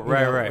 Oh, you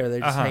right, know, right. where they're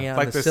just hanging out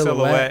Like in the the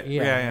silhouette.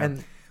 Yeah, yeah.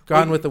 And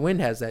Gone Well, with the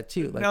Wind has that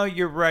too. Like, No,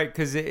 you're right,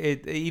 because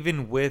it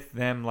even with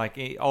them, like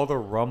all the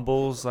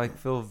rumbles, like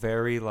feel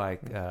very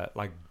like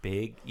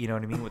big. You know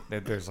what I mean?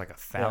 There's like a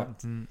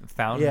fountain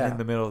Yeah. in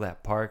the middle of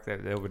that park.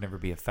 There would never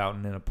be a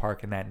fountain in a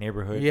park in that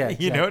neighborhood. Yeah,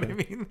 you know what I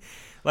exactly. mean?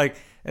 Like,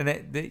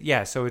 and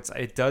yeah. So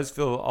it does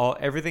feel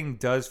everything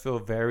does feel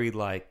very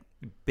like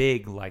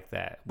big like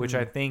that, which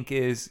I think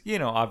is, you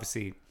know,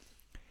 obviously.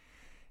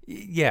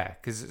 Yeah,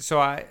 because so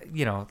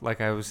like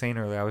I was saying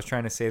earlier, I was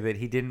trying to say that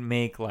he didn't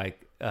make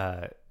like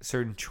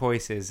certain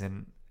choices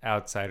in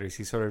Outsiders.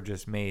 He sort of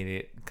just made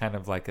it kind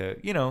of like a,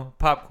 you know,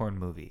 popcorn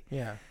movie.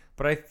 yeah,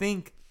 But I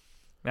think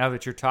now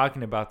that you're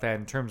talking about that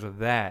in terms of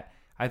that,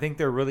 I think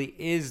there really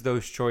is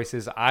those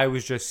choices. I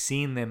was just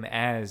seeing them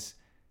as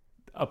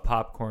a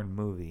popcorn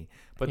movie.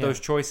 But Yeah. those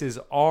choices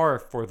are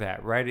for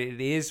that, right?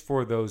 It is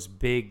for those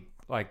big,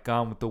 like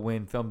Gone with the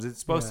Wind films. It's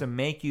supposed Yeah. to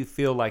make you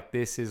feel like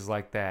this is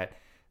like that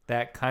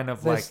kind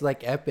of this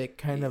like epic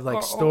kind of like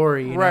Oh,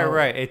 story. You right, know?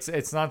 right.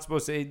 It's not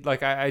supposed to,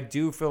 like, I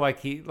do feel like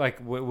he, like,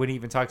 when he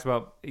even talks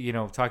about, you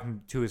know, talking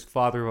to his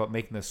father about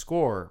making the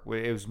score,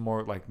 it was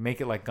more like,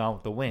 make it like Gone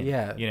with the Wind.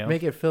 Yeah, you know,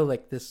 make it feel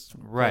like this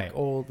Right. like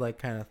old like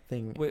kind of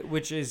thing.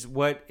 which is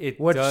what it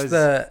What's does.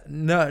 the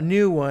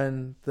new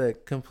one, the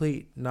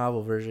complete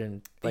novel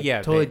version, like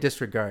Yeah, totally they-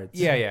 disregards.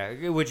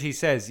 yeah, which he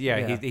says,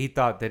 Yeah. he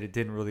thought that it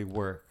didn't really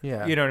work.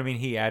 Yeah. You know what I mean?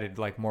 He added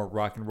like more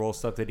rock and roll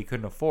stuff that he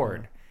couldn't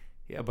afford.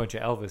 A bunch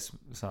of Elvis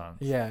songs.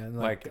 Yeah, and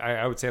Like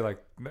I would say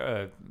like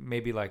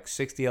maybe like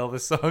 60 Elvis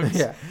songs.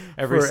 yeah,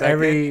 every for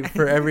second.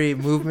 for every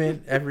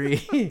movement,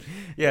 every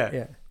Yeah.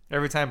 yeah.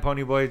 Every time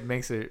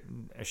Ponyboy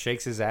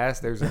shakes his ass,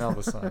 there's an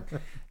Elvis song.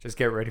 Just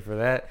get ready for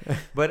that.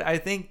 But I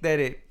think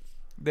that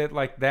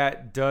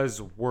that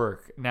does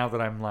work now that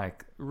I'm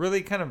like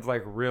really kind of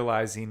like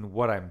realizing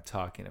what I'm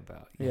talking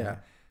about. you Yeah. know?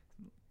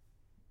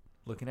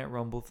 Looking at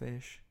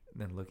Rumblefish,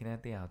 then looking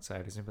at The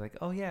Outsiders and be like,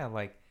 oh yeah,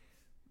 like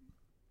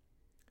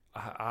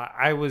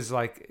I was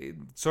like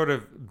sort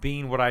of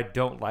being what I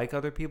don't like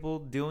other people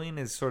doing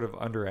is sort of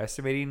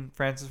underestimating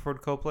Francis Ford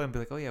Coppola and be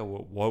like, oh yeah,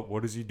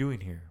 what is he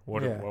doing here?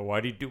 Yeah.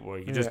 Why did he do? Well,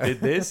 he just Yeah.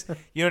 did this.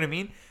 You know what I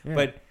mean? Yeah.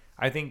 But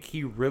I think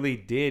he really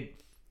did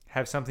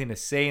have something to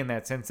say in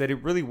that sense, that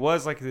it really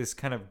was like this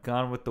kind of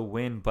Gone with the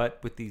Wind, but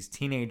with these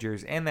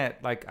teenagers, and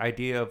that like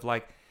idea of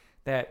like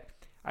that.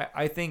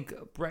 I think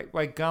right,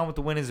 like Gone with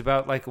the Wind is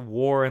about like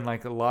war and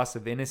like a loss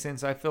of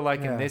innocence. I feel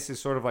like, Yeah. and this is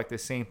sort of like the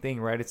same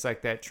thing, right? It's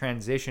like that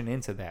transition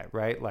into that,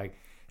 right? Like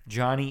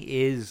Johnny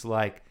is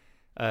like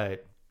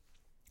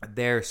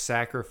their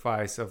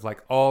sacrifice of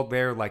like all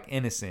their like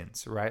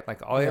innocence, right?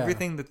 Like all Yeah.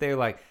 everything that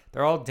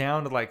they're all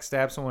down to like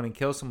stab someone and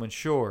kill someone,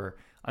 sure,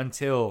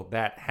 until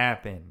that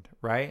happened,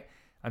 right?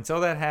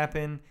 Until that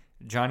happened,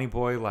 Johnny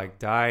Boy like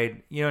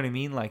died. You know what I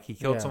mean? Like he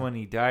killed Yeah. someone,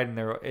 he died, and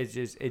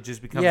it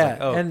just becomes Yeah, like,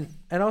 oh,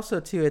 and also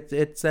too,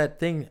 it's that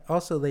thing.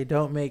 Also, they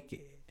don't make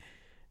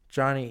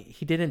Johnny,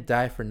 he didn't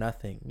die for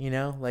nothing, you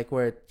know, like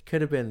where it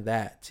could have been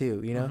that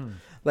too, you know, Mhm.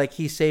 like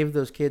he saved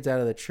those kids out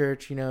of the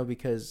church, you know,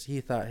 because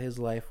he thought his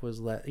life was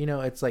you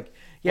know, it's like,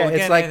 yeah, Well, it's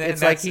again, like, and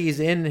it's like that's-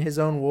 he's in his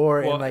own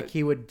war Well, and like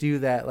he would do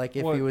that, like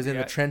if well, he was in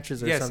yeah, the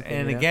trenches or yes, something.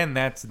 and you know? again,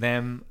 that's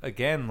them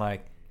again,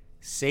 like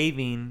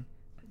saving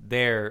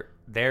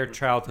their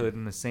childhood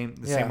in the same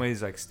Yeah. way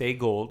as like stay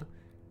gold.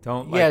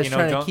 Don't yeah, like it's you know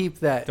trying don't to keep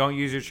that. don't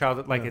use your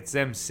childhood like Yeah. it's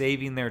them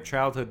saving their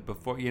childhood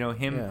before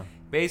him Yeah.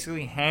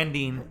 basically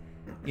handing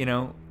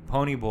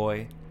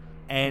Ponyboy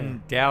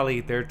and Dally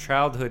their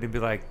childhood and be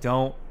like,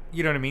 don't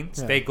you know what I mean?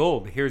 Yeah. Stay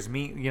gold. Here's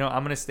me.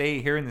 I'm gonna stay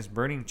here in this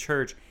burning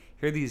church.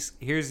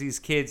 Here's these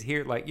kids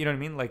here. Like you know what I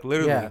mean? Like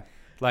literally. Yeah.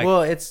 Like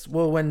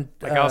when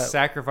I'll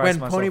sacrifice when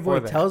myself Ponyboy for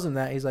that. tells him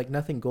that, he's like,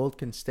 nothing gold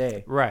can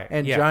stay. Right.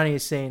 And yeah. Johnny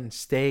is saying,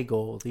 stay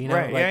gold. You know,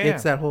 Right, like yeah,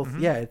 it's yeah. that whole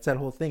Mhm. it's that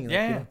whole thing. Like,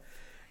 Yeah, you yeah. know?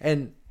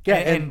 And yeah,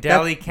 and that-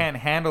 Dally can't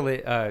handle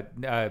it.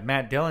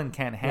 Matt Dillon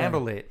can't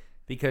handle it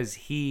because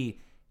he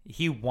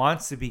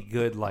wants to be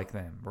good like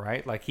them,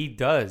 right? Like he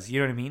does. You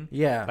know what I mean?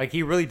 Yeah. Like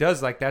he really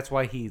does. Like that's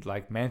why he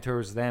like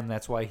mentors them.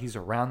 That's why he's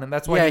around them.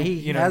 That's why he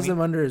you know has what I mean?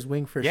 them under his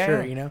wing for Yeah.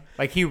 sure, you know?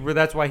 Like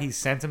that's why he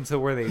sent him to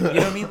where they. You know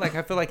what I mean? Like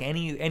I feel like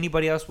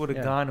anybody else would have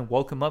Yeah. gone and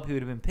woke him up, he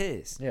would have been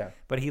pissed. Yeah.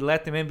 But he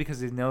let them in because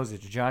he knows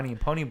it's Johnny and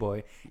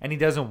Ponyboy, and he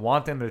doesn't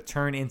want them to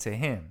turn into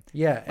him.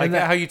 Yeah. Like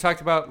how you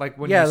talked about, like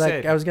when yeah, you like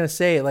said, I was gonna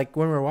say, like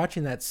when we're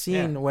watching that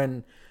scene Yeah.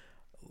 when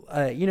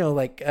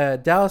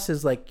Dallas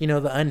is like,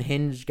 the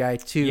unhinged guy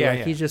too. Yeah, like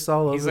yeah. he's just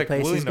all over he's the like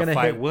place. willing He's to gonna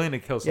fight, hit. willing to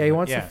kill Yeah, someone. he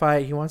wants to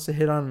fight. He wants to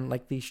hit on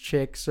like these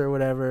chicks or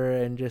whatever,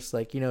 and just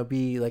like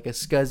be like a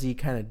scuzzy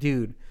kind of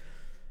dude.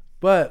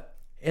 But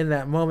in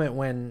that moment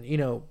when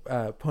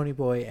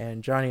Ponyboy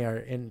and Johnny are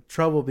in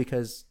trouble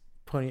because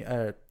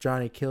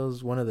Johnny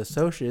kills one of the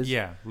Socs.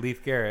 Yeah,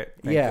 Leif Garrett.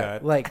 Thank Yeah,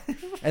 God. like,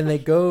 and they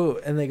go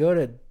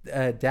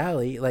to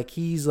Dally, like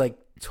he's like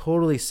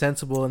totally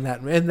sensible in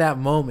that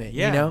moment.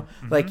 Yeah. Mhm.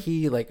 Like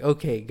he like,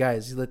 okay,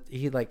 guys,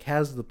 he like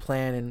has the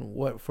plan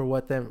and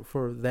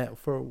for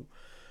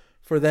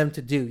them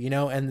to do,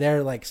 and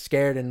they're like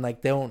scared and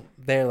like they're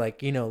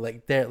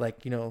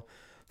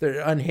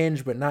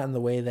unhinged, but not in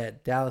the way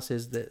that Dallas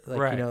is. That like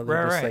Right, they're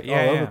right, just right. like Yeah,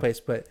 all over yeah. the place,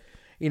 but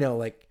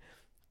like.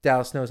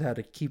 Dallas knows how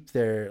to keep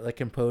their like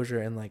composure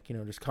and like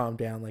just calm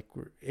down, like,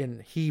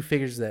 and he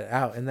figures that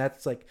out, and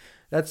that's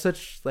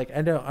such like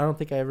I don't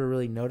think I ever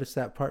really noticed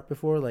that part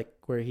before, like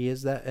where he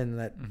is that, and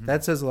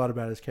that says a lot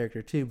about his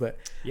character too. But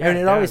Yeah, I mean,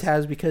 it it always does.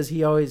 has, because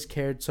he always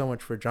cared so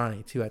much for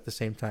Johnny too. At the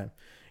same time,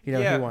 he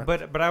wants,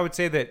 but I would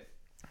say that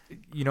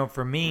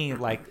for me,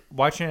 like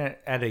watching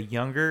it at a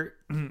younger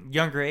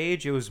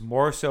age, it was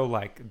more so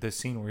like the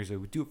scene where he's like,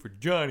 "We do it for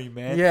Johnny,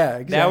 man." Yeah,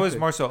 exactly. That was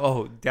more so.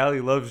 Oh,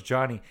 Dally loves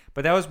Johnny,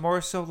 but that was more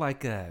so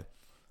like and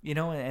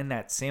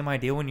that same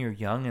idea when you're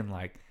young and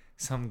like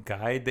some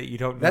guy that you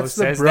don't know That's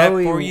the says that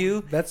bro-y- for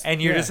you, that's-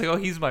 and you're yeah. just like, "Oh,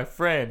 he's my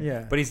friend,"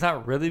 Yeah. but he's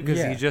not really because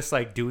Yeah. he's just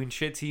like doing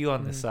shit to you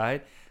on the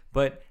side.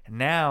 But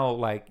now,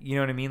 like, you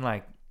know what I mean,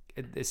 like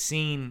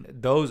seeing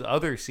those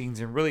other scenes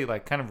and really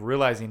like kind of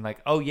realizing like,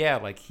 oh yeah,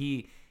 like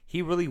he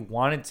really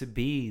wanted to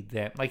be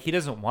that. Like he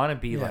doesn't want to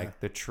be Yeah. like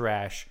the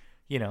trash,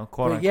 quote but,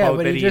 unquote. yeah,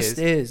 but that he just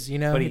is. is,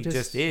 But he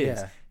just is.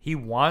 Yeah. He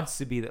wants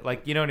to be that.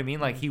 Like, you know what I mean?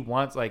 Like he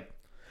wants like.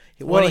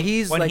 Well, when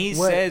he's when like, he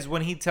what- says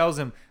when he tells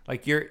him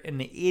like you're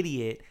an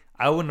idiot.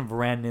 I wouldn't have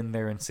ran in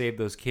there and saved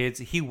those kids.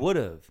 He would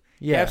have.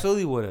 He Yeah.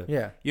 absolutely would have.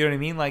 Yeah. You know what I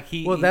mean? Like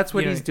Well, that's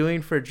what you know, he's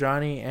doing for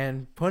Johnny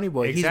and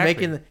Ponyboy.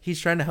 Exactly. He's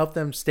trying to help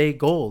them stay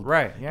gold.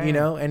 Right. Yeah.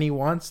 yeah. And he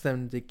wants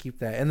them to keep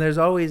that. And there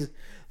always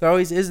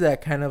is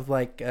that kind of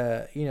like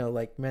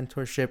like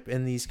mentorship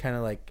in these kind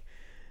of like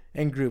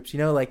in groups.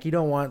 Like you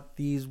don't want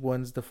these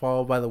ones to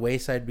fall by the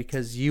wayside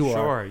because you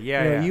are. Sure.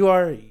 Yeah. yeah. You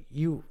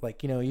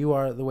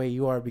are the way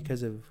you are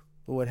because of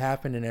what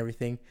happened and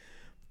everything.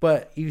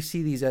 But you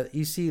see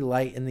you see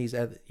light in these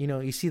other,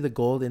 you see the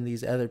gold in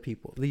these other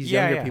people, these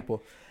Yeah, younger yeah.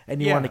 people, and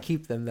you Yeah. want to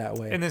keep them that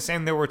way. And the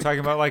same that we're talking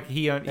about, like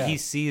he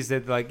sees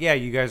that, like, yeah,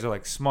 you guys are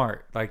like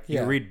smart, like you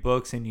Yeah. read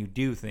books and you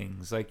do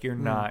things, like you're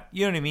not,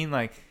 you know what I mean,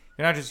 like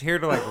you're not just here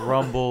to like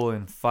rumble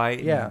and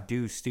fight Yeah. and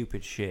do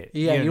stupid shit.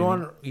 Yeah, know what I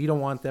mean? you don't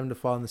want them to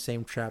fall in the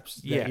same traps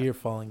that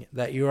Yeah.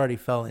 that you already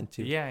fell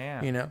into.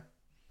 Yeah, yeah.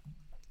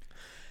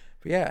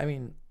 But yeah, I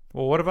mean,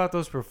 Well, what about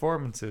those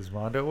performances,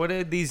 Mondo? What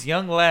are these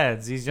young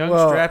lads, these young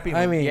Well, strapping,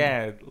 I mean,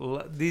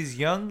 these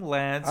young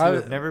lads who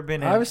have never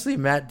been in. obviously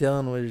Matt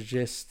Dillon was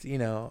just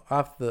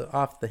off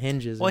the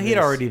hinges. Well, in he'd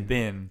this. already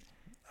been.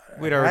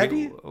 We'd Had already.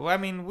 he? Well, I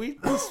mean, we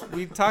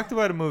talked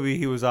about a movie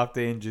he was off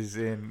the hinges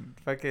in.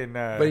 Fucking.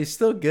 But he's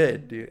still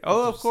good, dude.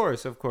 Oh, of Just-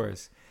 course, of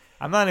course.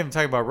 I'm not even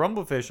talking about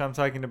Rumblefish. I'm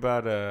talking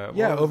about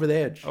Yeah, Over the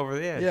Edge. Over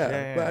the Edge. Yeah,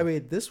 Yeah, but I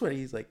mean, this one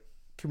he's like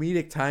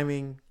comedic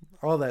timing,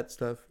 all that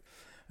stuff.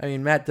 I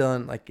mean, Matt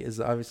Dillon like is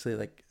obviously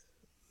like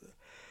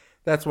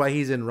that's why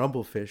he's in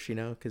Rumblefish,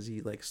 because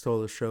he like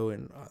stole the show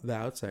in The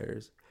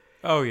Outsiders,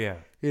 oh yeah.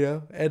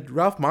 And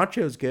Ralph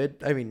Macchio's good.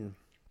 I mean,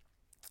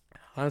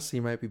 honestly,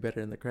 he might be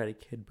better in The Karate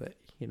Kid, but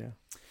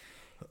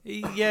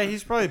Yeah,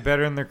 he's probably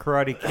better in the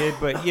Karate Kid,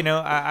 but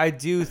I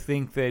do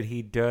think that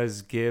he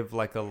does give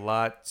like a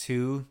lot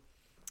to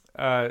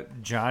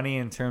Johnny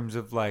in terms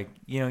of like,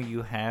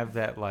 you have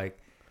that like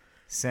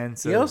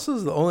sense He of. also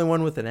is the only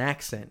one with an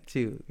accent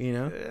too, you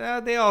know.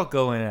 They all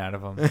go in and out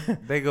of them.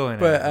 They go in.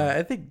 But and out of them.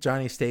 I think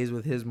Johnny stays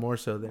with his more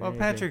so than Well, anything.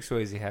 Patrick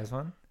Swayze has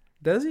one.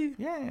 Does he?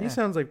 Yeah. He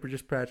sounds like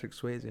just Patrick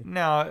Swayze.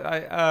 No,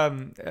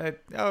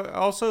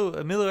 also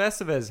Emilio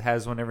Estevez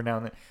has one every now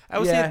and then. I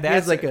would say he has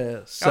that's like a I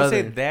would say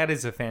southern. that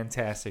is a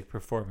fantastic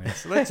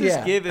performance. Let's just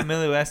Yeah. give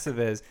Emilio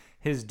Estevez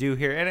his due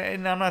here,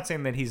 and I'm not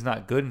saying that he's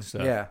not good and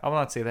stuff. Yeah. I will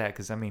not say that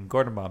because I mean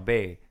Gordon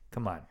Bombay.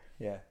 Come on,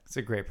 Yeah, it's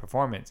a great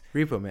performance.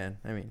 Repo Man.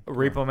 I mean,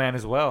 Repo Man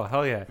as well.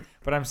 Hell yeah.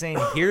 But I'm saying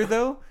here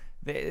though,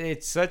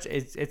 it's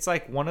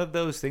like one of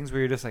those things where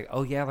you're just like,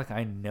 oh yeah, like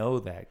I know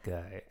that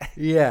guy.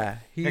 Yeah,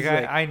 he's Like,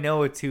 like, I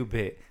know a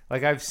 2-bit.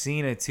 Like I've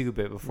seen a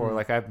 2-bit before.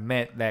 Like I've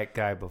met that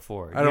guy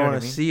before. I don't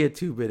want to see a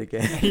 2-bit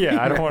again.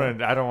 Yeah, I don't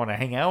want to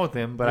hang out with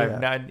him, but Yeah.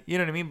 I've not. You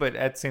know what I mean? But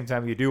at the same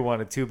time, you do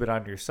want a 2-bit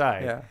on your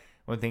side Yeah.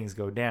 when things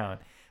go down.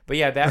 But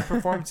yeah, that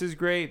performance is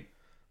great.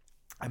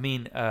 I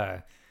mean,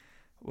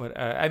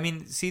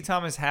 C.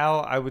 Thomas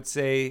Howell, I would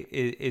say,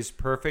 is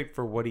perfect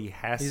for what he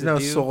has He's to no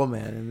do. Soul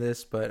Man in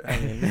this, but I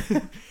mean,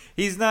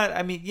 He's not.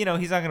 I mean, he's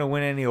not going to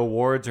win any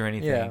awards or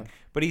anything. Yeah.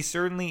 But he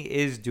certainly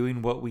is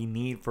doing what we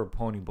need for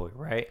Ponyboy,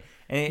 right?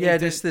 And yeah,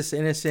 just this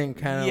innocent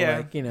kind of Yeah,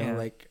 like, you know, yeah.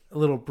 like a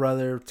little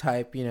brother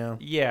type, you know.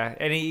 Yeah,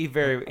 and he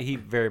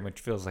very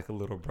much feels like a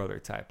little brother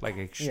type, like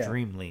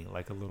extremely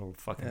like a little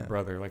fucking Yeah.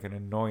 brother, like an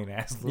annoying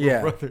ass little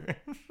Yeah. brother.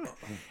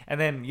 And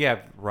then you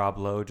have Rob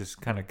Lowe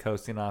just kind of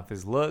coasting off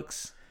his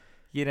looks,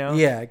 you know.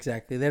 Yeah,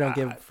 exactly. They don't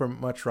give for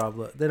much Rob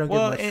Lowe. They don't give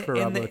much for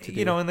Rob Lowe to do.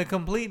 You know, in the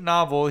complete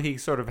novel, he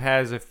sort of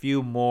has a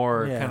few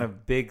more Yeah. kind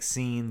of big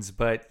scenes,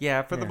 but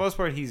yeah, for the Yeah. most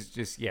part, he's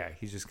just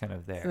kind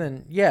of there.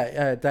 And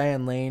then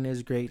Diane Lane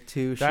is great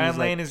too. Diane She's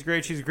Lane like, is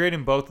great. She's great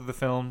in both of the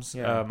films.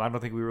 Yeah. I don't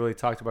think we really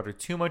talked about her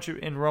too much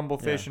in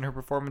Rumblefish Yeah. and her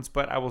performance,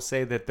 but I will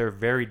say that they're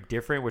very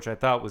different, which I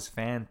thought was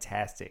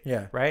fantastic.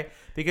 Yeah. Right?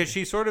 Because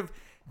she sort of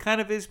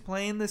kind of is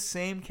playing the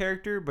same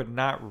character, but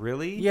not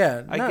really.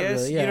 Yeah, I not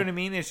guess. really, You yeah. know what I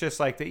mean? It's just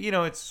like the,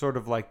 it's sort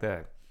of like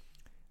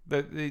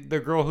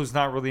the girl who's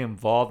not really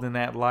involved in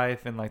that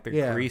life and like the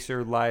Yeah.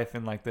 greaser life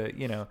and like the,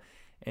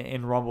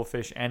 in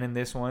Rumblefish and in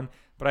this one.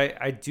 But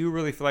I do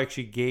really feel like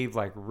she gave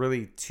like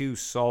really two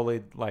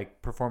solid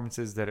like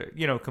performances that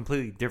are,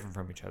 completely different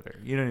from each other.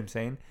 You know what I'm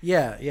saying?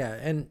 yeah,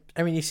 and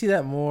I mean you see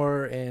that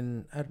more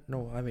in I don't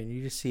know. I mean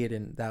you just see it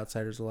in The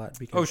Outsiders a lot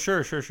because Oh, sure.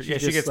 Yeah, she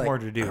just, gets like, more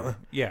to do.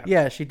 Yeah.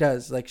 yeah, she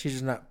does. Like she's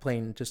just not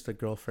playing just a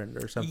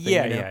girlfriend or something.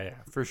 Yeah, you know? yeah,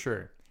 for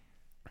sure.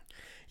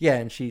 Yeah,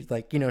 and she's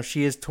like,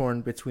 she is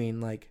torn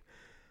between like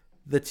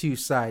the two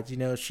sides.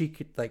 She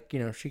could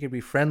she could be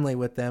friendly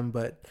with them,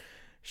 but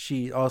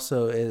she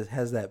also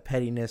has that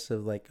pettiness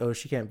of like, oh,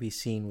 she can't be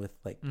seen with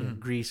like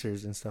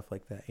greasers and stuff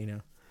like that,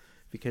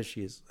 because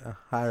she's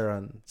higher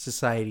on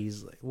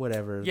society's like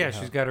whatever. Yeah,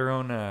 she's got her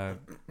own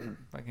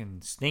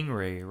fucking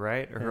Stingray,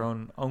 right? Or her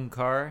own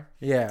car.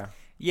 Yeah.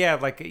 Yeah,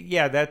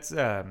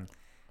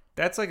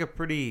 that's like a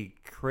pretty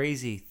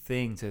crazy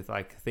thing to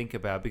like think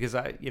about because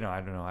I don't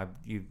know, I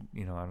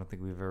don't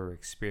think we've ever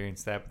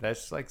experienced that, but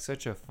that's just like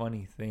such a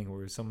funny thing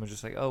where someone's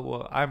just like, oh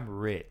well, I'm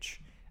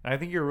rich and I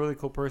think you're a really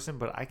cool person,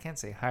 but I can't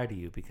say hi to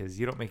you because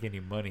you don't make any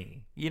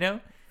money.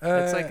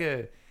 It's like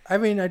a. I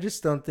mean, I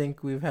just don't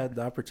think we've had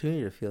the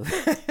opportunity to feel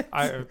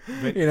that.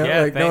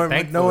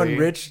 Yeah, no one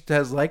rich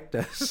has liked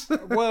us.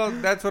 Well,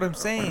 that's what I'm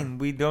saying.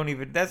 We don't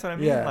even. That's what I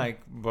mean. Yeah.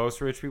 Like most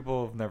rich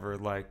people have never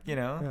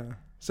Yeah.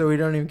 So we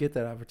don't even get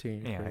that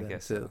opportunity. Yeah, for I them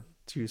guess to so.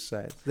 choose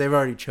sides. They've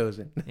already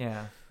chosen.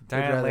 Yeah. They'd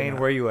rather Diane Lane,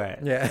 not. where you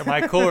at? Yeah. Am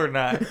I cool or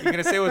not? You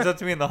gonna say what's up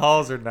to me in the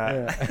halls or not?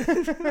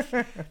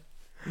 Yeah.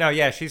 No,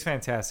 yeah, she's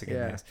fantastic in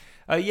Yeah.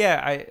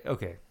 this.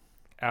 Okay.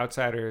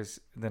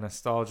 Outsiders, the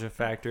nostalgia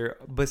factor.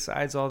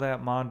 Besides all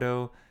that,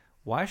 Mondo,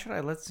 why should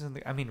I listen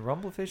to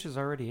Rumblefish is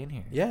already in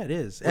here. Yeah, it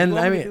is. What do And you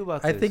want I me to mean, do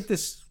about I this? think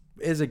this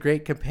is a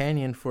great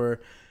companion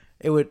for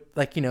it would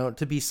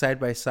to be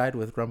side by side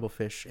with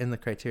Rumblefish in the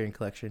Criterion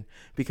Collection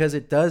because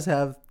it does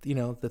have,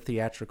 the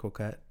theatrical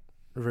cut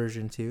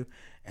version too.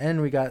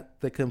 And we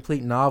got the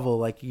complete novel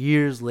like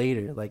years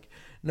later. Like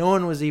no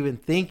one was even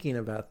thinking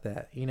about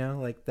that,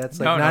 like that's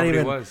like No, not nobody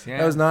even was, yeah.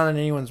 that was not on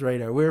anyone's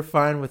radar. We were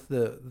fine with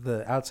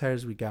the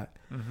Outsiders we got.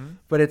 Mm-hmm.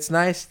 But it's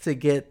nice to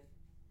get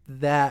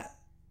that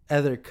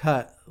other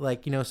cut,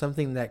 like,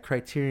 something that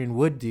Criterion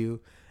would do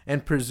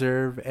and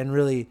preserve and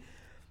really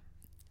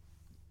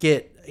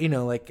get,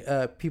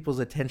 people's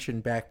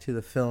attention back to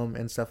the film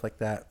and stuff like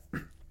that.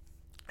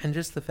 And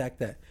just the fact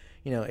that,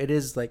 it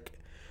is like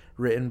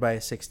written by a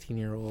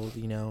 16-year-old,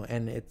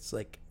 and it's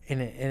like,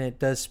 and it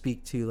does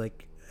speak to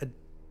like a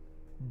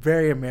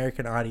very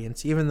American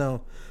audience, even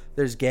though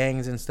there's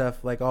gangs and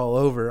stuff like all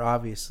over,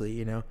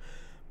 obviously,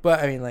 But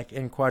I mean, like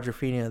in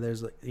Quadrophenia,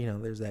 there's like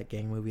there's that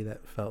gang movie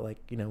that felt like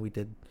we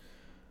did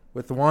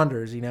with The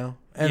Wanderers, and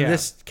Yeah.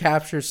 this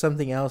captures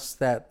something else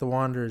that The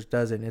Wanderers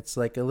doesn't. It's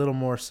like a little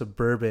more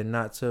suburban,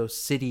 not so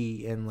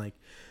city and like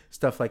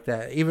stuff like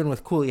that. Even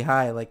with Cooley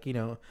High, like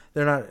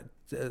they're not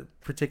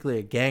particularly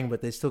a gang,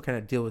 but they still kind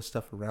of deal with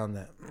stuff around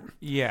that.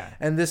 Yeah.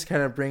 And this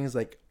kind of brings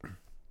like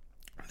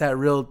that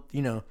real,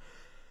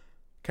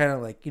 kind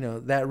of like,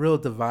 that real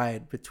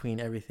divide between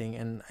everything.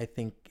 And I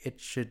think it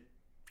should,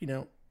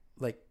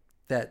 like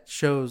that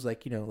shows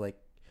like, like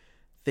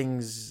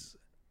things,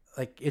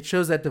 like it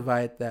shows that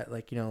divide that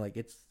like, like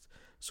it's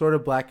sort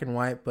of black and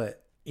white,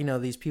 but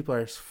these people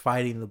are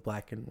fighting the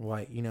black and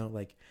white,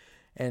 like,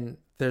 and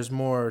there's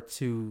more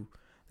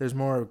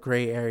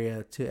gray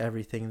area to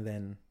everything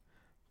than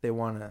they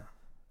want to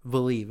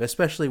believe,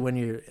 especially when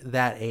you're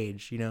that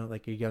age,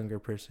 like a younger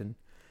person.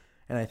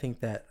 And I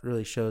think that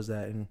really shows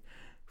that. And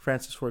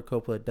Francis Ford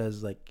Coppola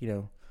does, like,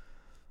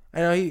 I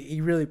know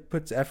he really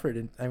puts effort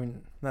in. I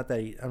mean, not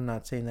that I'm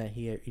not saying that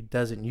he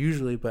doesn't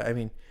usually, but I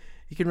mean,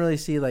 you can really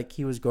see like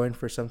he was going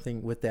for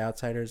something with The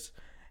Outsiders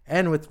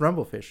and with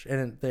Rumblefish,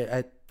 and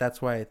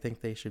that's why I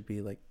think they should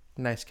be like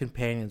nice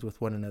companions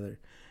with one another.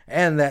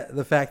 And that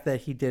the fact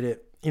that he did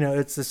it,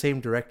 it's the same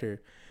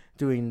director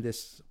doing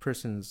this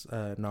person's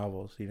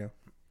novels,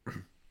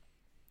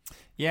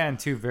 Yeah, in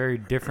two very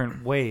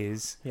different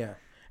ways. Yeah,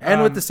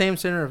 and with the same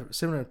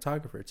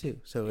cinematographer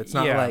too. So it's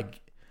not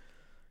like,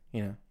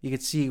 you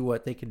could see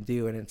what they can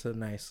do, and it's a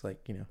nice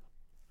like,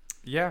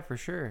 Yeah, for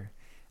sure.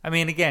 I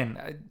mean,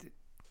 again,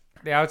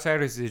 The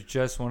Outsiders is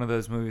just one of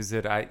those movies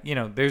that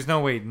there's no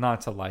way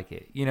not to like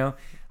it.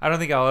 I don't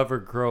think I'll ever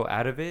grow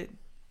out of it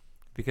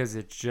because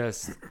it's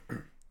just,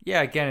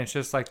 again, it's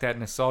just like that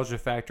nostalgia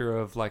factor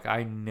of like,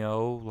 I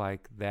know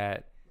like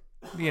that,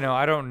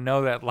 I don't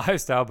know that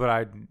lifestyle,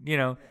 but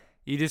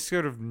you just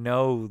sort of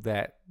know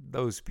that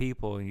those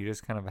people, and you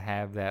just kind of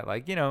have that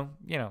like, I don't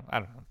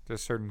know,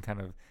 there's certain kind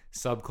of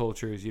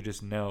subcultures, you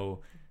just know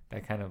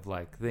that kind of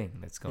like thing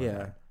that's going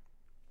on.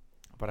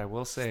 But I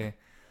will say,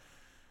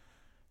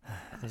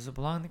 does it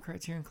belong in the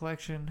Criterion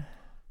Collection?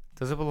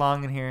 Does it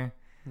belong in here?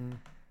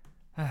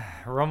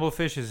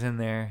 Rumblefish is in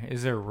there.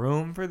 Is there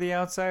room for The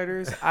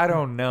Outsiders? I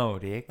don't know,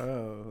 Dick.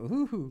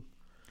 Oh.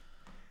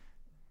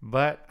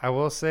 But I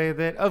will say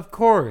that, of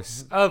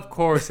course,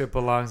 it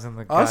belongs in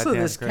the also,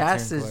 goddamn this Criterion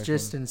cast is Collection.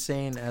 just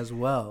insane as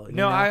well.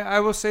 No, I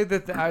will say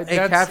that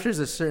it captures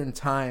a certain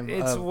time of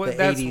the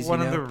that's 80s.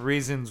 One of the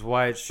reasons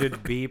why it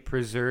should be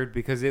preserved,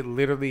 because it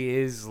literally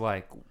is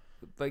like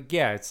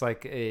it's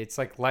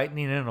like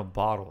lightning in a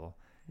bottle.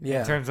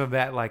 Yeah. In terms of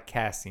that like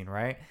casting,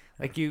 right?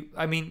 Like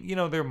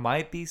there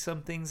might be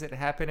some things that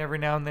happen every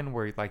now and then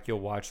where like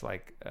you'll watch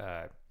like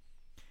I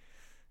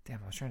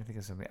was trying to think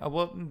of something.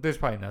 Well, there's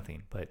probably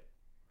nothing, but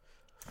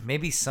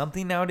maybe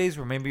something nowadays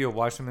where maybe you'll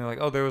watch something like,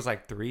 oh, there was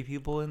like 3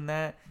 people in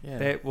that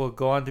that will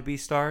go on to be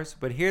stars,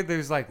 but here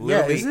there's like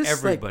literally is this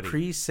everybody. Like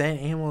pre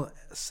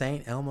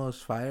St.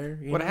 Elmo's Fire?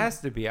 It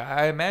has to be.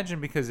 I imagine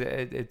because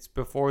it's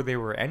before they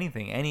were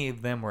anything. Any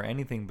of them were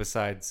anything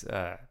besides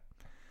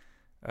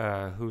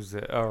who's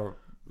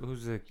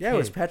the kid?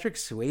 Was Patrick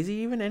Swayze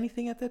even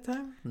anything at that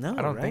time? No,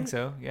 I don't think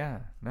so. Yeah,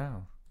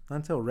 no.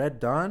 Until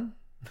Red Dawn.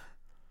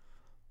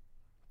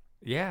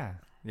 Yeah,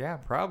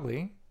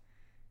 probably.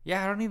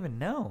 Yeah, I don't even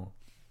know.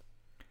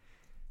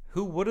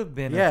 Who would have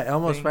been? Yeah, St.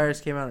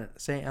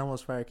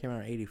 Elmo's Fire came out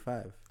in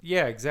 85.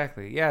 Yeah,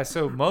 exactly. Yeah,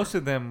 so most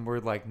of them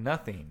were like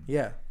nothing.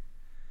 Yeah.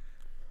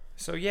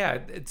 So yeah,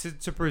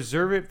 to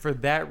preserve it for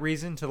that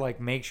reason, to like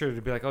make sure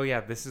to be like, oh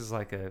yeah, this is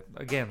like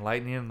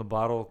lightning in the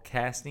bottle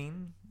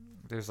casting.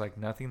 There's like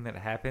nothing that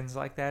happens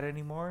like that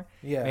anymore.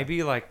 Yeah.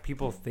 Maybe like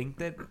people think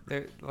that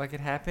like it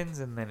happens,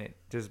 and then it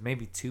just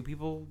maybe 2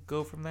 people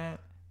go from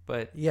that.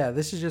 But yeah,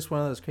 this is just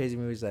one of those crazy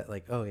movies that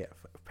like, oh yeah,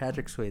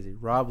 Patrick Swayze,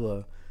 Rob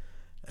Lowe,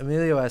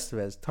 Emilio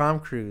Estevez, Tom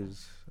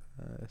Cruise,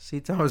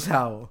 C. Thomas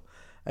Howell.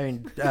 I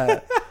mean,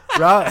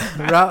 Ralph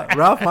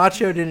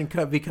Macchio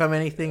didn't become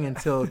anything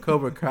until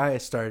Cobra Kai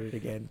started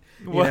again.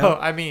 Well,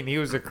 I mean, he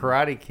was a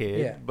Karate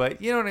Kid,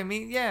 but you know what I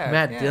mean? Yeah.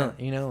 Matt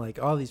Dillon,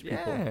 like all these people.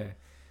 Yeah.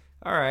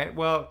 All right.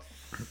 Well,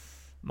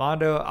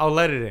 Mondo, I'll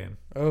let it in.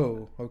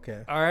 Oh,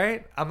 okay. All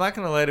right. I'm not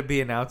going to let it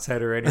be an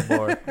outsider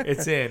anymore.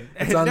 It's in.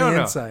 It's on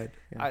the inside.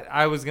 Yeah.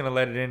 I was going to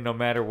let it in no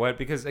matter what,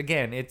 because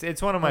again,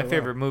 it's one of my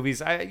favorite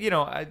movies. I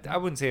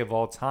wouldn't say of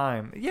all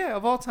time. Yeah,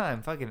 of all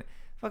time. Fucking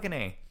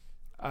A.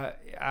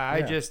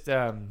 Just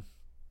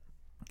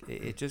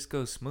it just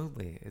goes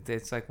smoothly.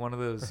 It's like one of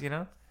those,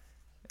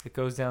 it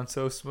goes down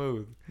so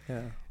smooth.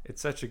 Yeah.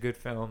 It's such a good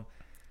film.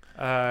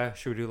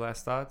 Should we do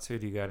last thoughts, or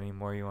do you got any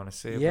more you want to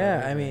say?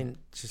 Yeah, I mean,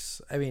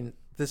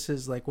 this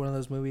is like one of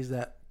those movies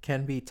that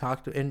can be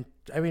talked, and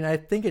I mean, I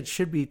think it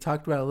should be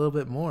talked about a little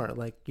bit more,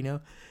 like,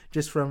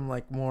 just from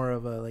like more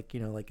of a like,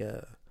 like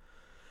an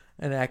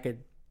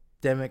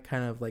academic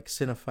kind of like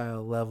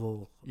cinephile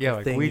level. Yeah,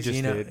 like things, we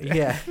just did.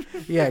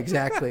 Yeah,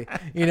 exactly.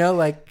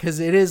 Like, because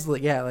it is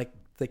like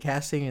the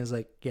casting is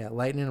like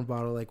lightning in a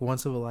bottle, like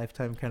once of a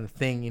lifetime kind of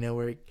thing,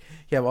 where you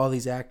have all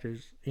these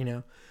actors,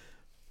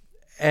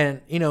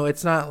 and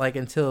it's not like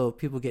until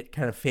people get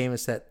kind of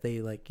famous that they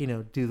like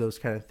do those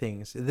kind of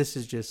things. This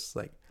is just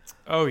like,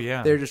 oh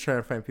yeah, they're just trying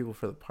to find people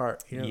for the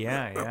part.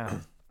 Yeah.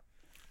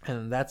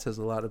 And that says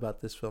a lot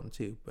about this film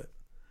too. But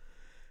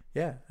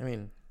yeah, I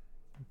mean,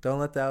 don't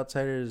let the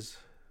outsiders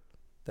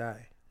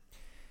die.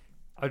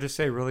 I'll just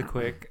say really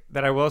quick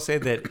that I will say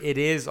that it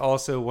is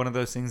also one of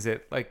those things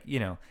that, like,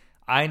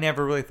 I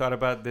never really thought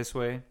about it this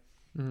way,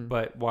 Mhm.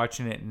 but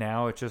watching it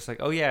now, it's just like,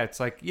 oh yeah, it's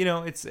like, you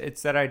know, it's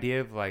that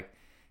idea of like,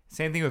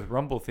 same thing with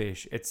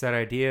Rumblefish. It's that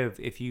idea of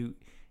if you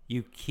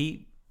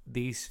keep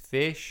these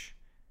fish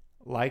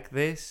like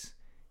this,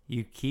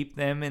 you keep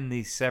them in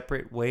these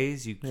separate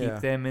ways, you keep Yeah.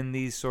 them in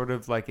these sort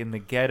of like in the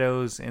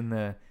ghettos, in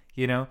the,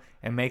 you know,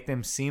 and make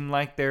them seem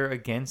like they're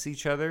against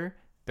each other,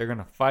 they're going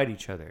to fight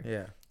each other.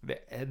 Yeah.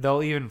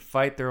 They'll even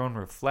fight their own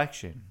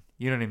reflection.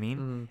 You know what I mean?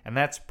 Mhm. And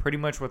that's pretty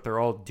much what they're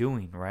all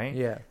doing, right?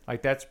 Yeah.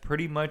 Like that's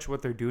pretty much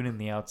what they're doing in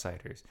The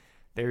Outsiders.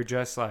 They're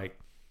just like,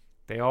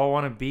 they all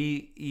want to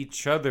be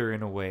each other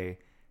in a way,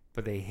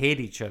 but they hate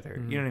each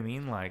other. You know what I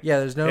mean? Like, Yeah,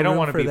 there's no they don't room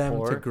wanna for be them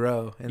poor. to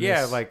grow. In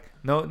yeah, this. like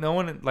no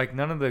one, like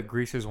none of the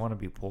greasers want to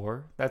be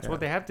poor. That's what Yeah.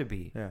 they have to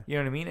be. Yeah. You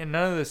know what I mean? And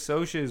none of the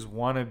socias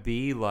want to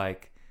be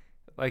like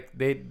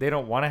they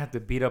don't want to have to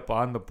beat up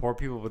on the poor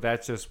people, but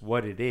that's just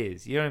what it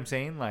is. You know what I'm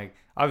saying? Like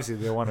obviously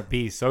they want to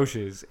be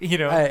socias. You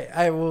know?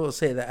 I will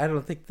say that I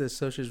don't think the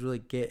socials really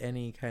get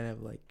any kind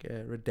of like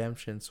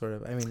redemption sort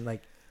of. I mean,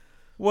 like,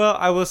 Well,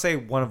 I will say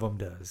one of them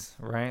does,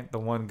 right? The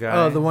one guy.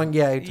 oh, the one,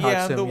 yeah, who talks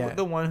Yeah, to the him, yeah.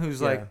 the one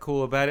who's Yeah. like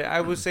cool about it.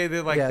 I would say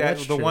that like Yeah, that.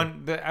 that's The true.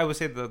 one that I would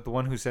say the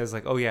one who says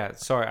like, "Oh yeah,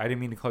 sorry, I didn't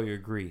mean to call you a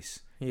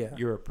grease. Yeah.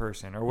 You're a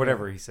person," or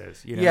whatever he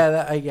says. You know?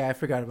 Yeah, I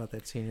forgot about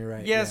that scene. You're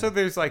right. Yeah, so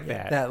there's like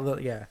yeah, that. that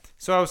little, yeah.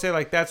 So I would say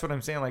like that's what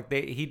I'm saying. Like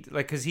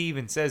because he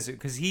even says it,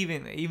 because he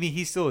even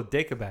he's still a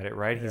dick about it,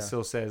 right? He Yeah.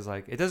 still says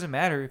like it doesn't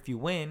matter if you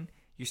win,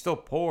 you're still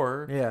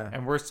poor. Yeah.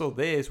 and we're still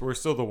we're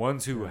still the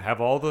ones who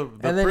have all the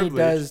And then privilege. he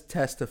does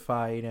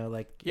testify, you know,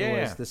 like,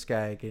 Yeah, was yeah. this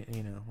guy,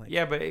 you know, like,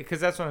 Yeah, but because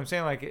that's what I'm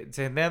saying. Like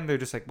to them, they're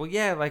just like, well,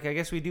 yeah, like I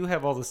guess we do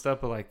have all this stuff,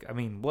 but like, I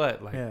mean,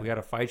 what? Like Yeah. we got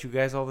to fight you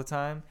guys all the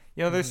time.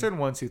 You know, there's certain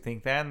ones who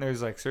think that, and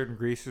there's like certain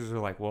greasers who are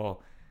like,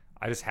 well,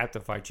 I just have to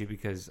fight you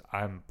because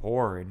I'm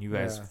poor and you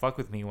guys Yeah. fuck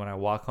with me when I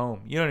walk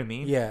home. You know what I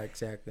mean? yeah,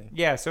 exactly.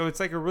 Yeah. So it's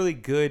like a really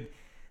good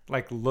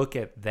like look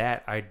at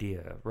that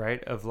idea,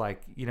 right? Of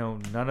like, you know,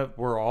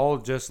 we're all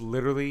just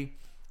literally.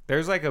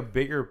 There's like a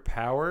bigger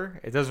power.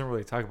 It doesn't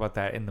really talk about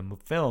that in the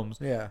films.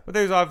 Yeah. But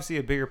there's obviously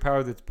a bigger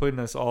power that's putting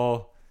us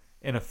all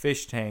in a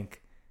fish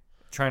tank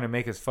trying to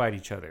make us fight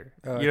each other.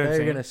 Oh, You know what I'm you're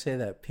saying? gonna say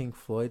that Pink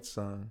Floyd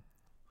song.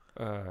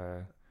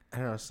 I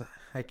don't know.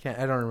 I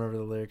don't remember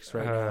the lyrics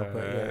right now,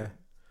 but yeah,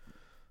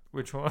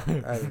 Which one?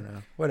 I don't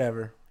know.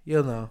 Whatever.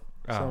 You'll know.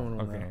 Oh, Someone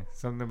will okay. know.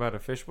 Something about a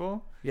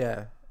fishbowl?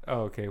 Yeah.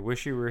 Oh, okay.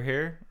 Wish you were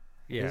here?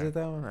 Yeah. Is it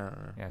that one? I don't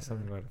know. Yeah,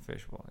 something about a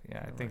fishbowl.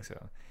 Yeah, I think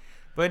so.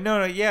 But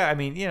no, yeah, I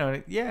mean, you know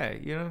what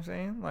I'm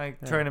saying? Like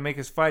Yeah. trying to make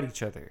us fight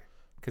each other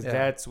because Yeah.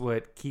 that's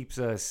what keeps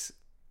us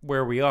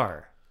where we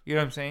are. You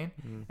know what I'm saying?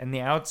 Mhm. And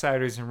the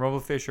Outsiders and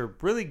Rumblefish are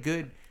really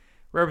good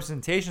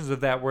representations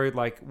of that. Where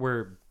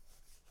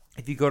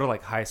if you go to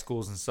like high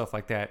schools and stuff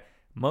like that,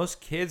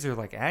 most kids are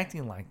like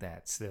acting like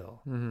that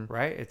still,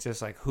 right? It's just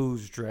like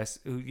who's dressed,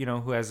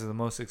 who has the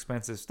most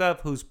expensive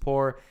stuff, who's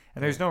poor,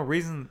 and there's no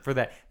reason for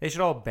that. They should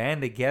all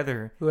band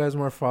together. Who has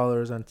more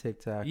followers on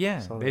TikTok?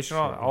 Yeah, All they that should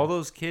all shit, all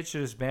those kids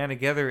should just band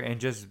together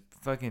and just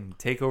fucking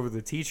take over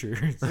the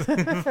teachers.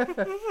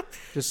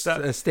 Just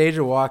Stop. a stage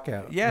a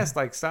walkout. Yes,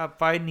 like stop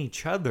fighting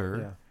each other.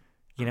 Yeah.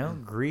 You know,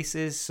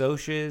 Greases,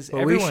 Socias,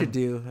 What everyone we should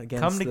do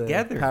against come the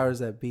together. powers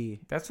that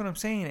be. That's what I'm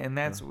saying, and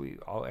that's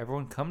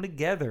everyone come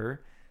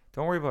together.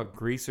 Don't worry about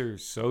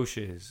greasers,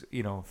 socias,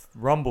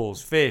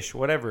 rumbles, fish,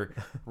 whatever,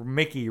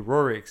 Mickey,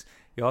 Rorix.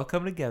 You all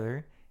come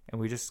together,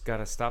 and we just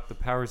gotta stop the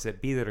powers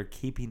that be that are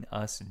keeping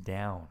us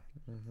down.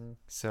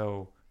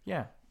 So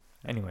yeah.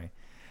 Anyway,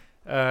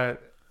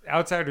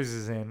 Outsiders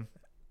is in.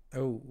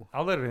 Oh,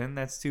 I'll let it in.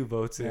 That's 2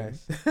 votes in.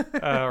 nice.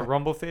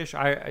 Rumblefish.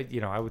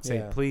 I would say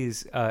Yeah.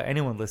 please,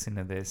 anyone listening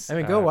to this. I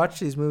mean, go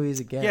watch these movies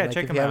again. yeah, like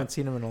check if them you out. haven't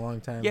seen them in a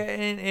long time. Yeah,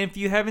 and if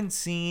you haven't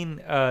seen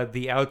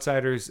The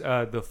Outsiders,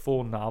 the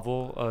full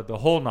novel, the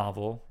whole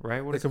novel,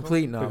 right? What The is it called?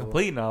 complete novel. The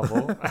complete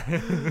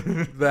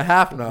novel. The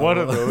half novel. One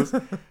of those.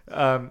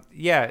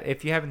 Yeah,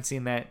 if you haven't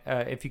seen that,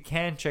 if you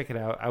can check it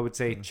out, I would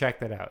say check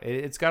that out.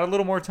 It's got a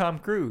little more Tom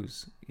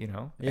Cruise,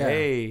 Yeah.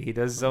 Hey, he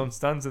does his own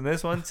stunts in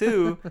this one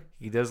too.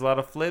 He does a lot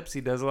of flips. He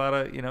does a lot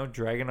of,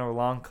 dragging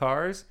along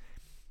cars.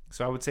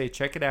 So I would say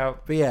check it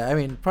out. But yeah, I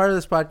mean, part of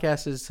this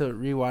podcast is to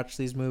rewatch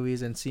these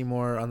movies and see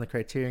more on the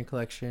Criterion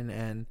Collection.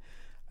 And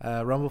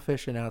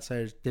Rumblefish and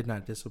Outsiders did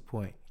not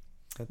disappoint.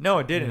 No,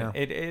 it didn't.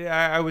 You know.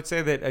 I would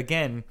say that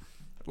again,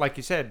 like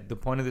you said, the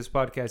point of this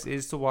podcast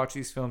is to watch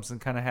these films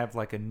and kind of have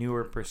like a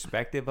newer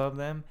perspective of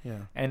them. Yeah.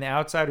 And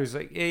Outsiders,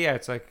 like, yeah,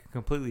 it's like a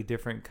completely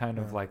different kind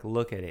of like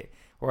look at it.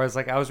 Whereas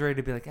like I was ready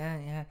to be like,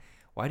 yeah,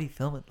 why do you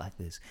film it like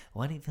this?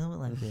 Why do you film it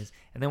like this?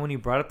 And then when you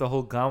brought up the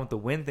whole Gone with the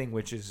Wind thing,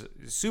 which is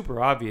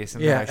super obvious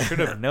and that I should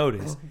have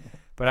noticed,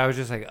 but I was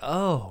just like,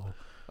 oh,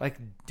 like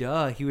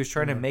duh, he was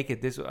trying to make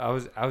it this. I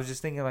was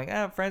just thinking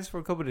like, Friends for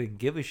a Couple didn't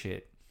give a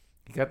shit.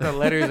 He got the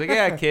letter. He's like,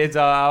 yeah, kids,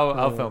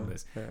 I'll film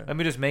this. Let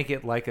me just make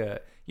it like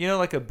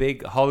like a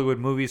big Hollywood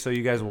movie, so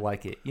you guys will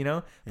like it,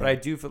 But I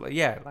do feel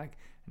like, like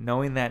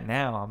knowing that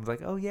now, I'm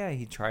like, oh yeah,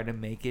 he tried to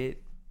make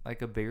it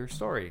like a bigger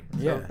story. So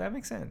Yeah. that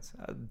makes sense.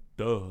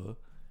 Duh.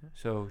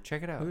 So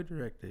check it out. Who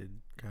directed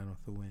Gone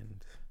with the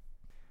Wind?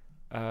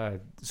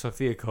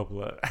 Sofia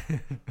Coppola.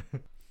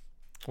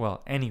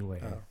 Well,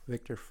 anyway. Oh,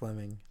 Victor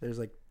Fleming. There's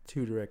like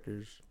 2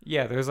 directors.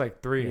 Yeah, there's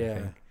like 3, I Yeah.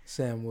 think.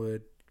 Sam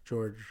Wood,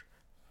 George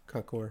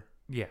Cukor.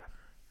 Yeah.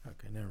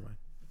 Okay, never mind.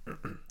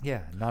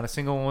 Yeah, not a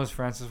single one was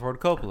Francis Ford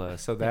Coppola,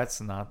 so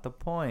that's not the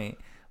point.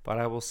 But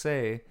I will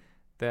say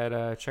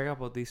that check out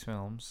both these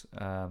films,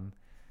 and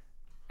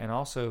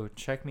also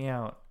check me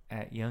out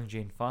at Young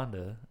Jane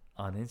Fonda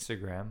on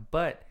Instagram.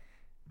 But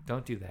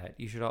don't do that.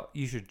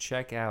 You should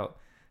check out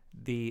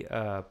the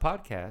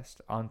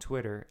podcast on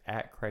Twitter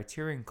at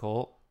Criterion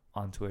Cult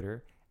on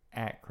Twitter,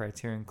 at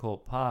Criterion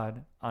Cult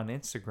Pod on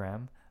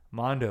Instagram.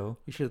 Mondo.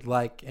 You should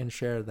like and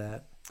share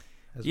that.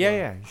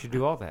 Yeah, you should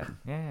do all that.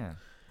 Yeah.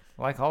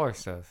 Like all our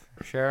stuff.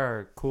 Share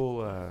our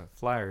cool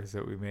flyers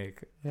that we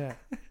make. Yeah.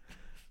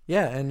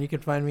 Yeah, and you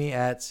can find me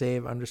at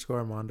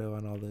save_Mondo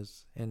on all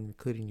those,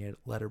 including your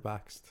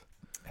Letterboxd.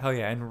 Hell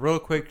yeah. And real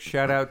quick,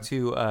 shout out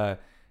to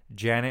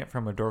Janet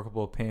from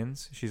Adorkable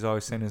Pins. She's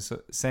always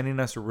sending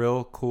us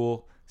real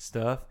cool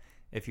stuff.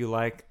 If you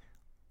like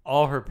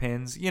all her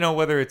pins,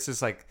 whether it's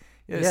just like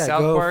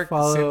South Park,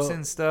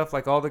 Simpsons stuff,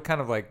 like all the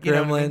kind of like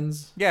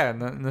Gremlins.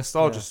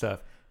 Nostalgia stuff.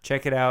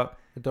 Check it out.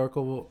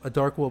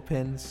 Adorkable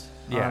Pins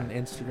on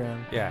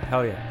Instagram. Yeah,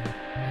 hell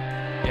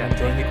yeah. Yeah,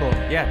 join the cult.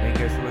 Yeah, thank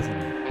you guys for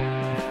listening.